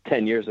like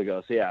 10 years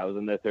ago. So yeah, I was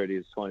in their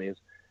 30s, 20s,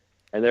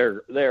 and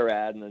they're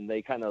rad. And then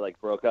they kind of like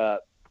broke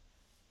up,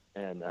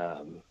 and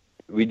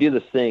we do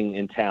this thing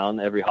in town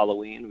every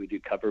Halloween. We do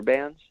cover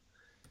bands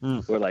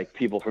where like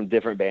people from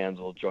different bands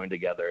will join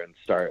together and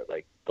start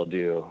like they'll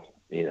do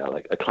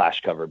like a Clash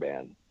cover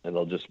band, and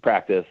they'll just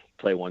practice,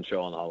 play one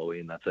show on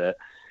Halloween. That's it.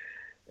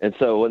 And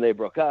so when they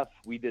broke up,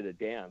 we did a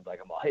Damned. Like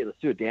I'm like, hey, let's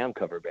do a Damned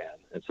cover band.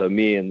 And so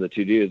me and the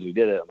two dudes, we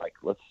did it. I'm like,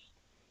 let's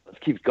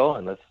keep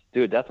going. Let's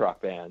do a death rock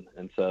band.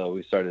 And so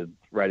we started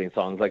writing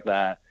songs like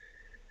that.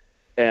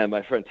 And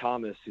my friend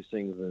Thomas, who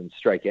sings in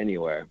Strike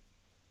Anywhere,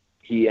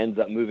 he ends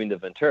up moving to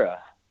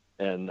Ventura.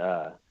 And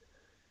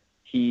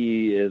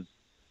he is,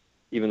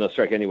 even though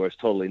Strike Anywhere is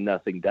totally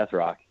nothing death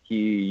rock, he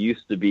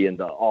used to be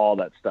into all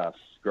that stuff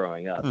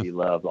growing up. He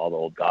loved all the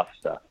old goth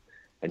stuff.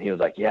 And he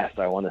was like, yes,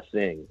 I want to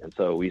sing. And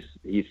so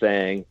he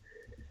sang.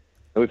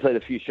 And we played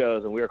a few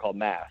shows, and we were called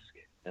Mask.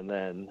 And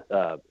then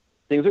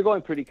things were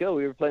going pretty good.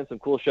 We were playing some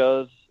cool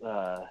shows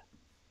for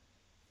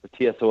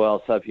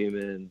TSOL,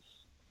 Subhumans,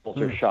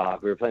 Ultra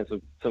Shock. We were playing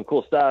some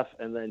cool stuff.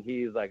 And then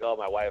he's like, oh,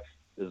 my wife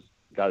has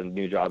got a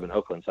new job in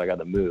Oakland, so I got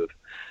to move.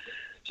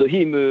 So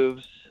he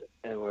moves,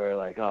 and we're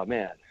like, oh,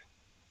 man.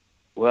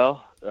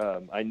 Well,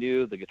 I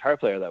knew the guitar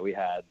player that we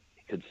had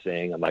could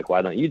sing. I'm like,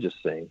 why don't you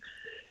just sing?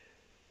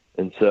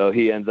 And so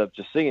he ends up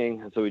just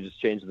singing. And so we just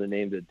changed the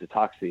name to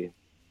Detoxy.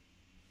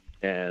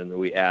 And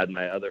we add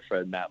my other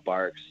friend, Matt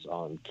Barks,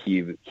 on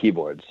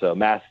keyboards. So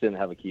Matt didn't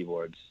have a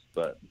keyboards,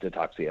 but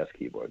Detoxy has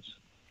keyboards.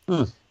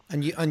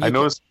 And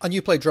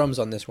you play drums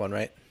on this one,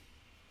 right?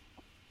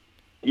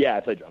 Yeah, I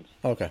play drums.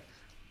 Okay.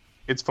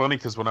 It's funny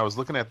because when I was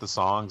looking over the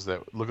song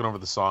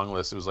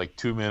list, it was like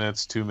 2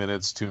 minutes, 2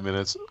 minutes, 2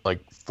 minutes,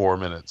 like 4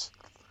 minutes.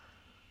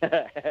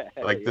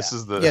 Like this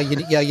is the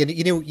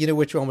you knew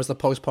which one was the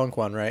post punk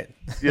one, right?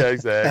 Yeah,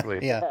 exactly.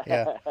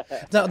 yeah.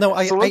 No,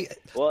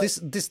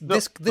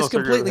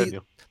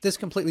 this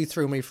completely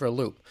threw me for a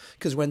loop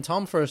because when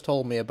Tom first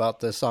told me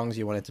about the songs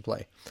you wanted to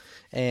play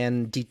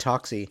and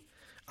Detoxy,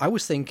 I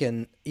was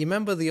thinking, you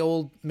remember the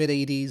old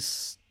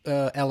mid-'80s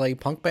LA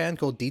punk band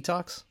called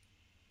Detox?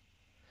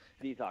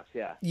 Detox,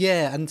 yeah.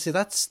 Yeah, and see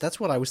that's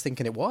what I was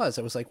thinking it was.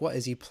 I was like, what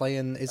is he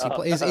playing?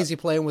 Is he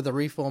playing with a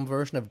reformed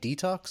version of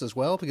Detox as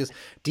well? Because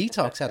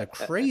Detox had a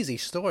crazy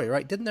story,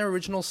 right? Didn't their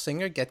original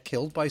singer get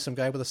killed by some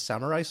guy with a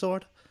samurai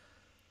sword?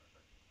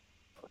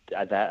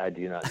 That I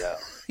do not know.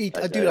 I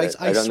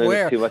don't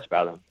swear know too much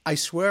about him. I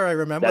swear I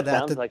remember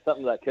that. Sounds like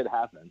something that could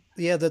happen.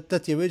 Yeah, that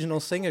the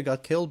original singer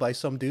got killed by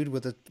some dude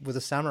with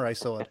a samurai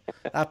sword.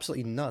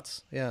 Absolutely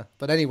nuts. Yeah,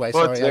 but anyway,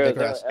 I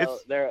digress.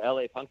 They're a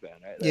LA punk band,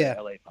 right? They're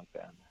LA punk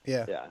band.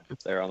 Yeah,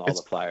 they're on all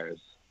the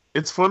flyers.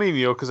 It's funny,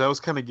 because I was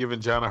kind of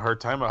giving John a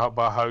hard time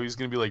about how he was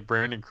going to be like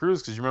Brandon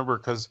Cruz, because you remember,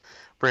 because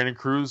Brandon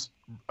Cruz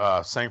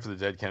sang for the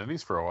Dead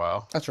Kennedys for a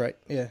while. That's right.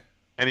 Yeah,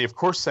 and he of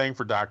course sang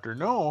for Dr.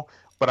 No.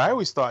 But I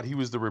always thought he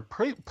was the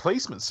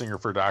replacement singer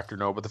for Dr.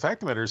 No. But the fact of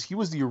the matter is he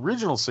was the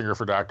original singer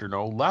for Dr.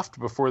 No, left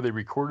before they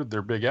recorded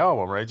their big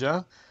album, right,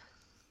 John?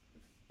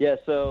 Yeah,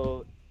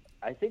 so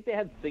I think they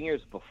had singers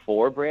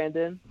before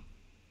Brandon.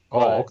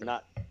 Oh, okay.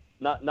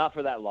 Not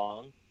for that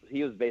long.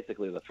 He was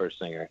basically the first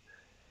singer.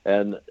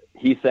 And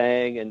he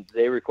sang, and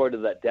they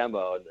recorded that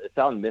demo. It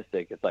sounded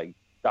mystic. It's like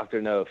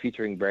Dr. No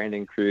featuring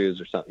Brandon Cruz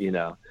or something,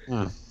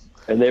 And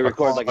they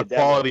recorded like a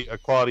demo. A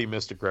quality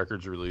Mystic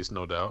Records release,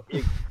 no doubt.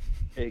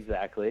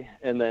 Exactly.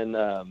 And then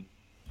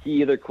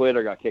he either quit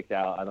or got kicked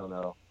out. I don't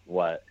know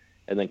what.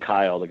 And then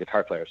Kyle, the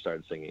guitar player,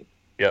 started singing.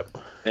 Yep.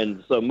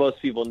 And so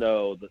most people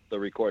know that the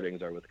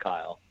recordings are with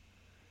Kyle.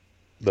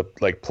 The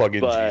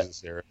plug-in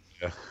Jesus era.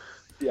 Yeah.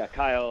 Yeah,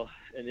 Kyle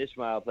and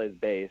Ishmael plays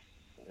bass,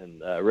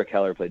 and Rick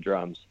Heller played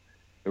drums.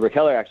 And Rick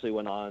Heller actually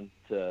went on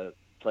to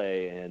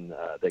play in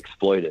The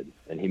Exploited,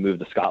 and he moved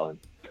to Scotland.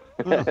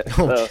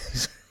 So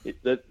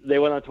they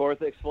went on tour with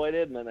The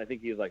Exploited, and then I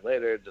think he was like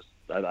later,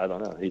 I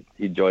don't know.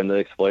 He joined The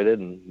Exploited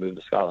and moved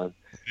to Scotland.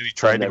 And he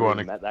tried to go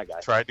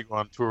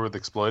on tour with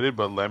Exploited,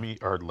 but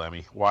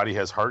Waddy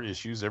has heart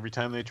issues every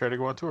time they try to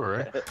go on tour,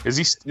 right? Is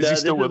he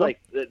still with them?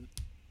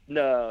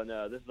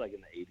 No, this is like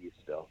in the 80s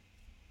still.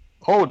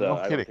 Oh, so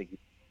no kidding.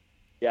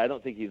 I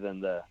don't think he's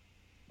in the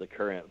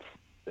current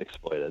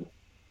Exploited.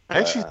 I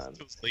actually think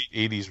those late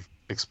 80s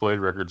Exploited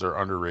records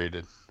are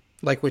underrated.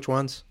 Like which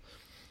ones?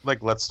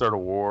 Like Let's Start a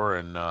War,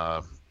 and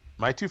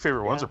my two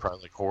favorite ones are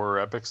probably like Horror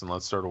Epics and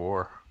Let's Start a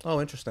War. Oh,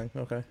 interesting.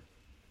 Okay. I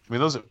mean,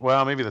 those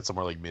are, maybe that's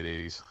somewhere like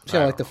mid-80s.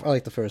 Yeah, I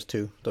like the first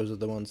two. Those are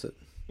the ones that...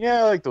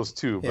 Yeah, I like those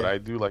too, but I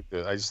do like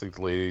I just think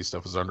the late 80s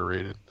stuff is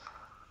underrated.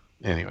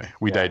 Anyway,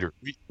 we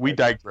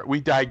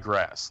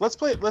digress. Let's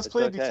play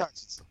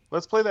Detoxy.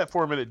 Let's play that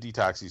 4-minute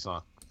Detoxy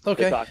song.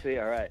 Okay.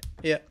 Detoxy, all right.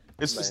 Yeah.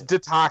 It's just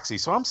Detoxy,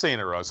 so I'm saying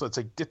it wrong. So it's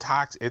like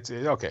Detox. It's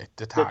okay,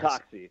 Detoxy.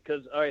 Detoxy,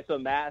 because so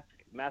Mask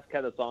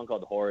had a song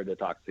called Horror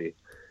Detoxy,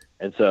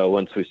 and so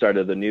once we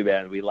started the new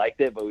band, we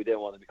liked it, but we didn't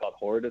want to be called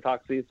Horror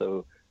Detoxy,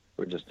 so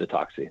we're just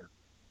Detoxy.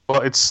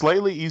 Well, it's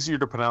slightly easier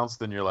to pronounce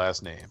than your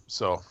last name,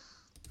 so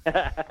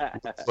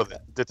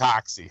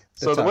Detoxy.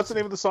 So what's the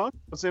name of the song?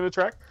 What's the name of the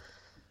track?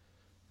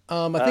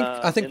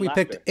 I think we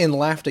picked In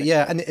Laughter.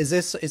 Yeah, and is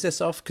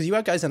this off? Because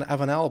you guys have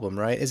an album,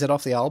 right? Is it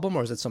off the album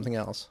or is it something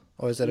else,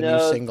 or is it a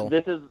new single?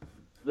 This is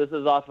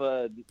off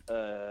a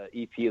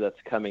EP that's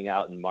coming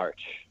out in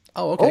March.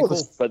 Oh, okay,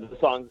 cool. But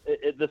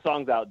the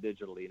song's out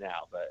digitally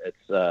now, but it's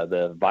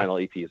the vinyl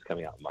EP is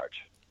coming out in March.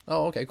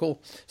 Oh, okay, cool.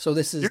 So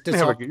this is you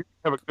have a good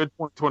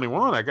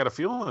 2021. I got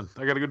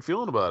a good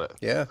feeling about it.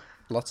 Yeah,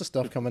 lots of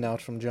stuff coming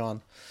out from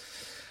John.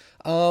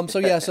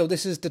 So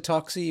this is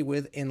Detoxy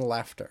with In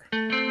Laughter.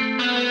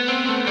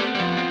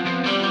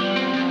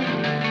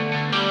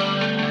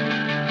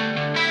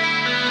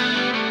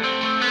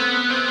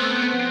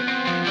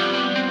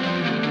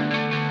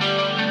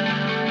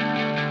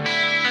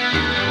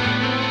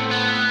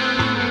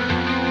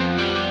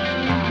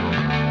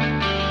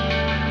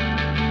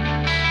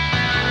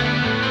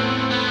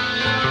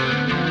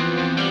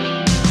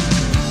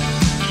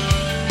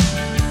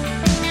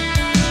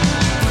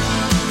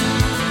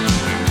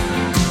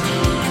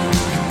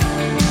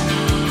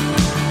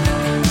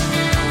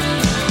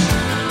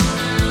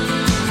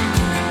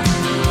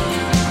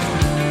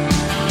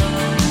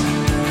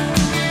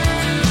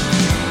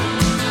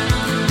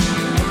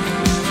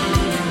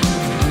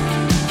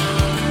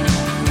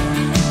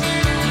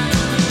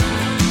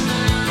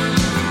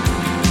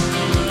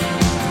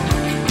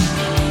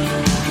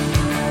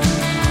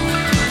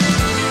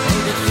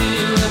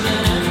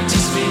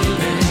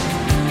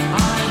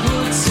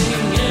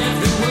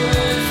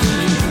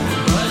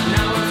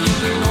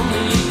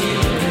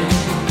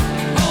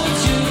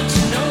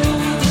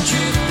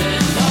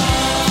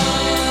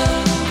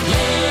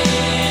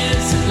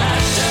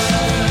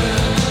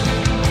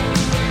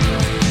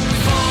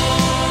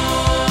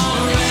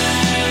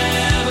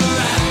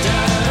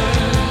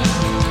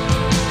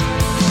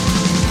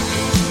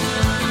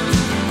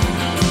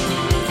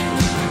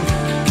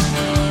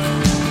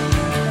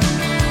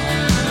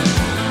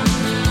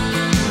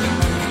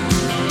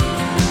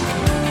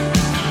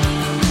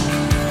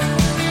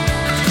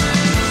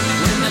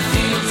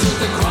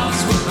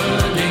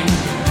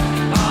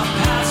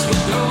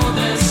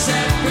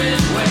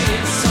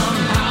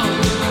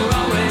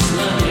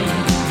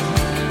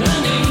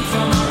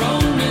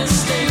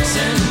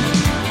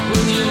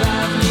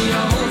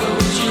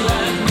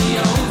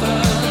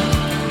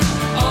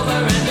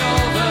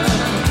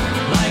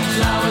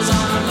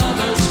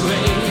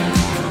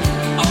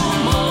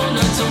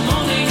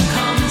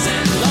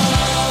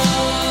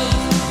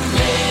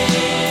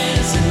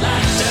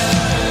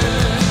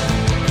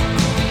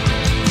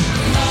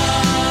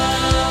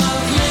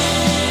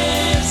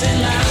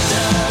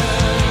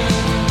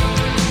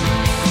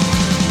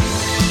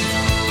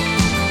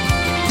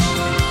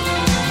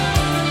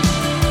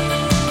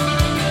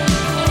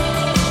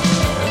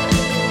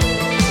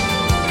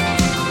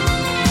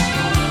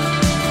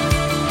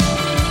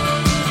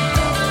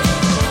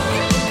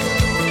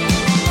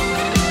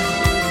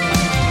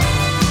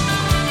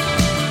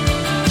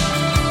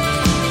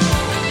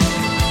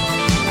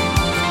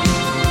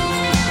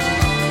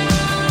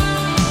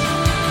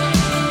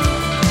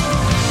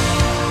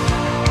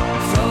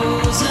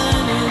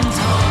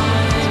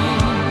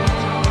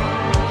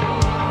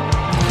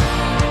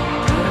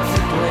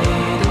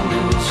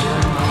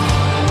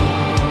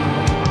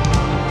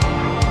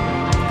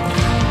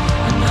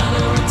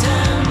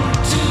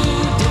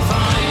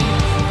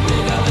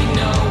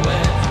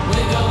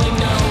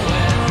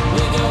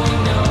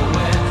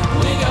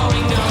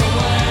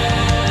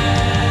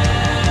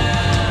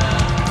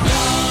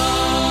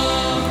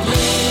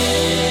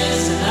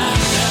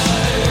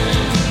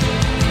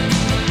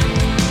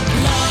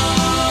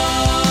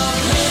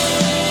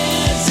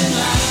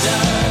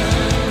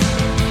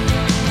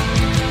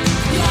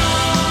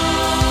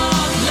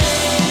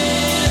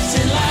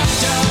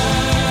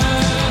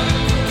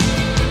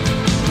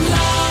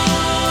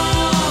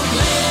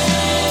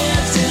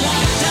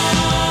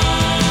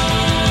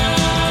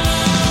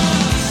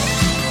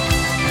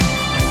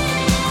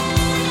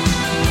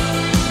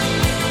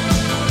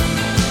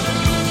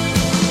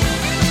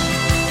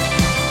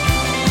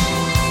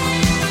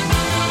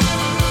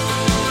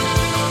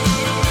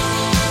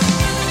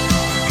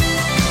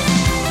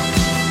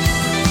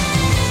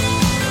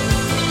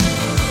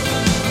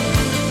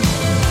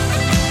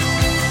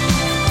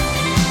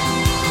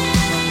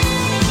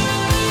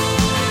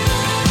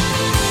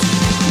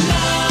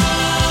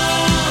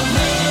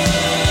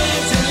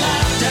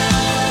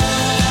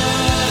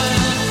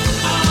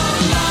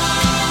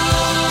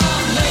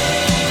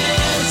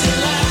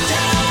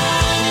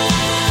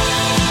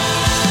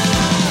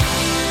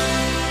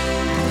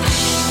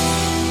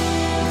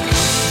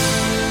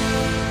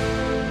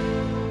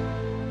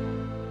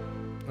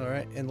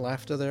 in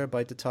Laughter there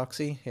by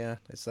Detoxy. Yeah,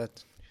 is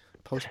that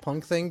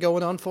post-punk thing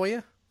going on for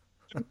you?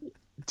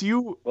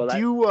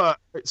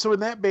 So in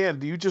that band,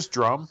 do you just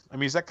drum? I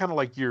mean, is that kind of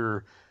like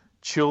your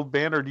chilled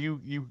band, or do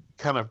you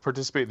kind of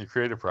participate in the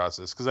creative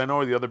process? Because I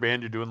know the other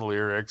band, you're doing the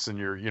lyrics and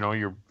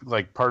you're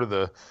like part of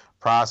the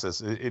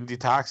process. In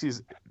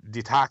Detoxy,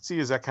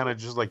 is that kind of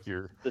just like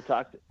your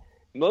Detoxy?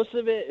 Most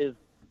of it is,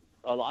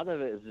 a lot of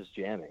it is just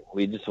jamming.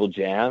 We just will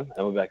jam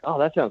and we'll be like, oh,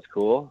 that sounds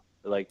cool.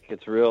 Like,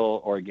 it's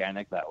real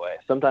organic that way.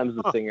 Sometimes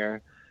the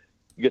singer,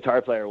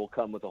 guitar player will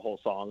come with a whole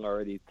song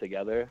already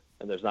together,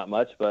 and there's not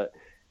much, but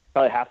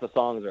probably half the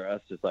songs are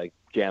us just like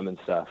jamming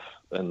stuff.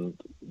 And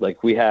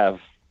like, we have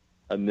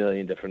a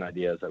million different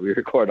ideas that we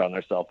record on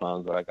our cell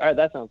phones. We're like, all right,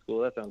 that sounds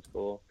cool.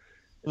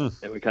 And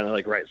we kind of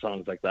like write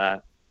songs like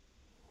that.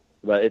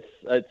 But it's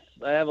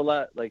I have a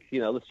lot, like,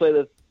 let's play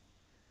this.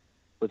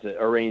 What's it?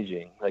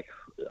 Arranging. Like,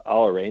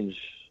 I'll arrange,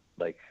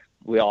 like,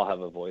 we all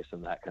have a voice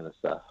in that kind of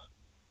stuff.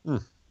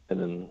 And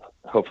then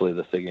hopefully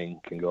the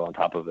singing can go on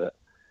top of it.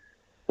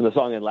 And the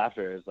song in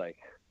Laughter is like,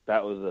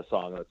 that was a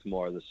song that's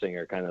more the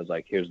singer kind of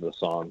like, here's the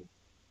song.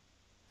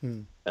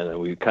 And then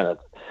we kind of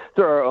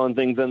throw our own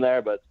things in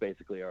there, but it's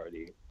basically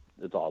already,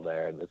 it's all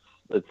there. And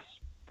it's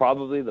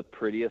probably the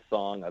prettiest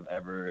song I've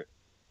ever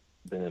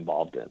been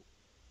involved in.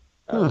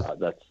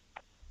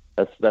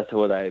 That's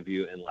what I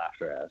view In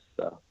Laughter as.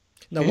 So.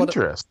 Now, what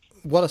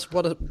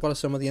are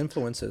some of the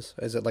influences?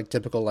 Is it like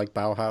typical like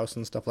Bauhaus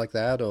and stuff like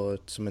that, or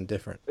something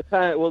different?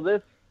 There's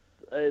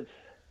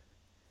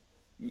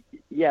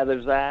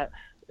that.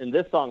 In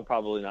this song,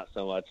 probably not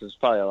so much. There's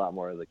probably a lot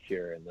more of The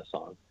Cure in this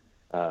song.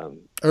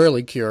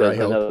 Early Cure, I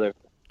hope.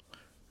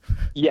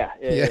 Yeah.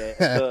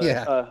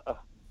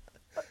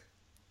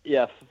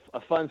 Yeah.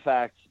 A fun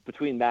fact,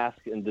 between Mask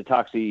and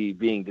Detoxy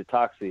being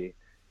Detoxy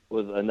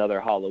was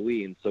another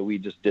Halloween, so we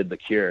just did The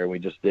Cure, and we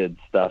just did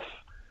stuff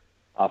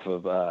off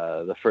of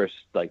the first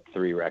like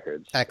 3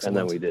 records. Excellent.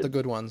 And then we did the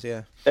good ones,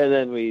 yeah. And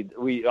then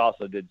we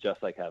also did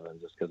Just Like Heaven,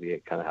 just because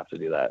you kind of have to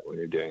do that when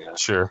you're doing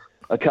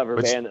a cover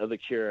band of The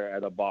Cure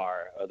at a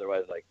bar.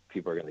 Otherwise, like,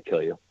 people are going to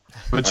kill you.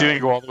 But you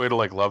didn't go all the way to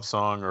like Love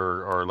Song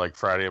or like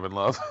Friday I'm in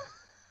Love?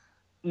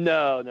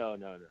 No.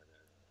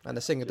 And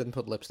the singer didn't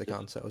put lipstick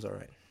on, so it was all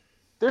right.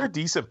 They're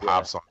decent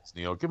pop songs,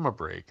 Neil. Give them a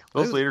break.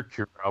 Those later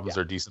Cure albums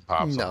are decent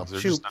pop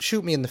songs. No,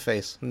 shoot me in the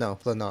face. No,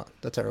 they're not.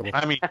 They're terrible.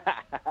 I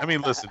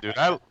mean, listen, dude.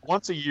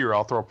 Once a year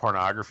I'll throw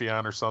Pornography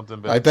on or something.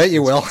 But I bet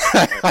you will.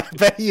 I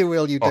bet you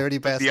will, you dirty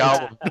bastard. The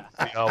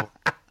album.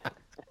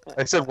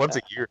 I said once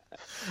a year.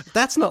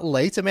 That's not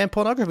late. I mean,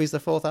 Pornography's the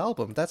 4th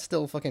album. That's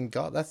still fucking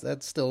goth.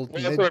 That's still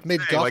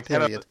mid goth like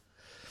period.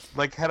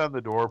 Like Head on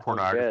the Door,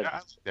 Pornography.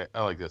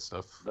 I like that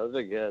stuff. Those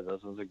are good.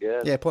 Those ones are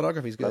good. Yeah,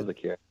 Pornography's good. Love The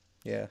Cure.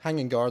 Yeah,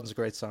 Hanging Garden's a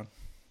great song.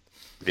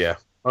 Yeah,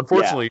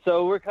 unfortunately. Yeah,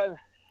 so we're kind of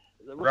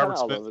Robert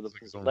all Smith over the is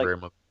like his own like,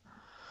 grandmother.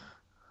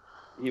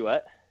 You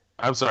what?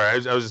 I'm sorry.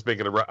 I was just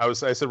making I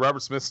said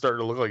Robert Smith's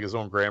starting to look like his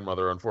own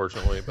grandmother,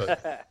 unfortunately.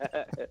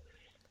 But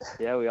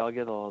yeah, we all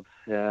get old.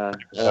 Yeah.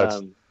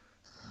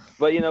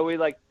 But we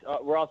like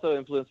we're also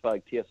influenced by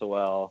like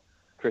TSOL,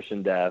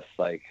 Christian Death.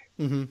 Like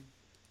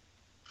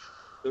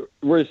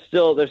there's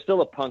still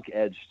a punk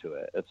edge to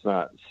it. It's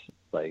not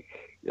like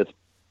it's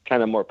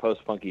kind of more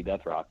post-punky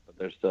death rock, but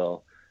there's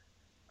still.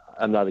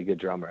 I'm not a good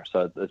drummer,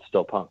 so it's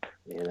still punk,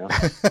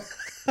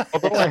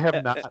 Although I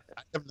have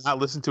not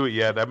listened to it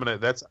yet.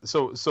 That's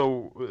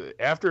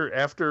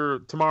after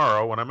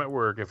tomorrow when I'm at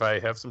work, if I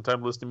have some time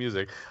to listen to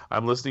music,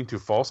 I'm listening to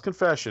False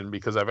Confession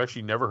because I've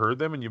actually never heard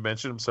them, and you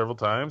mentioned them several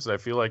times. And I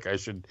feel like I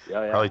should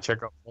probably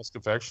check out False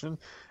Confession,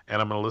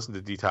 and I'm going to listen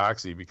to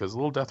Detoxy because a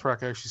little death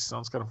rock actually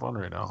sounds kind of fun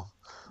right now.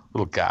 A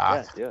little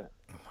goth. Yeah.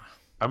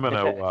 I'm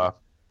gonna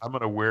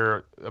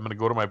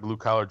go to my blue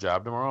collar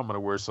job tomorrow. I'm gonna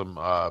wear some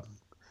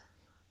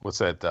what's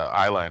that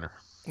eyeliner.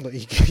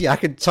 Yeah, I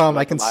can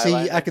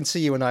see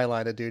you in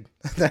eyeliner, dude.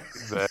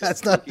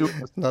 That's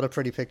not a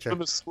pretty picture.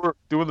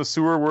 Doing the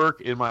sewer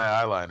work in my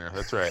eyeliner.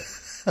 That's right.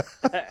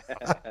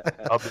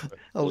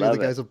 The other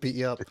guys will beat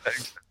you up.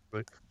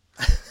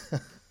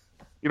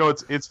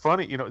 It's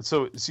funny.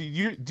 So do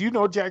you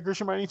know Jack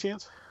Grisham by any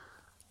chance?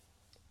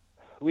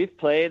 We've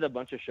played a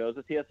bunch of shows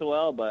at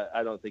TSOL, but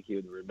I don't think he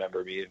would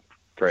remember me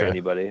for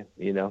anybody.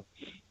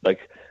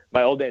 Like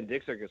my old band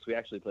Dick Circus, we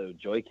actually played with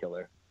Joy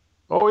Killer.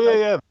 Oh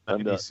yeah. A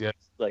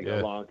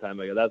long time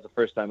ago. That was the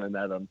first time I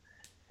met him,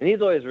 and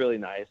he's always really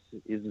nice.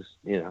 He's just,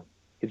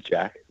 he's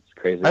Jack. It's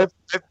crazy.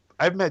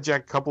 I've met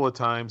Jack a couple of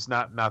times.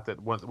 Not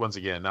that once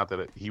again, not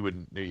that he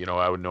would,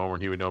 I would know him or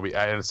he would know me.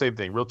 And the same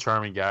thing. Real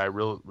charming guy. A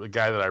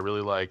guy that I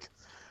really like.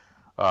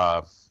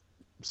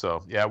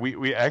 So yeah,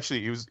 we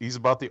actually he's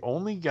about the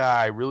only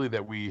guy really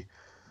that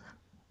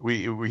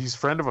he's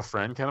friend of a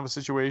friend kind of a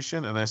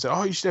situation. And I said,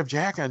 oh, you should have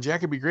Jack on.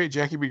 Jack would be great.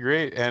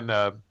 And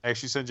I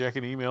actually sent Jack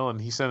an email, and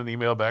he sent an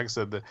email back and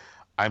said that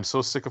I'm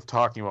so sick of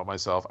talking about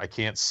myself. I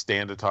can't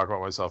stand to talk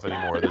about myself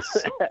anymore.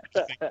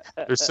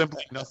 There's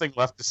simply nothing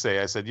left to say.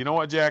 I said, you know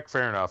what, Jack?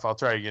 Fair enough. I'll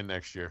try again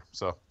next year.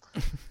 So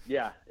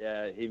Yeah,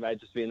 he might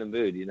just be in the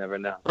mood. You never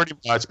know. Pretty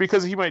much,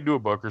 because he might do a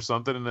book or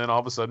something, and then all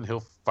of a sudden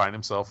he'll find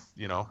himself,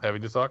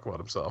 having to talk about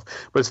himself.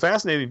 But it's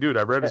fascinating, dude.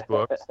 I've read his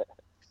books.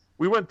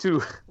 We went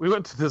to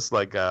this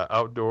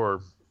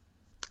outdoor,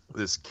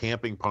 this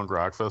camping punk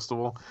rock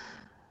festival,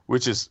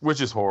 which is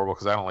horrible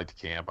because I don't like to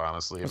camp,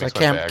 honestly. Was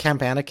that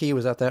Camp Anarchy?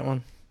 Was that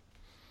one?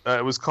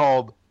 It was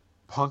called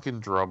Punk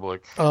in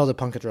Drublic. Oh, the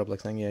Punk in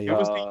Drublic thing. Yeah,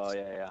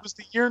 It was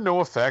the year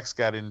NoFX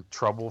got in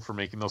trouble for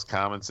making those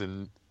comments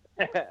in.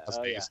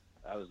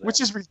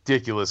 Which is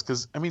ridiculous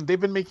because they've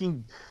been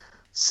making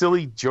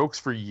silly jokes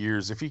for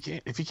years. If you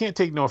can't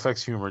take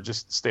NoFX humor,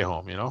 just stay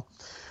home,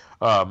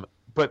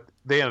 But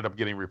they ended up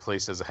getting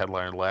replaced as a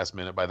headliner last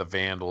minute by the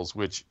Vandals,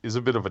 which is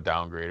a bit of a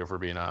downgrade if we're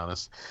being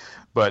honest.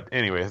 But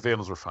anyway, the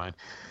Vandals were fine.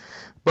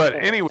 But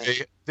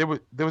anyway, there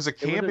was a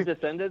camping. Was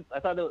it Descendants? I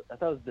thought it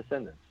was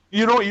Descendants.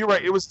 You're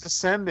right. It was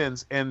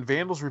Descendants, and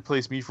Vandals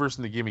replaced Me First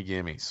and the Gimme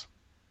Gimmes.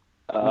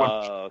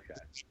 Oh, okay.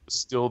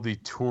 Still the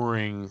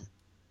touring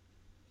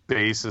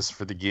basis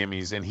for the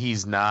Gimmes, and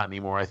he's not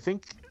anymore. I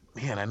think,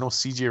 I know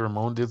CJ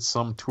Ramon did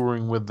some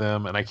touring with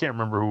them, and I can't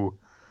remember who.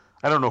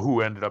 I don't know who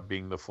ended up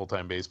being the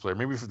full-time bass player.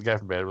 Maybe for the guy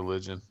from Bad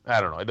Religion.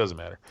 I don't know. It doesn't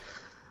matter.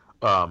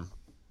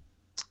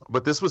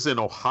 But this was in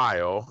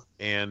Ohio,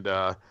 and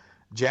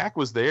Jack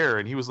was there,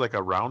 and he was like a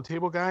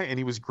roundtable guy, and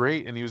he was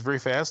great, and he was very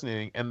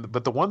fascinating.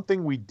 But the one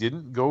thing we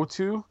didn't go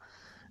to,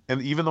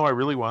 and even though I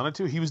really wanted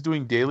to, he was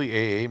doing daily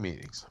AA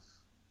meetings.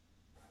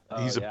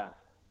 He's a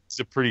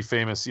pretty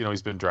famous,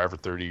 he's been dry for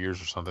 30 years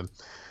or something.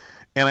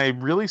 And I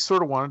really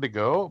sort of wanted to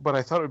go, but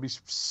I thought it would be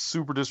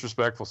super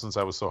disrespectful since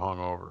I was so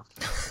hungover.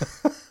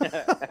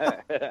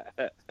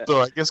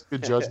 So I guess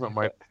good judgment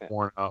might have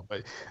worn out.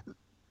 But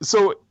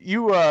so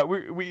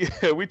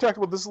we talked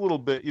about this a little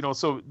bit,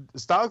 So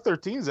Stalag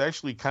 13 is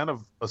actually kind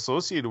of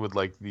associated with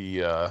like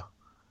the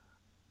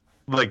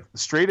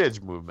straight edge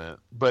movement.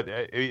 But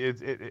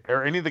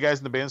are any of the guys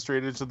in the band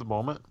straight edge at the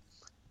moment?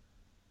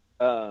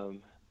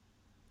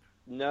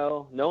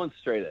 No one's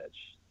straight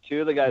edge.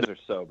 Two of the guys are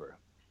sober.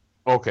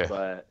 Okay.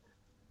 But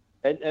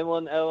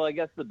I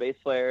guess the bass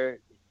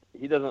player,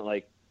 he doesn't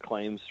like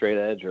claim straight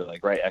edge or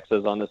like write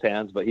X's on his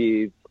hands, but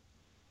he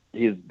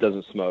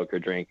doesn't smoke or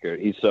drink, or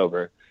he's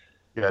sober.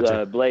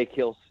 Gotcha. Blake,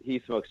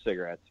 he smokes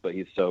cigarettes, but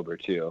he's sober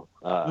too.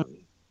 But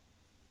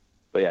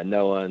yeah,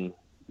 no one's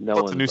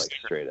like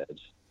straight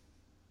edge.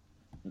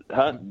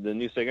 Huh? The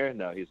new singer?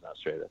 No, he's not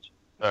straight edge.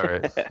 All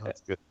right,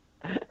 that's good.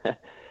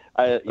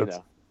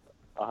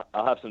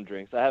 I'll have some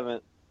drinks. I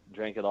haven't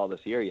drank it all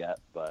this year yet,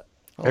 but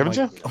haven't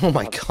you? Oh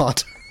my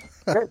God.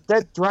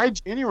 that dry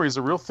January is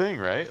a real thing,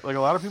 right? Like a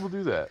lot of people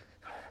do that.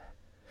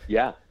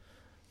 Yeah.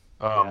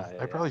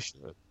 I probably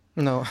should.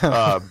 No.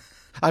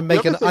 I'm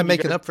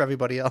making up for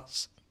everybody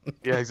else.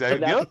 Yeah, exactly.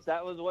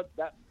 That was one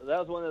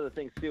of the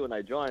things too. When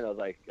I joined, I was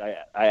like,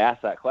 I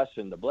asked that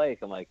question to Blake.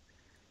 I'm like,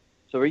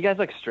 so were you guys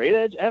like straight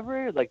edge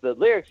ever? Like the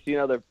lyrics,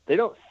 they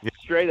don't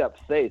straight up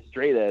say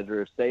straight edge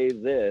or say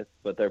this,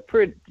 but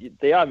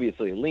they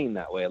obviously lean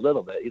that way a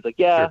little bit. He's like,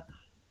 yeah, sure.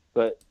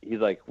 But he's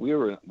like, we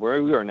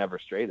were never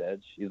straight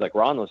edge. He's like,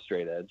 Ron was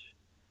straight edge,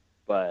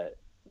 but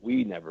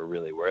we never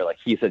really were. Like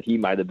he said, he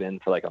might have been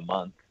for like a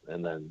month,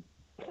 and then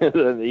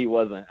he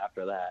wasn't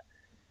after that.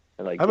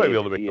 And like I might be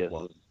able to make that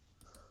one.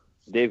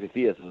 Dave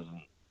Mathias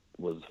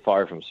was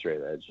far from straight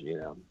edge,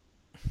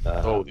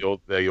 the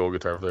old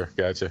guitar player.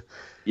 Gotcha.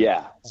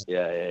 Yeah.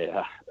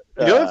 The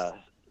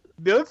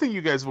other thing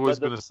you guys have always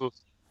been associated.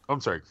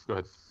 I'm sorry. Go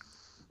ahead.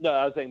 No,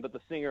 I was saying, but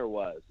the singer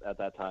was at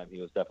that time. He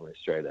was definitely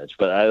straight edge,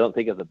 but I don't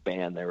think as a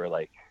band they were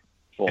like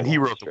full. And he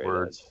wrote the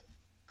words.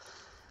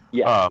 Edge.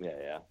 Yeah.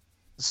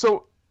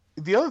 So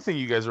the other thing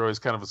you guys are always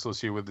kind of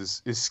associated with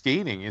is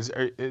skating.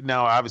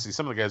 Now obviously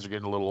some of the guys are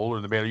getting a little older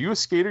in the band. Are you a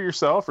skater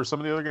yourself, or some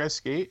of the other guys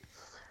skate?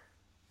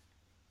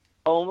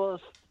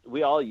 Almost.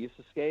 We all used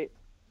to skate.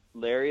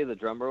 Larry, the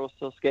drummer, will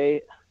still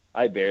skate.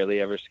 I barely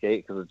ever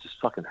skate because it just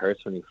fucking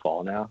hurts when you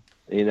fall now,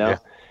 Yeah.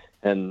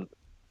 And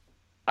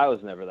I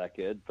was never that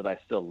good, but I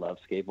still love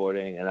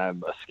skateboarding, and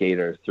I'm a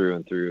skater through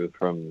and through.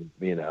 From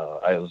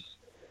I'm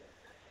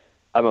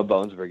a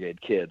Bones Brigade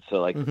kid,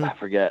 so like I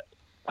forget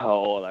how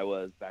old I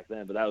was back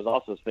then. But that was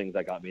also things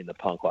that got me into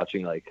punk.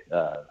 Watching like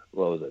what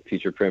was it,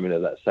 Future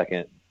Primitive, that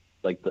second,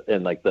 like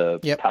the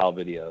PAL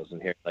videos,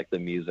 and hearing like the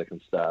music and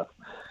stuff.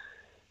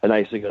 And I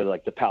used to go to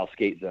like the PAL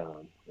skate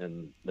zone,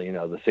 and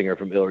the singer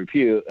from Ill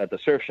Repute at the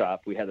surf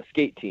shop, we had a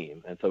skate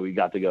team. And so we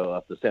got to go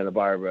up to Santa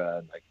Barbara,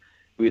 and like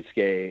we'd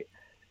skate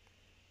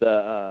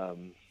but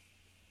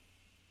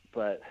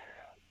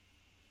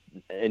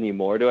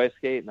anymore, do I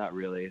skate? Not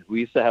really. We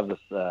used to have this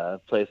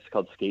place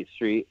called Skate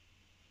Street,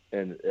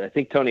 and I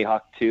think Tony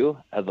Hawk 2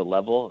 has a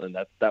level, and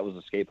that was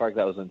a skate park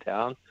that was in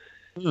town.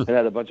 And I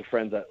had a bunch of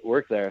friends that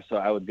worked there, so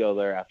I would go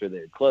there after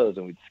they had closed,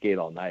 and we'd skate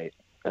all night.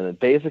 And then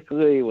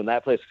basically when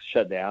that place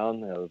shut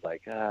down, I was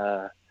like,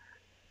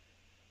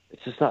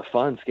 it's just not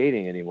fun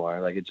skating anymore.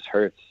 Like it just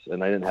hurts.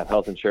 And I didn't have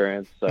health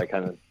insurance, so I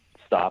kind of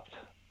stopped,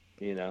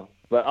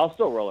 but I'll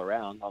still roll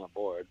around on a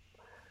board.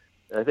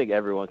 I think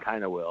everyone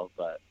kind of will,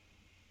 but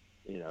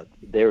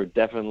they were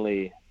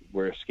definitely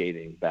were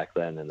skating back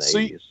then in the So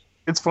 80s.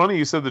 It's funny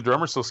you said the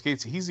drummer still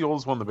skates. He's the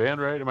oldest one in the band,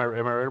 right? Am I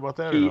right about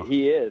that?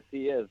 He is,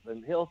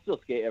 and he'll still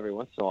skate every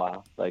once in a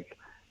while. Like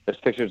there's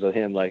pictures of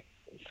him like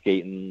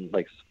skating,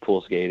 like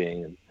pool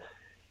skating, and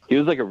he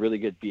was like a really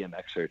good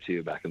BMXer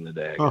too back in the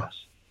day, I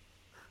guess.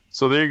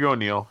 So there you go,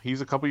 Neil.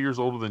 He's a couple years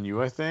older than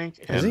you, I think.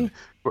 Is he?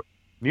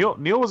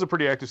 Neil was a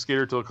pretty active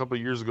skater till a couple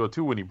of years ago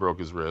too, when he broke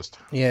his wrist.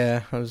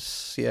 Yeah,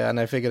 and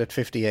I figured at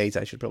 58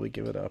 I should probably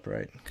give it up,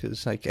 right?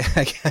 Because I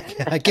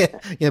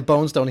get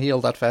bones don't heal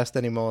that fast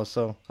anymore.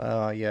 So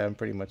yeah, I'm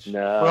pretty much.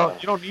 No. Well,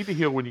 you don't need to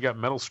heal when you got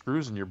metal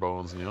screws in your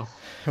bones, Neil.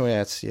 Well,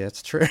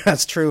 it's true.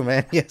 That's true,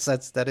 man. Yes,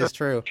 that is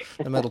true.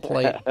 The metal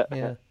plate,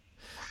 yeah.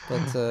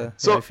 But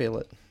so I feel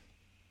it.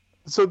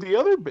 So the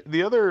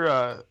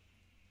other.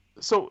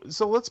 So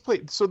let's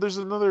play. So there's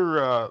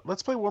another.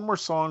 Let's play one more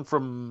song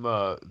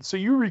from. So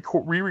you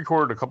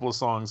re-recorded a couple of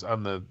songs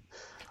on the.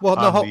 Well,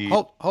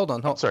 no, hold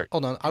on. Sorry.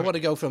 Hold on. I want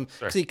to go from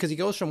because he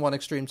goes from one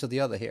extreme to the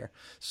other here.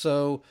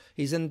 So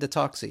he's in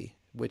Detoxy,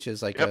 which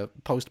is like a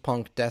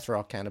post-punk death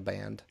rock kind of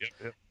band,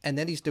 and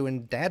then he's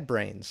doing Dad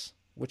Brains,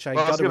 which I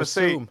got to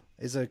assume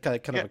is a kind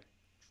of a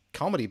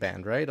comedy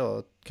band, right?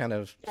 Or kind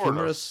of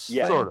humorous.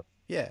 Yeah. Sort of.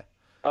 Yeah.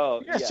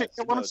 Oh, yes, yeah.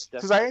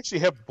 Because I actually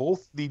have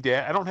both the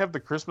Dad. I don't have the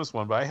Christmas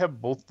one, but I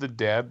have both the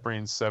Dad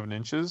Brains 7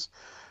 inches.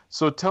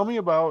 So tell me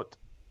about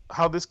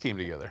how this came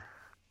together.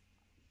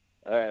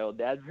 All right. Well,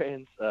 Dad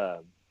Brains.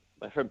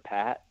 My friend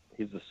Pat,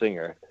 he's the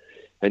singer,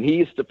 and he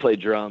used to play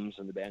drums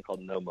in the band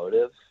called No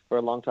Motive for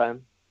a long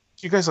time.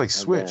 You guys like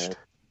switched.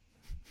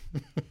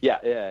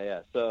 Yeah.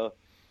 So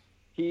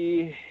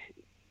he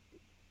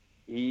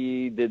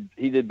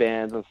did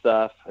bands and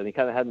stuff, and he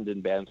kind of hadn't done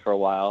bands for a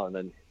while, and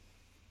then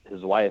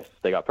his wife,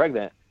 they got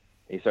pregnant,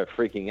 and he started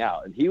freaking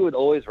out. And he would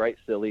always write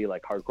silly,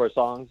 like hardcore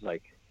songs,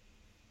 like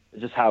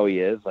just how he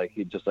is. Like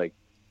he'd just like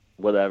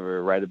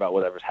whatever, write about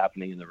whatever's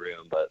happening in the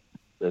room, but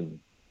then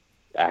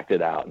act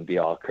it out and be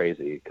all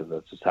crazy because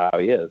that's just how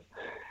he is.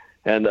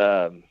 And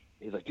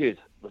he's like, dude,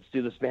 let's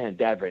do this band,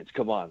 Dad Brains.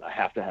 Come on, I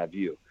have to have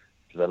you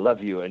because I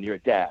love you and you're a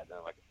dad. And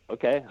I'm like,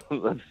 okay,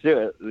 let's do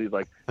it. And he's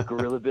like,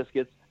 Gorilla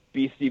Biscuits,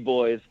 Beastie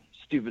Boys,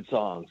 stupid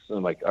songs. And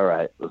I'm like, all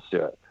right, let's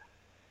do it.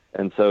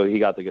 And so he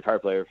got the guitar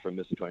player from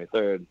Missing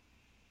 23rd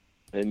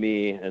and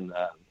me, and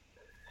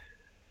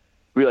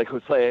we like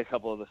would play a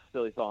couple of the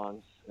silly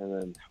songs, and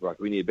then we're like,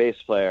 we need a bass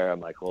player. I'm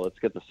like, well, let's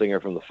get the singer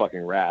from the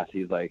fucking Wrath.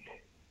 He's like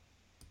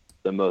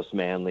the most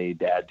manly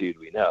dad dude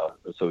we know,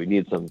 and so we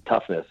need some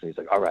toughness. And he's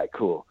like, all right,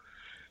 cool.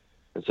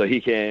 And so he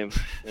came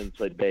and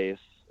played bass,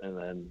 and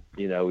then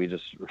we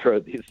just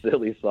wrote these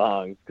silly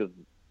songs because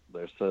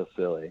they're so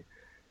silly.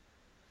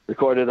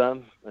 Recorded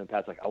them, and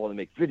Pat's like, I want to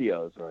make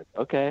videos. We're like,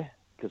 okay.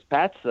 Because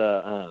Pat's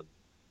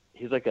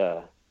he's like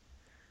a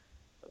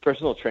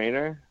personal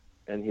trainer,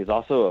 and he's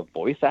also a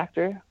voice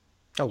actor.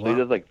 Oh, wow. So he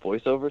does like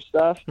voiceover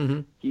stuff.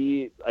 Mm-hmm.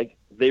 He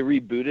they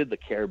rebooted the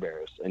Care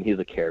Bears, and he's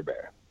a Care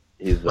Bear.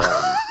 He's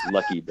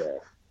Lucky Bear.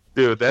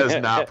 Dude, that is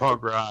not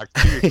punk rock.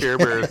 Care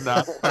Bear is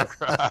not punk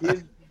rock.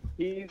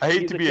 I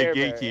hate to be a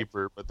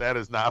gatekeeper, but that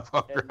is not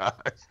punk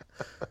rock.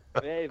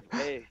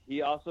 Hey,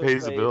 he also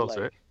pays the played, bills,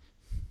 right?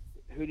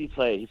 Who did he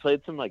play? He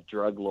played some like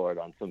drug lord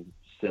on some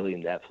silly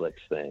Netflix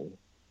thing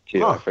too.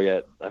 Huh.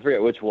 I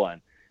forget which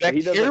one. That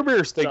Care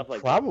Bears thing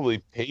like probably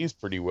pays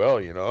pretty well,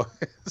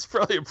 It's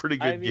probably a pretty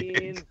good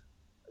gig.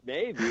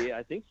 Maybe.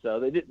 I think so.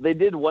 They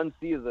did one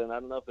season. I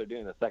don't know if they're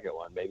doing a second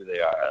one. Maybe they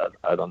are.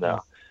 I don't know.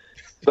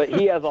 But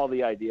he has all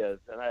the ideas,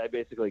 and I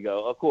basically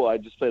go, "Oh, cool! I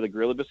just play the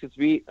Gorilla Biscuits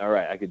beat. All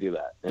right, I could do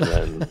that." And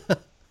then,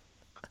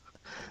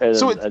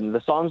 and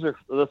the songs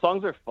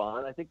are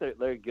fun. I think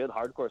they're good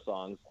hardcore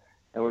songs,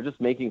 and we're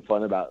just making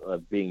fun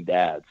about being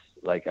dads.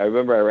 Like I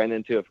remember I ran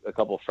into a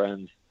couple of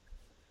friends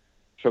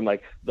from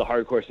like the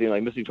hardcore scene,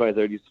 like Missing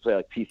 23rd used to play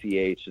like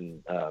PCH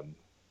and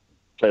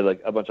play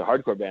like a bunch of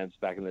hardcore bands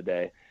back in the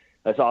day.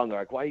 I saw them, they're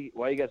like, why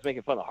are you guys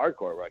making fun of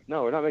hardcore? We're like,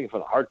 no, we're not making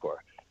fun of hardcore.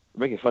 We're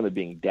making fun of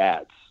being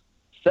dads.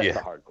 Set the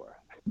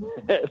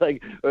hardcore.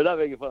 Like, we're not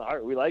making fun of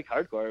hardcore. We like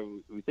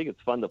hardcore. We think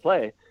it's fun to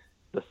play.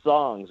 The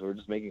songs, we're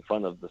just making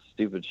fun of the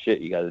stupid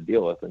shit you got to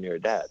deal with when you're a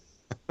dad.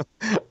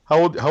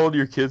 How old are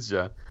your kids,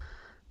 John?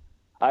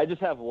 I just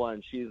have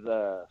one. She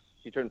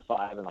turned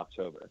 5 in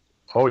October.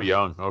 Oh,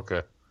 young.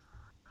 Okay.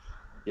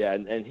 Yeah,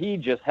 and he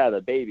just had a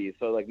baby,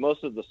 so like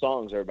most of the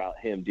songs are about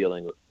him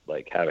dealing with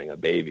like having a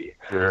baby.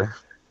 Sure.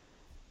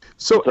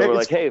 So we're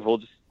like, hey,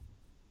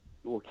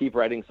 we'll keep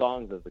writing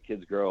songs as the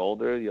kids grow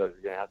older. You're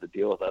gonna have to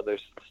deal with other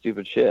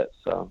stupid shit.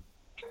 So.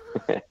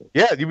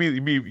 Yeah, you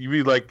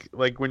be like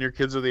when your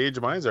kids are the age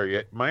of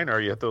mine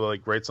are. You have to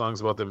like write songs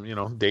about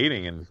them,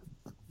 dating and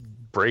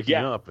breaking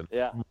up and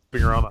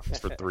moving around the house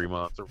for 3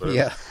 months or whatever.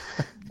 Yeah.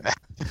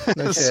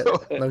 No shit.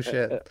 No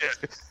shit.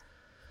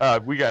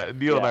 We got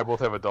Neil and I both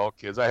have adult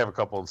kids. I have a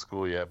couple in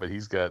school yet, but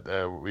he's got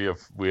we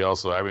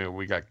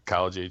got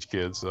college age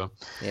kids. So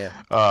yeah.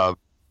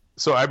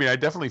 So I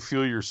definitely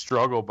feel your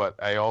struggle, but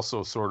I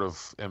also sort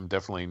of am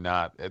definitely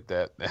not at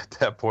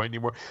that point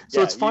anymore.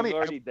 So it's funny. You've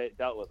already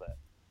dealt with it.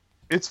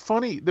 It's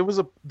funny. There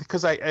was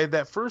because I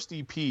that first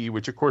EP,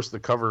 which of course the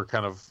cover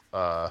kind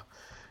of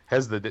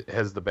has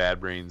the Bad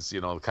Brains,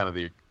 kind of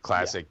the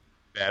classic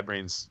Bad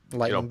Brains,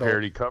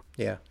 parody cover.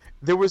 Yeah.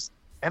 There was,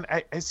 and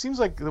it seems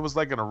like there was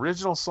like an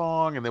original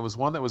song, and there was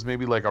one that was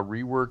maybe like a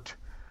reworked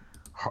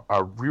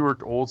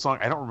old song.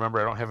 I don't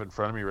remember. I don't have it in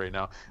front of me right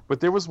now. But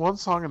there was one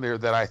song in there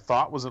that I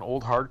thought was an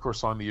old hardcore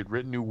song that you'd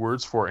written new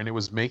words for, and it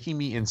was making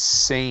me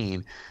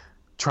insane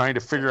trying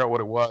to figure out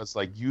what it was,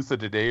 like Youth of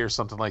Today or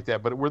something like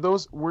that. But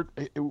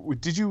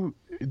do you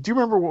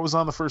remember what was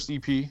on the first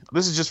EP?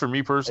 This is just for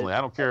me personally.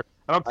 I don't care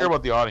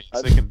about the audience.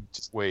 They can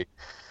just wait.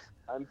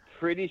 I'm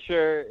pretty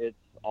sure it's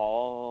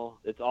all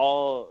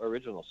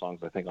original songs,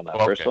 I think, on that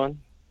first one.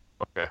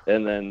 Okay.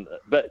 And then,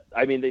 but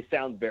I mean, they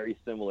sound very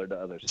similar to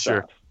other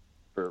stuff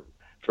for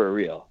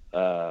real.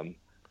 Let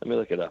me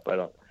look it up.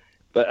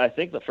 But I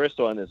think the first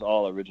one is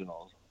all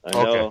originals. I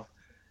know.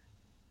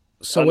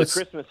 So the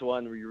Christmas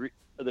one,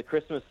 the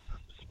Christmas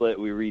split,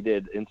 we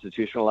redid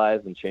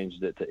Institutionalized and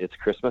changed it to It's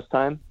Christmas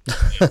Time.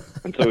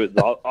 And so it's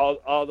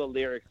all the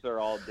lyrics are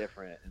all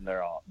different, and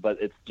but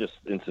it's just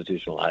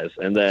Institutionalized.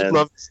 And then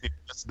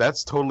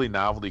that's totally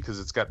novelty, because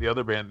it's got the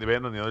band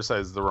on the other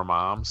side is the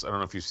Ramones. I don't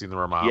know if you've seen the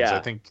Ramones. Yeah.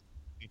 I think,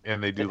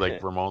 and they do like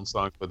Ramones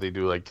songs, but they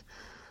do like,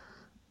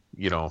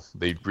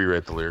 they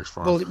rewrite the lyrics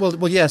for them.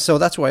 Well, yeah. So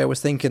that's why I was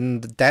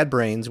thinking Dad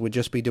Brains would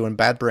just be doing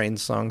Bad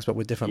Brains songs, but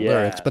with different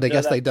lyrics. But I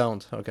guess they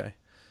don't. Okay.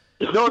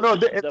 No.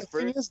 The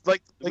thing is,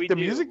 like the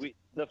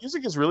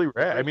music is really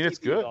rad. I mean, it's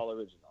good. All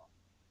original.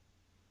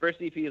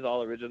 First EP is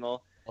all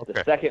original. Okay.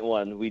 The second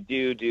one, we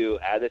do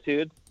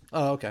Attitude.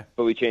 Oh, okay.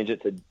 But we change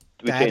that to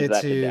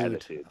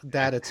Datitude.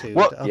 Datitude.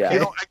 Well, okay.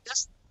 Yeah.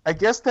 I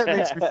guess that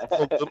makes me feel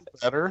a little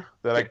better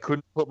that I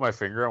couldn't put my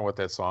finger on what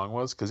that song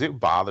was, because it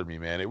bothered me,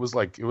 man. It was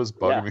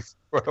bugging me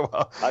for a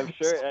while. I'm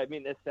sure. I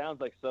mean, it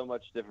sounds like so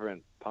much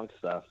different punk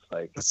stuff.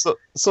 Like so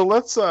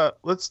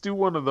let's do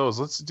one of those.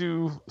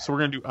 So we're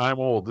gonna do I'm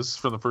Old. This is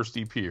from the first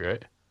EP,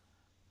 right?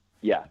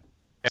 Yeah.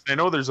 And I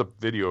know there's a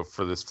video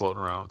for this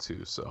floating around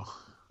too. So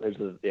it's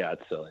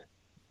silly.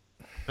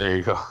 There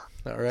you go.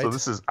 All right. So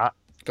this is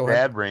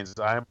Bad Brains.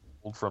 I'm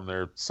Old from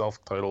their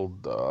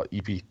self-titled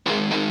EP.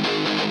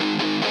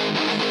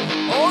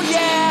 Oh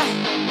yeah,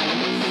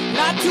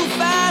 not too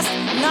fast,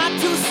 not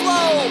too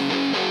slow.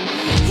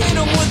 Hit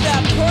 'em with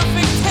that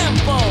perfect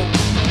tempo.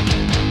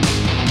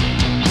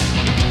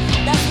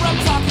 That's what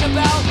I'm talking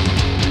about.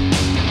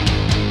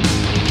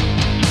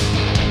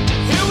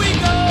 Here we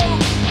go.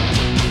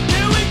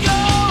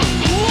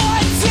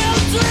 1, 2,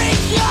 3,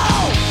 go.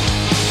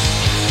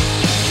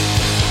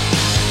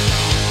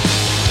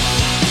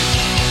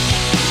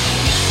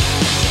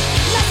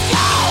 Let's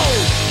go.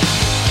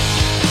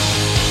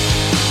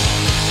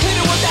 Hit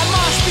it with that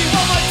mosh beat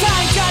one more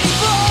time, Johnny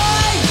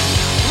boy.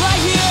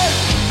 Right here.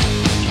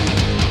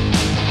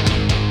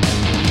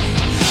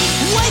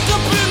 Wake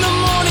up in the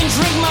morning,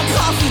 drink my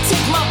coffee,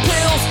 take my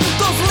pills.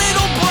 Those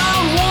little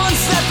brown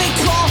ones that they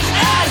call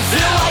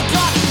Advil. I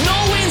got no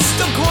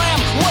Instagram,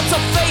 what's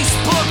a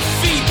Facebook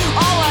feed?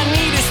 All I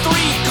need is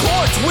 3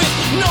 chords with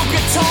no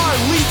guitar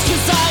leads,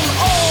 'cause I'm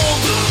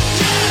old.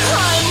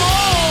 I'm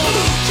old.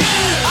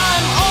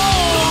 I'm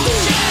old.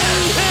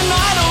 And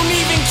I don't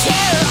even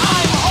care.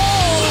 I'm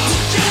old.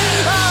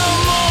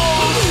 I'm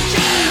old.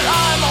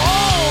 I'm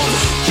old.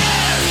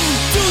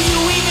 Do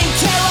you even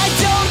care? I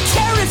don't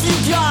care if you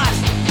got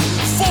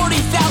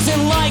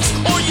 40,000 likes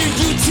or your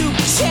YouTube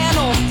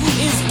channel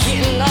is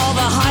getting all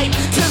the hype,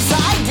 'cause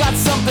I got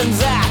something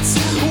that's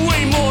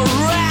way more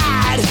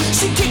rad.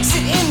 She kicks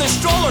it in the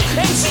stroller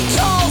and she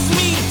calls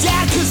me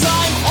dad, 'cause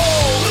I'm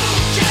old.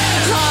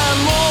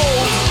 I'm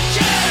old.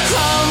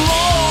 I'm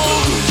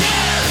old.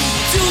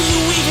 Do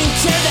you even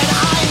care that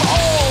I'm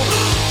old?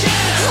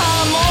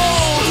 I'm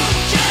old.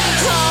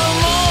 I'm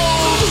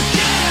old.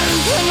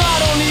 And I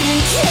don't even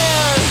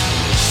care.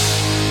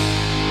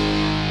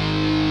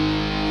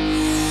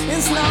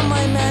 It's not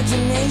my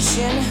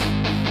imagination.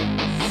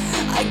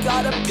 I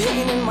got a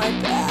pain in my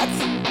back.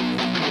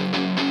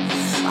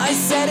 I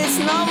said it's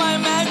not my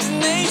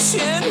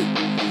imagination.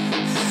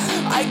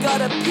 I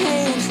got a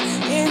pain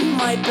in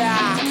my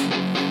back.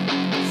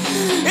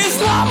 It's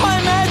not my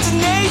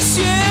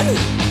imagination.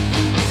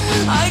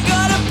 I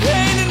got a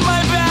pain in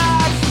my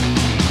back.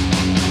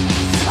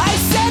 I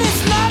said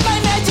it's not my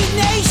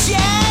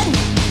imagination.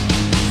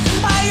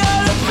 I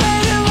got a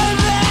pain in my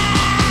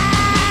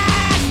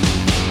back.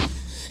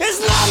 It's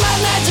not my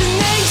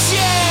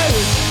imagination.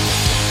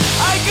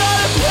 I got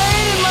a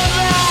pain in my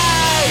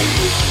back.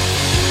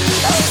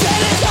 I said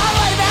it's not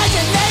my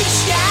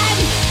imagination.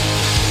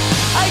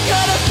 I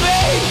got a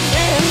pain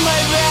in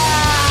my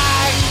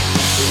back.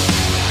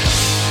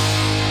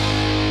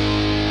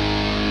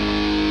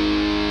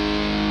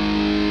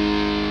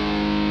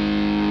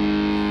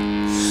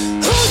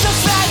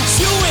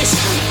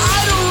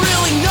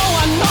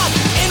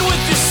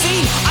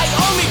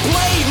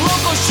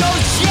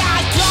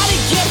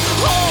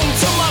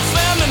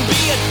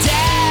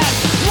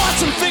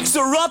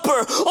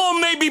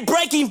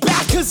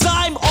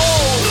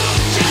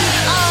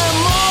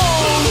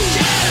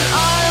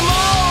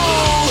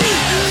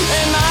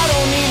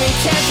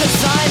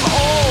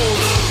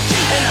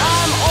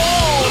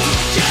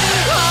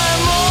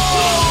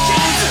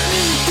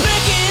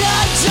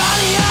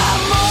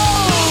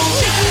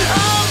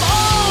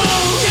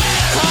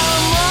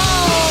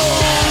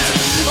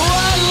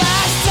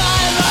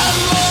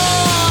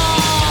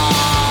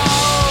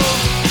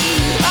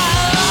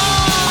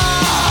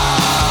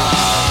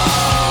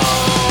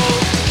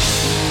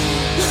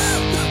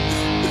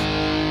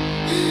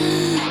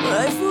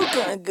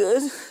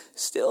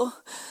 still,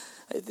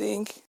 I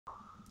think.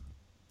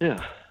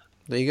 Yeah.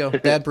 There you go.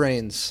 Dad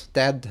brains.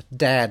 Dad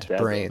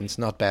brains,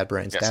 not bad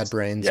brains. Yes. Dad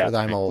brains Yeah. with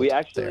I'm old. We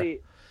actually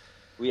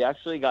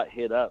got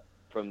hit up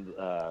from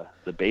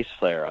the bass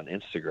player on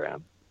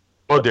Instagram.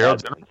 Oh,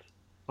 Daryl Jenner?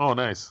 Oh,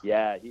 nice.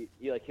 Yeah, he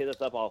like hit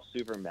us up all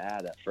super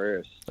mad at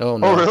first. Oh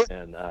no. Oh, really?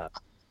 And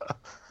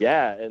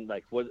yeah, and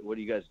like, what are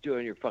you guys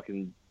doing? You're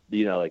fucking,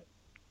 like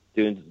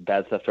doing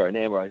bad stuff to our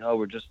name. We're like, oh,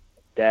 we're just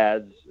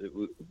dads.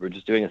 We're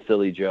just doing a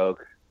silly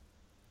joke.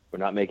 We're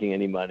not making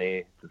any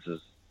money. This is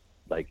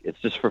like, it's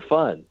just for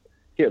fun.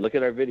 Here, look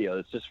at our video.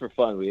 It's just for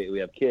fun. We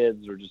have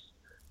kids.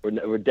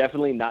 We're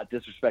definitely not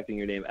disrespecting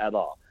your name at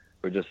all.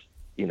 We're just,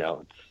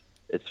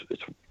 it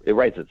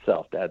writes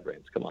itself. Dad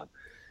brains. Come on.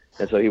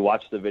 And so he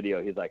watched the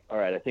video. He's like, all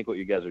right, I think what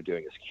you guys are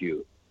doing is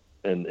cute,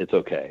 and it's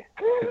okay.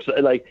 So,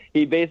 like,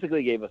 he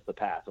basically gave us the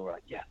pass, and we're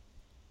like, yeah.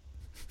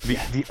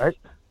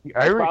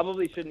 I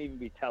probably shouldn't even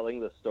be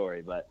telling the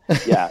story, but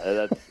yeah,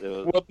 it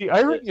was. Well, the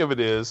irony of it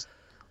is,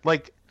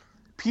 like,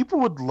 people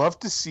would love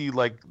to see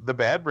like the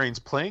Bad Brains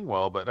playing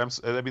well, but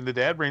the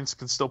Dad Brains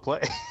can still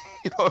play.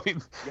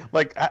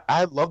 Like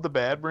I love the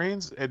Bad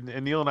Brains, and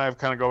Neil and I have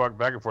kind of go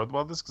back and forth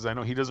about this because I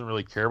know he doesn't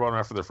really care about them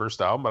after their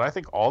first album, but I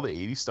think all the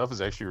 '80s stuff is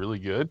actually really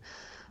good.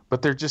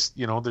 But they're just,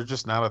 they're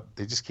just not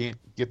they just can't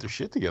get their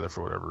shit together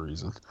for whatever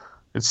reason.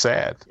 It's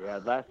sad.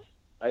 Yeah,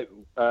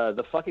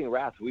 the fucking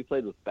Wrath. We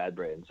played with Bad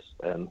Brains,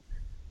 and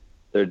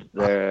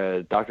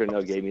Dr.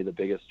 No gave me the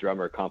biggest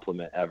drummer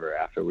compliment ever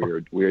after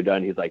we were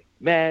done. He's like,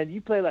 "Man, you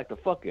play like the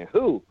fucking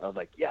Who." I was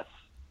like, "Yes,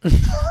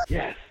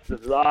 yes, this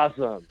is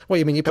awesome." What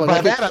you mean you play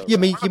like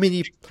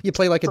you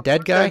play like a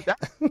dead guy?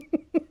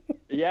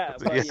 Yeah,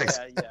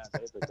 basically.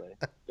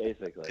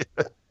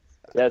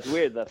 Yeah, it's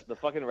weird. The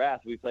fucking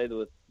Wrath. We played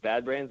with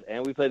Bad Brains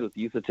and we played with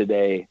Youth of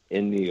Today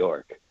in New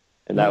York,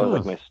 and that was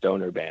like my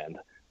stoner band.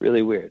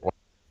 Really weird.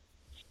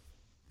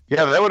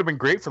 Yeah, that would have been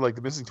great for like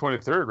the Missing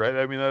 23rd, right?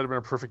 I mean, that would have been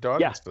a perfect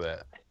audience for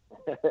that.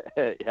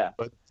 Yeah.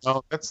 But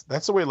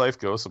that's the way life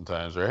goes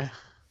sometimes, right?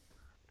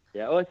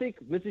 Yeah. Well, I think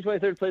Missing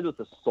 23rd played with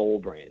the Soul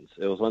Brains.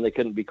 It was when they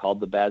couldn't be called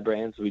the Bad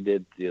Brains. We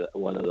did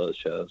one of those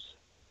shows.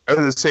 I was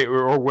going to say,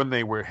 or when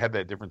they had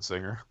that different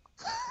singer.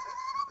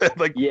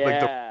 like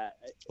the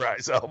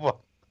Rise album.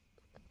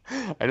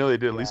 I know they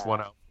did at least one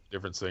album with a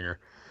different singer.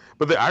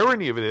 But the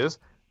irony of it is,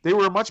 they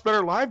were a much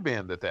better live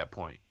band at that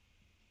point.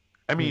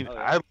 I mean,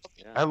 I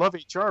love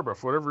HR, but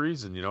for whatever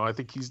reason, I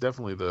think he's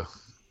definitely the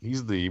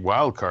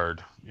wild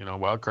card,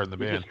 wild card in the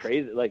band. It's just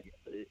crazy. Like,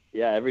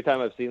 yeah, every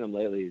time I've seen him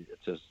lately,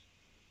 it's just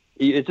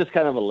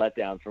kind of a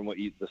letdown from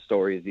the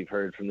stories you've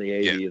heard from the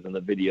 80s and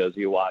the videos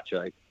you watch.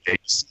 Like, you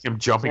see him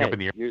jumping up in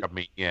the air like a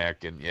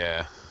maniac, and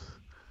yeah,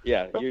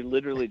 you're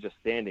literally just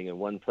standing in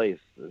one place,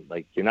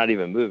 like you're not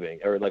even moving.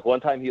 Or like one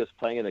time he was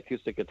playing an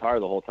acoustic guitar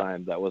the whole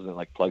time that wasn't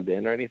like plugged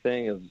in or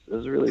anything. It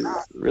was really,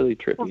 really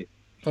trippy.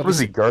 What was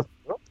he, Garth?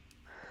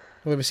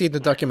 Have you seen the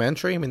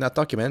documentary? I mean, that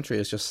documentary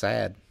is just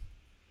sad.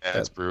 Yeah,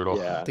 it's brutal.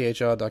 Yeah. The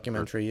HR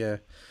documentary, yeah.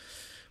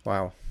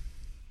 Wow.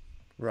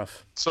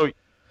 Rough. So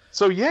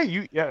yeah,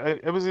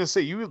 I was gonna say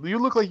you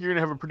look like you're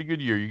gonna have a pretty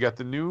good year. You got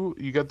the new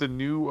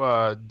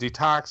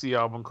Detoxy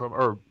album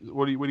or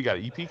what do you got?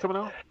 An EP coming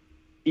out?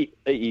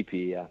 EP,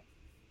 yeah.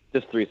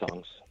 Just 3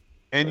 songs.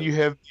 And you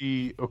have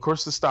of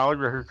course the Stalag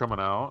record coming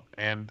out,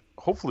 and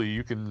hopefully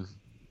you can,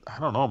 I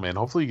don't know, man.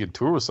 Hopefully you can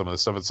tour with some of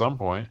this stuff at some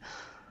point.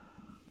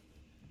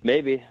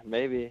 Maybe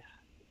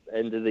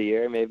end of the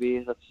year.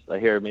 Maybe I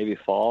hear maybe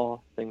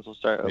fall things will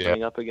start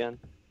opening up again.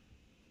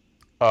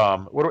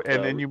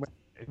 And you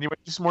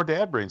might do some more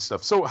Dad Brain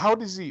stuff. So how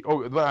does he?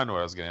 Oh, I know what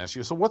I was going to ask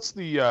you. So what's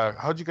the?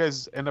 How'd you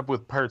guys end up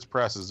with Pirates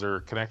Press? Is there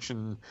a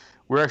connection?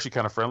 We're actually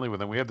kind of friendly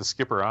with them. We had the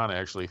skipper on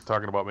actually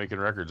talking about making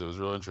records. It was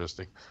real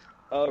interesting.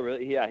 Oh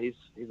really? Yeah, he's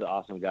an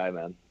awesome guy,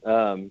 man.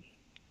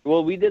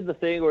 Well, we did the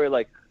thing where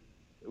like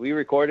we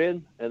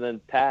recorded and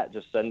then Pat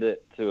just sent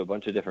it to a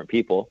bunch of different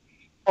people.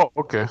 Oh,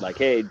 okay. Like,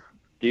 hey,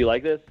 do you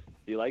like this?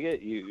 Do you like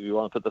it? You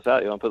want to put this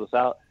out? You want to put this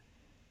out?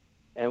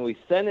 And we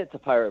sent it to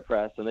Pirate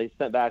Press, and they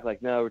sent back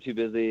like, no, we're too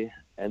busy.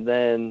 And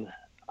then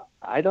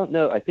I don't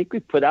know. I think we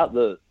put out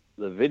the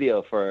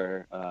video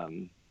for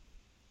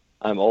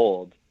I'm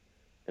Old,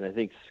 and I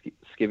think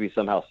Skippy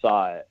somehow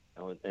saw it,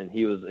 and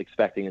he was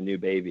expecting a new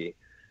baby,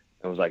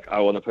 and was like, I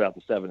want to put out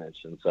the 7-inch,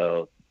 and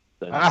so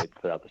then they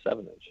put out the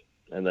 7-inch,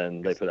 and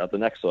then they put out the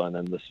next one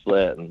and the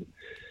split, and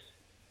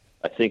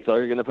I think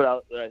they're going to put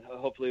out.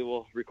 Hopefully,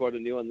 we'll record a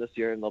new one this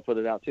year, and they'll put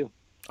it out too.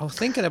 Oh,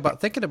 thinking about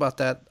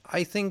that.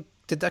 I think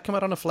did that come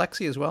out on a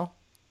Flexi as well?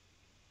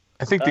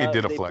 I think they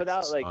did a Flexi. Put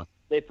out,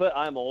 they put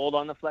I'm Old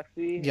on the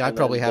Flexi. Yeah, I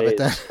probably have it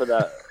then.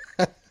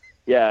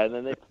 Yeah, and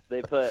then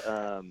they put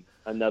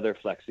another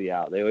Flexi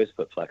out. They always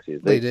put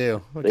Flexis. They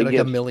do. They like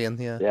a million.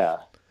 Yeah.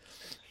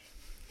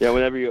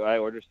 Whenever I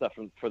order stuff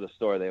for the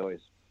store, they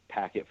always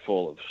pack it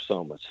full of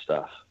so much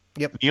stuff.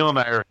 Yep. Neil and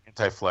I are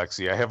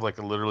anti-Flexi. I have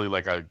literally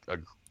a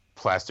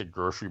plastic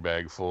grocery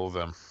bag full of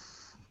them.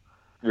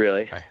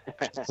 Really? I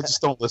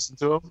just don't listen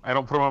to them. I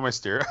don't put them on my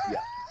stereo.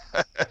 Yeah.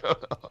 I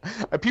don't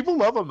know. People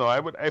love them though. I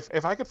would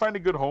if I could find a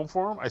good home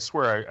for them. I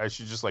swear I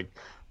should just like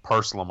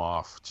parcel them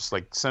off. Just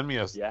like send me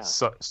a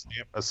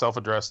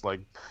self-addressed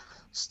like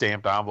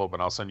stamped envelope,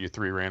 and I'll send you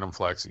 3 random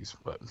flexies.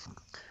 But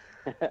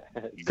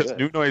because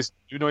New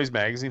Noise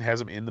magazine has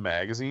them in the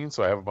magazine,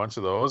 so I have a bunch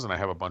of those, and I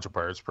have a bunch of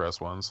Pirates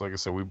Press ones. Like I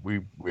said,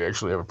 we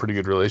actually have a pretty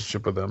good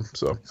relationship with them.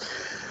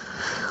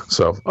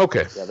 So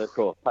okay. Yeah, they're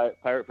cool.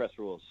 Pirate Press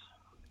rules.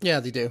 Yeah,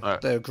 they do.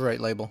 Right. They're a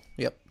great label.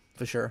 Yep,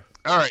 for sure.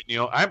 All right,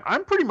 Neil.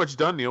 I'm pretty much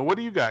done, Neil. What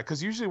do you got?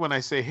 Because usually when I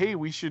say, hey,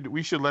 we should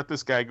let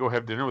this guy go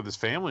have dinner with his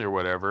family or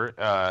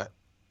whatever,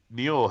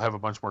 Neil will have a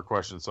bunch more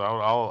questions. So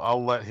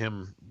I'll let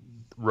him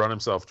run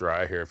himself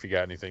dry here if you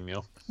got anything,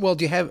 Neil. Well,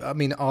 do you have? I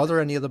mean, are there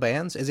any other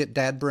bands? Is it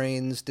Dad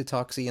Brains,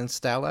 Detoxy, and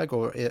Stalag,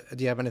 or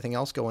do you have anything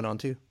else going on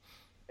too?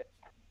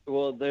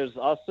 Well, there's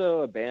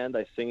also a band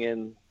I sing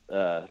in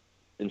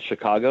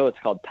Chicago. It's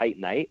called Tight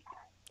Night.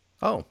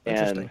 Oh,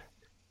 interesting.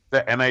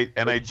 The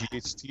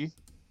NIGHT?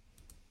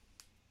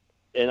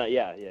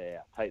 Yeah.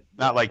 Tight.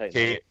 Not like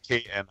Tight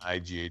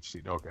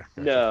KNIGHT. Okay.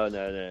 No.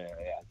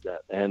 Yeah.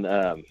 And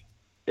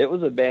it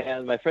was a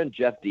band. My friend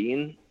Jeff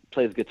Dean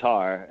plays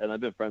guitar, and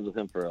I've been friends with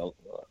him for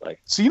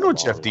So you know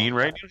Jeff Dean,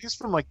 right? He's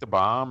from like The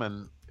Bomb,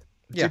 and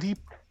yeah.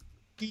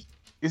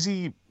 Is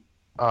he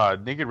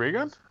Naked Ray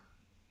Gun?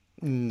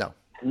 No.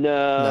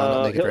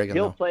 No, Naked Ray Gun,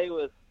 he'll play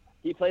with.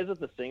 He plays with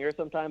the singer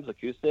sometimes,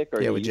 acoustic,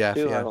 or with Jeff.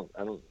 to. Yeah.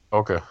 I don't.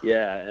 Okay.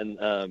 Yeah,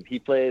 and he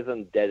plays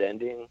in Dead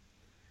Ending.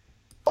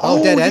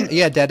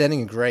 Dead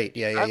Ending, great.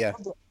 Yeah.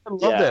 I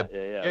love that.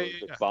 Yeah.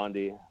 With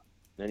Bondi,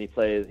 and he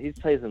plays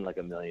in like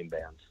a million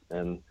bands,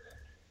 and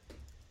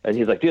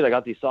he's like, dude, I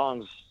got these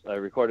songs I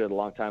recorded a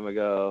long time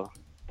ago.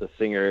 The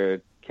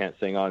singer can't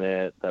sing on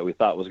it that we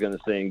thought was going to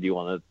sing. Do you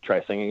want to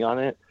try singing on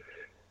it?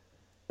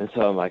 And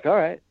so I'm like, all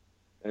right.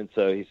 And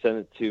so he sent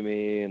it to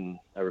me, and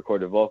I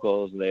recorded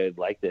vocals, and they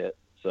liked it.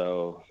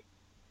 So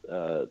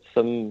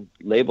some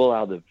label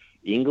out of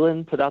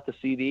England put out the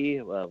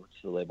CD. What's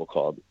the label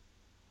called?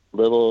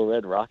 Little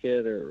Red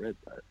Rocket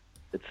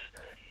it's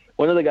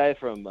one of the guys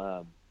from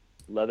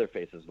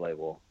Leatherface's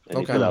label, and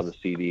he put out the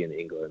CD in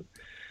England.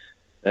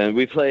 And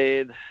we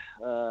played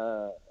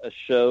a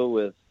show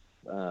with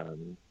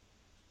the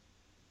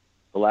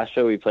last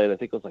show we played, I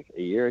think it was like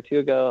a year or two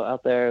ago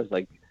out there. It was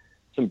like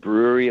some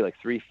brewery, like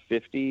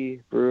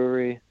 350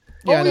 brewery.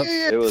 Yeah,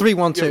 It was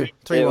 312.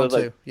 312.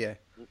 Like, yeah.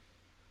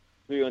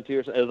 312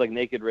 or something. It was like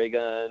Naked Ray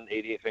Gun,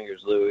 88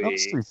 Fingers Louie.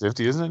 That's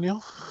 350, isn't it,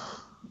 Neil?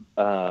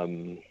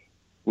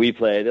 We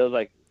played. It was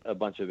like a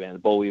bunch of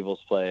bands. Boll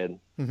Weevils played.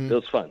 Mm-hmm. It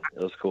was fun.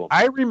 It was cool.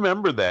 I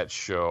remember that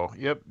show.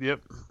 Yep.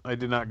 I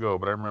did not go,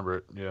 but I remember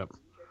it. Yep.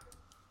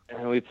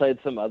 And we played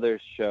some other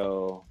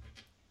show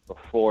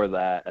before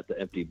that at the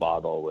Empty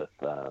Bottle with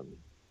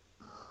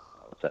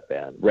what's that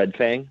band? Red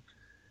Fang.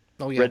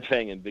 Oh yeah. Red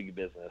Fang and Big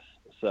Business.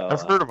 So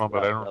I've heard of them,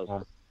 but I don't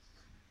know.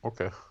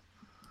 Okay.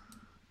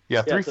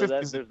 Yeah,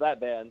 350. So there's that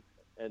band,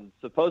 and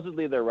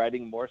supposedly they're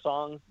writing more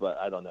songs, but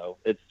I don't know.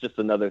 It's just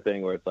another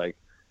thing where it's like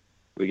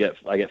I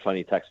get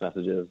funny text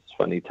messages,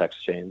 funny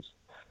text chains.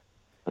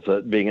 That's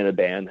what being in a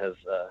band has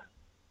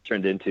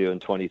turned into in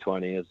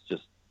 2020 is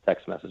just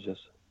text messages.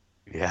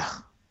 Yeah.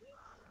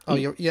 Oh,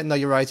 you're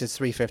right. It's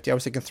 350. I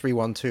was thinking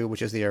 312,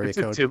 which is the area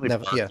code.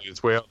 Yeah.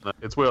 It's way out in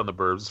the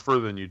burbs. It's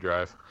further than you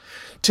drive.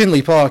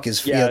 Tinley Park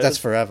is that's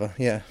forever.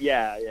 Yeah.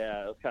 Yeah.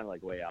 It was kind of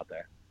like way out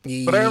there.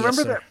 But I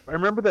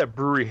remember that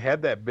brewery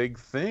had that big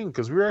thing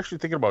because we were actually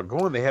thinking about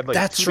going. They had like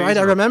that's right.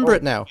 I remember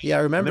it now. Yeah,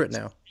 I remember it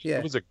now. Yeah,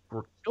 it was a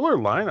killer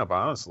lineup,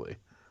 honestly.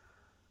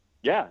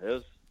 Yeah, it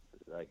was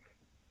like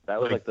that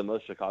was like the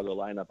most Chicago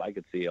lineup I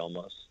could see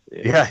almost.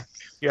 Yeah.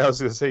 I was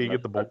gonna say you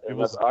get the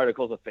unless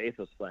Articles of Faith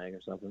was playing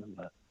or something.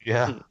 But.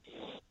 Yeah.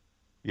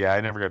 Yeah,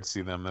 I never got to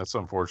see them. That's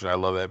unfortunate. I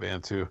love that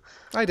band too.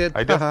 I did.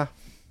 I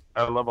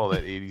love all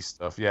that 80s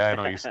stuff. Yeah, I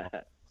know you saw.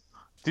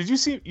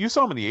 You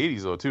saw them in the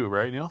 80s though too,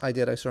 right, Neil? I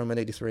did. I saw them in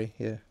 83,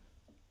 yeah.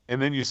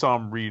 And then you saw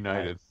them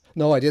reunited.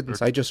 No, I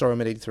didn't. I just saw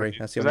them in 83.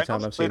 That's the only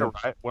time I've seen them.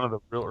 One of the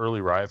real early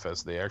Riot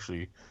Fests they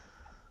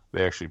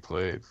actually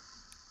played.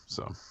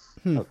 So.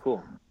 Oh,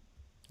 cool.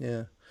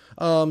 Yeah.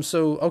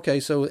 So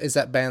is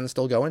that band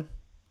still going?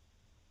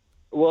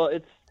 Well,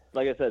 it's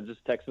like I said,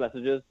 just text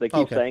messages. They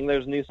keep saying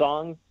there's new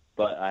songs,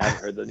 but I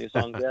haven't heard the new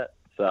songs yet.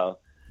 So.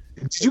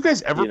 Did you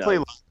guys ever play?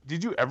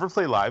 Did you ever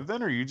play live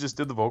then, or you just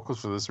did the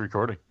vocals for this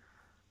recording?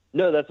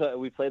 No, that's what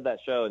we played that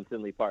show in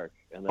Tinley Park.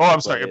 And then I'm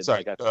sorry.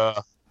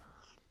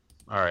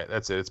 All right,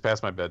 that's it. It's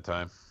past my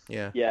bedtime.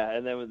 Yeah. Yeah,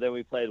 and then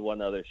we played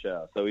one other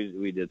show, so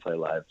we did play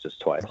live just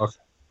twice. Okay.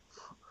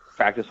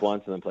 Practice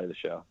once and then play the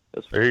show.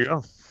 There you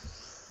go.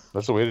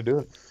 That's the way to do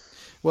it.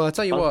 Well, I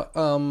tell you what.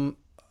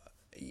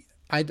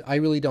 I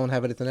really don't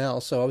have anything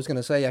else, so I was going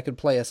to say I could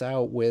play us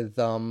out with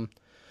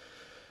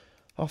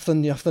off the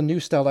new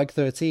Stalag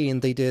 13.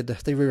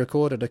 They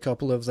re-recorded a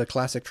couple of the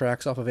classic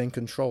tracks off of In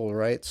Control,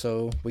 right?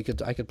 So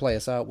I could play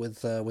us out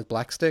with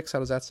Black Sticks. How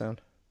does that sound?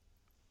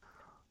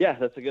 Yeah,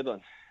 that's a good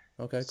one.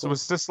 Okay, cool. So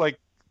it's just like,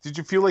 did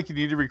you feel like you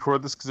needed to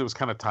record this because it was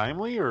kind of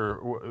timely, or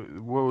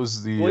what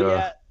was the? Well,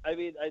 yeah, I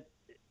mean,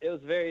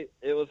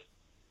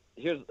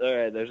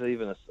 There's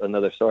even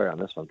another story on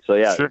this one. So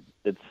yeah, Sure.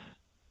 it's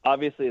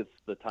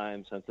the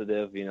time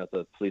sensitive. It's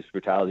a police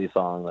brutality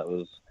song that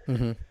was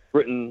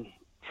written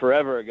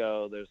forever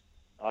ago. There's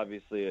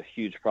obviously a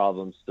huge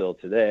problem still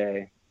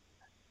today,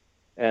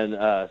 and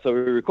so we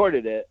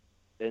recorded it.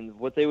 And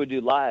what they would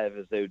do live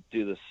is they would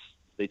do this.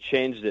 They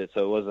changed it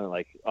so it wasn't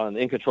like on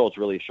In Control. It's a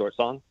really short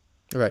song.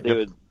 Right. They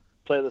would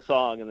play the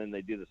song and then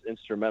they do this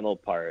instrumental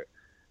part,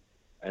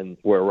 and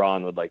where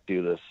Ron would like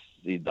do this,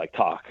 he'd like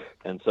talk.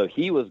 And so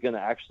he was going to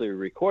actually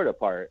record a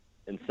part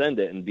and send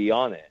it and be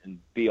on it and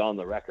be on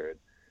the record.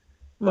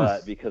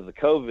 But because of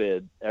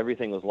COVID,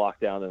 everything was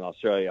locked down in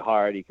Australia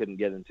hard. He couldn't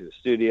get into a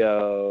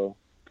studio.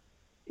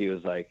 He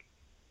was like,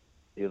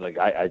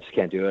 I just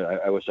can't do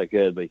it. I wish I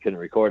could, but he couldn't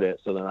record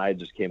it. So then I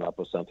just came up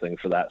with something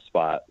for that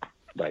spot,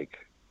 like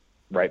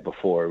right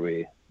before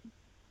we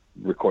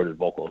recorded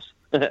vocals.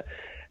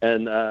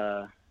 And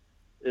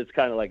it's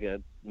kind of like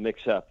a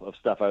mix-up of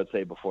stuff I would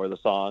say before the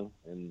song,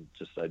 and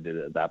just I did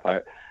it at that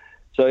part.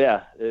 So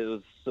yeah, it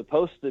was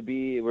supposed to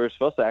be, we were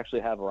supposed to actually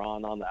have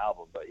Ron on the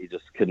album, but he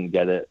just couldn't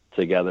get it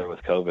together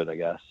with COVID, I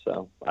guess.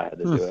 So I had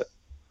to do it.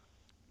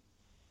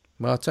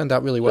 Well, it turned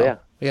out really well. So,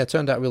 yeah, it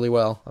turned out really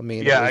well. I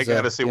mean, I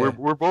gotta say, we're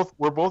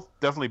both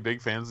definitely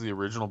big fans of the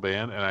original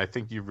band, and I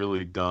think you've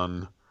really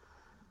done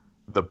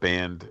the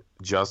band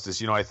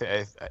justice.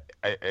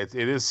 It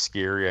is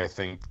scary, I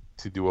think,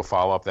 to do a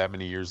follow up that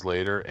many years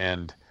later,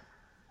 and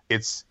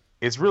it's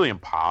really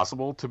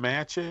impossible to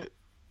match it.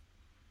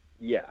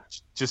 Yeah,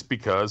 just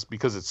because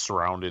it's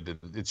shrouded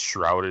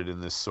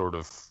in this sort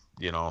of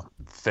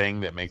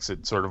thing that makes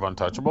it sort of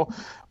untouchable.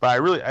 But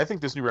I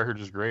think this new record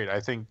is great. I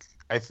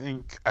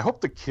hope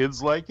the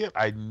kids like it.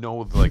 I know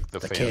like the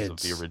fans kids of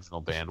the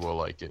original band will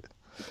like it.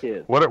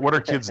 Kids. What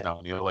are kids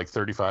now? Like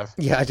 35?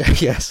 Yeah.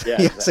 Yes. Yeah,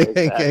 yes.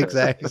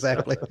 exactly.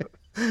 Exactly.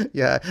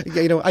 Yeah.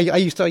 I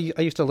used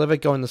to live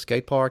at going to the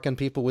skate park, and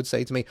people would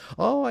say to me,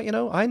 "Oh,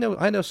 I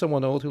know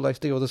someone old who likes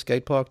to go to the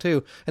skate park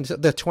too." And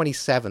they're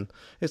 27.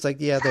 It's like,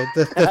 yeah,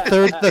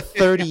 they're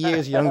 30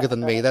 years younger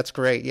than me. That's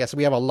great. Yes,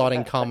 we have a lot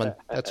in common.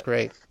 That's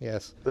great.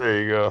 Yes.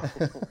 There you go.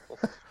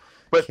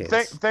 But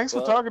thanks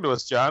for talking to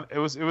us, John. It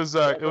was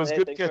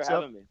good to catch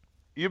up.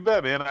 You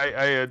bet, man.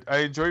 I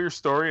enjoy your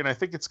story, and I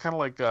think it's kind of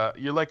like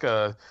you're like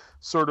a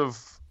sort of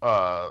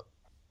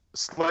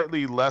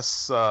slightly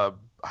less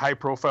high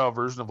profile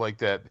version of like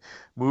that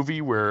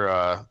movie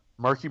where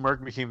Marky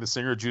Mark became the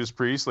singer of Judas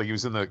Priest, like he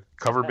was in the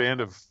cover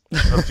band of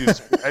Judas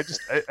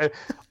Priest.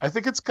 I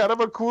think it's kind of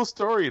a cool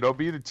story,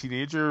 being a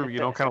teenager,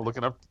 kind of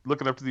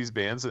looking up to these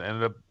bands and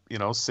ended up,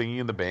 singing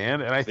in the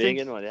band. And I think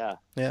in one,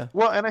 yeah.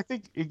 Well, and I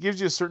think it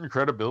gives you a certain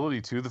credibility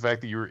too, the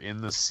fact that you're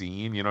in the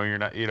scene. You're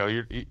not,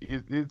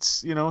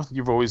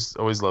 you've always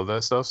loved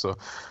that stuff. So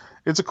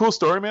it's a cool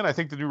story, man. I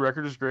think the new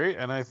record is great,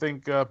 and I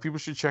think people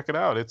should check it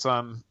out. It's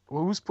on.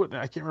 Well, who's putting it?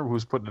 I can't remember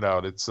who's putting it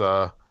out. It's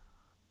the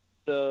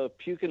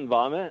Puke and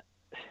Vomit.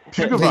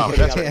 Puke and Vomit.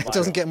 That's right. It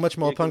doesn't get much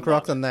more punk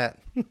rock than that.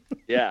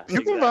 Yeah,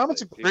 Puke and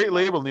Vomit's a great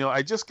label, Neil.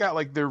 I just got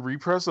like their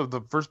repress of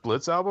the first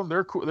Blitz album.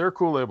 They're cool. They're a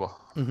cool label.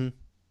 Mm-hmm.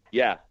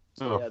 Yeah.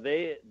 So. Yeah,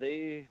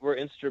 they were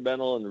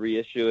instrumental in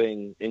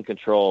reissuing In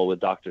Control with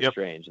Doctor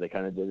Strange. They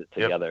kind of did it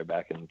together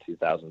back in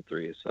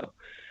 2003. So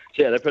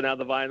yeah, they're putting out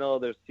the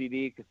vinyl. There's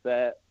CD,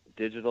 cassette,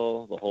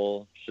 digital, the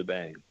whole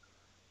shebang.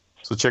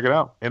 So check it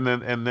out. And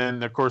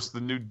then of course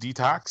the new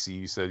Detoxy.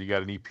 You said you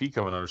got an EP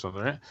coming out or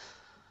something, right?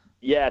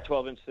 Yeah,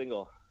 12-inch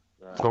single.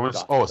 12-inch.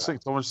 Oh,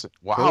 12-inch.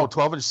 Wow, cool.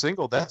 12-inch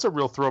single. That's a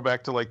real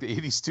throwback to like the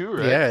 80s too,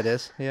 right? Yeah, it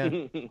is. Yeah.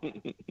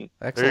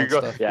 Excellent there you go.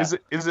 Stuff. Yeah.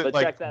 Is it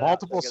like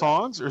multiple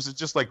songs, or is it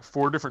just like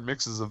 4 different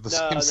mixes of the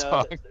same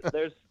song?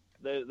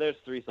 There's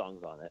 3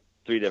 songs on it.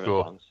 3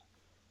 different songs.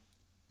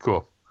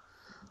 Cool.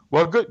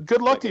 Well,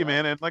 good luck to you,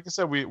 man. And like I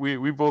said,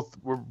 we're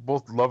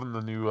both loving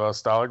the new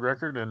Stalag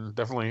record, and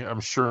definitely, I'm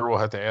sure we'll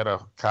have to add a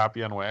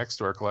copy on wax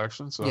to our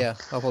collection. So yeah,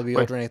 I'll probably be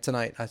ordering it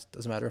tonight, as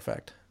a matter of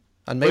fact.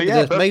 And maybe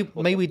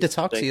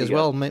Detoxy as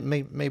well.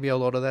 Maybe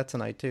I'll order that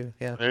tonight too.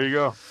 Yeah. There you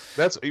go.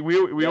 That's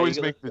we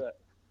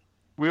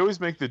always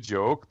make the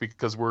joke,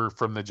 because we're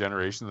from the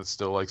generation that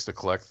still likes to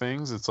collect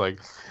things. It's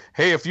like,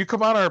 hey, if you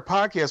come on our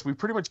podcast, we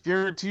pretty much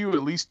guarantee you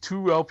at least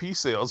 2 LP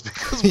sales,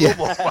 because we'll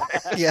buy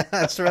it. Yeah,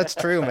 that's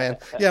true, man.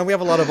 Yeah, we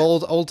have a lot of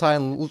old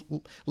time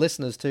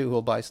listeners too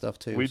who'll buy stuff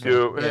too. We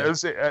do. Yeah.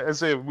 I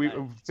say we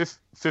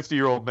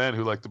 50-year-old men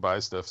who like to buy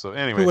stuff. So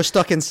anyway, who were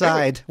stuck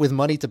inside with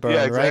money to burn.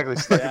 Yeah, exactly.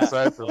 Right? Stuck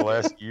inside for the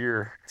last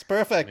year. It's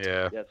perfect.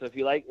 Yeah. Yeah. So if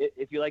you like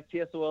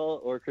TSOL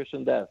or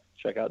Christian Death,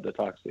 check out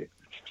Detoxy.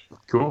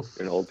 Cool.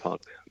 You're an old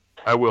punk.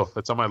 I will.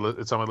 That's on my list.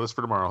 It's on my list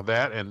for tomorrow.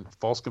 That and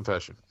False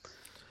Confession,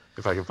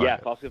 if I can find it. Yeah,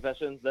 False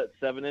Confession. That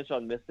 7-inch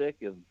on Mystic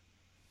is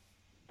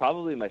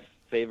probably my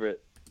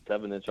favorite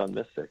 7-inch on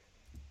Mystic.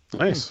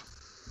 Nice.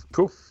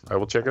 Cool. I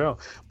will check it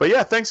out. But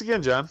yeah, thanks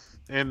again, John.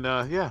 And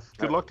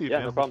good luck to you,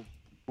 man. No problem.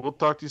 We'll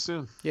talk to you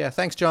soon. Yeah,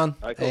 thanks, John.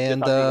 All right, cool.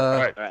 And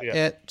All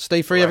right.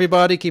 stay free,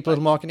 everybody. Keep a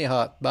little mark in your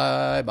heart.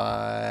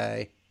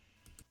 Bye.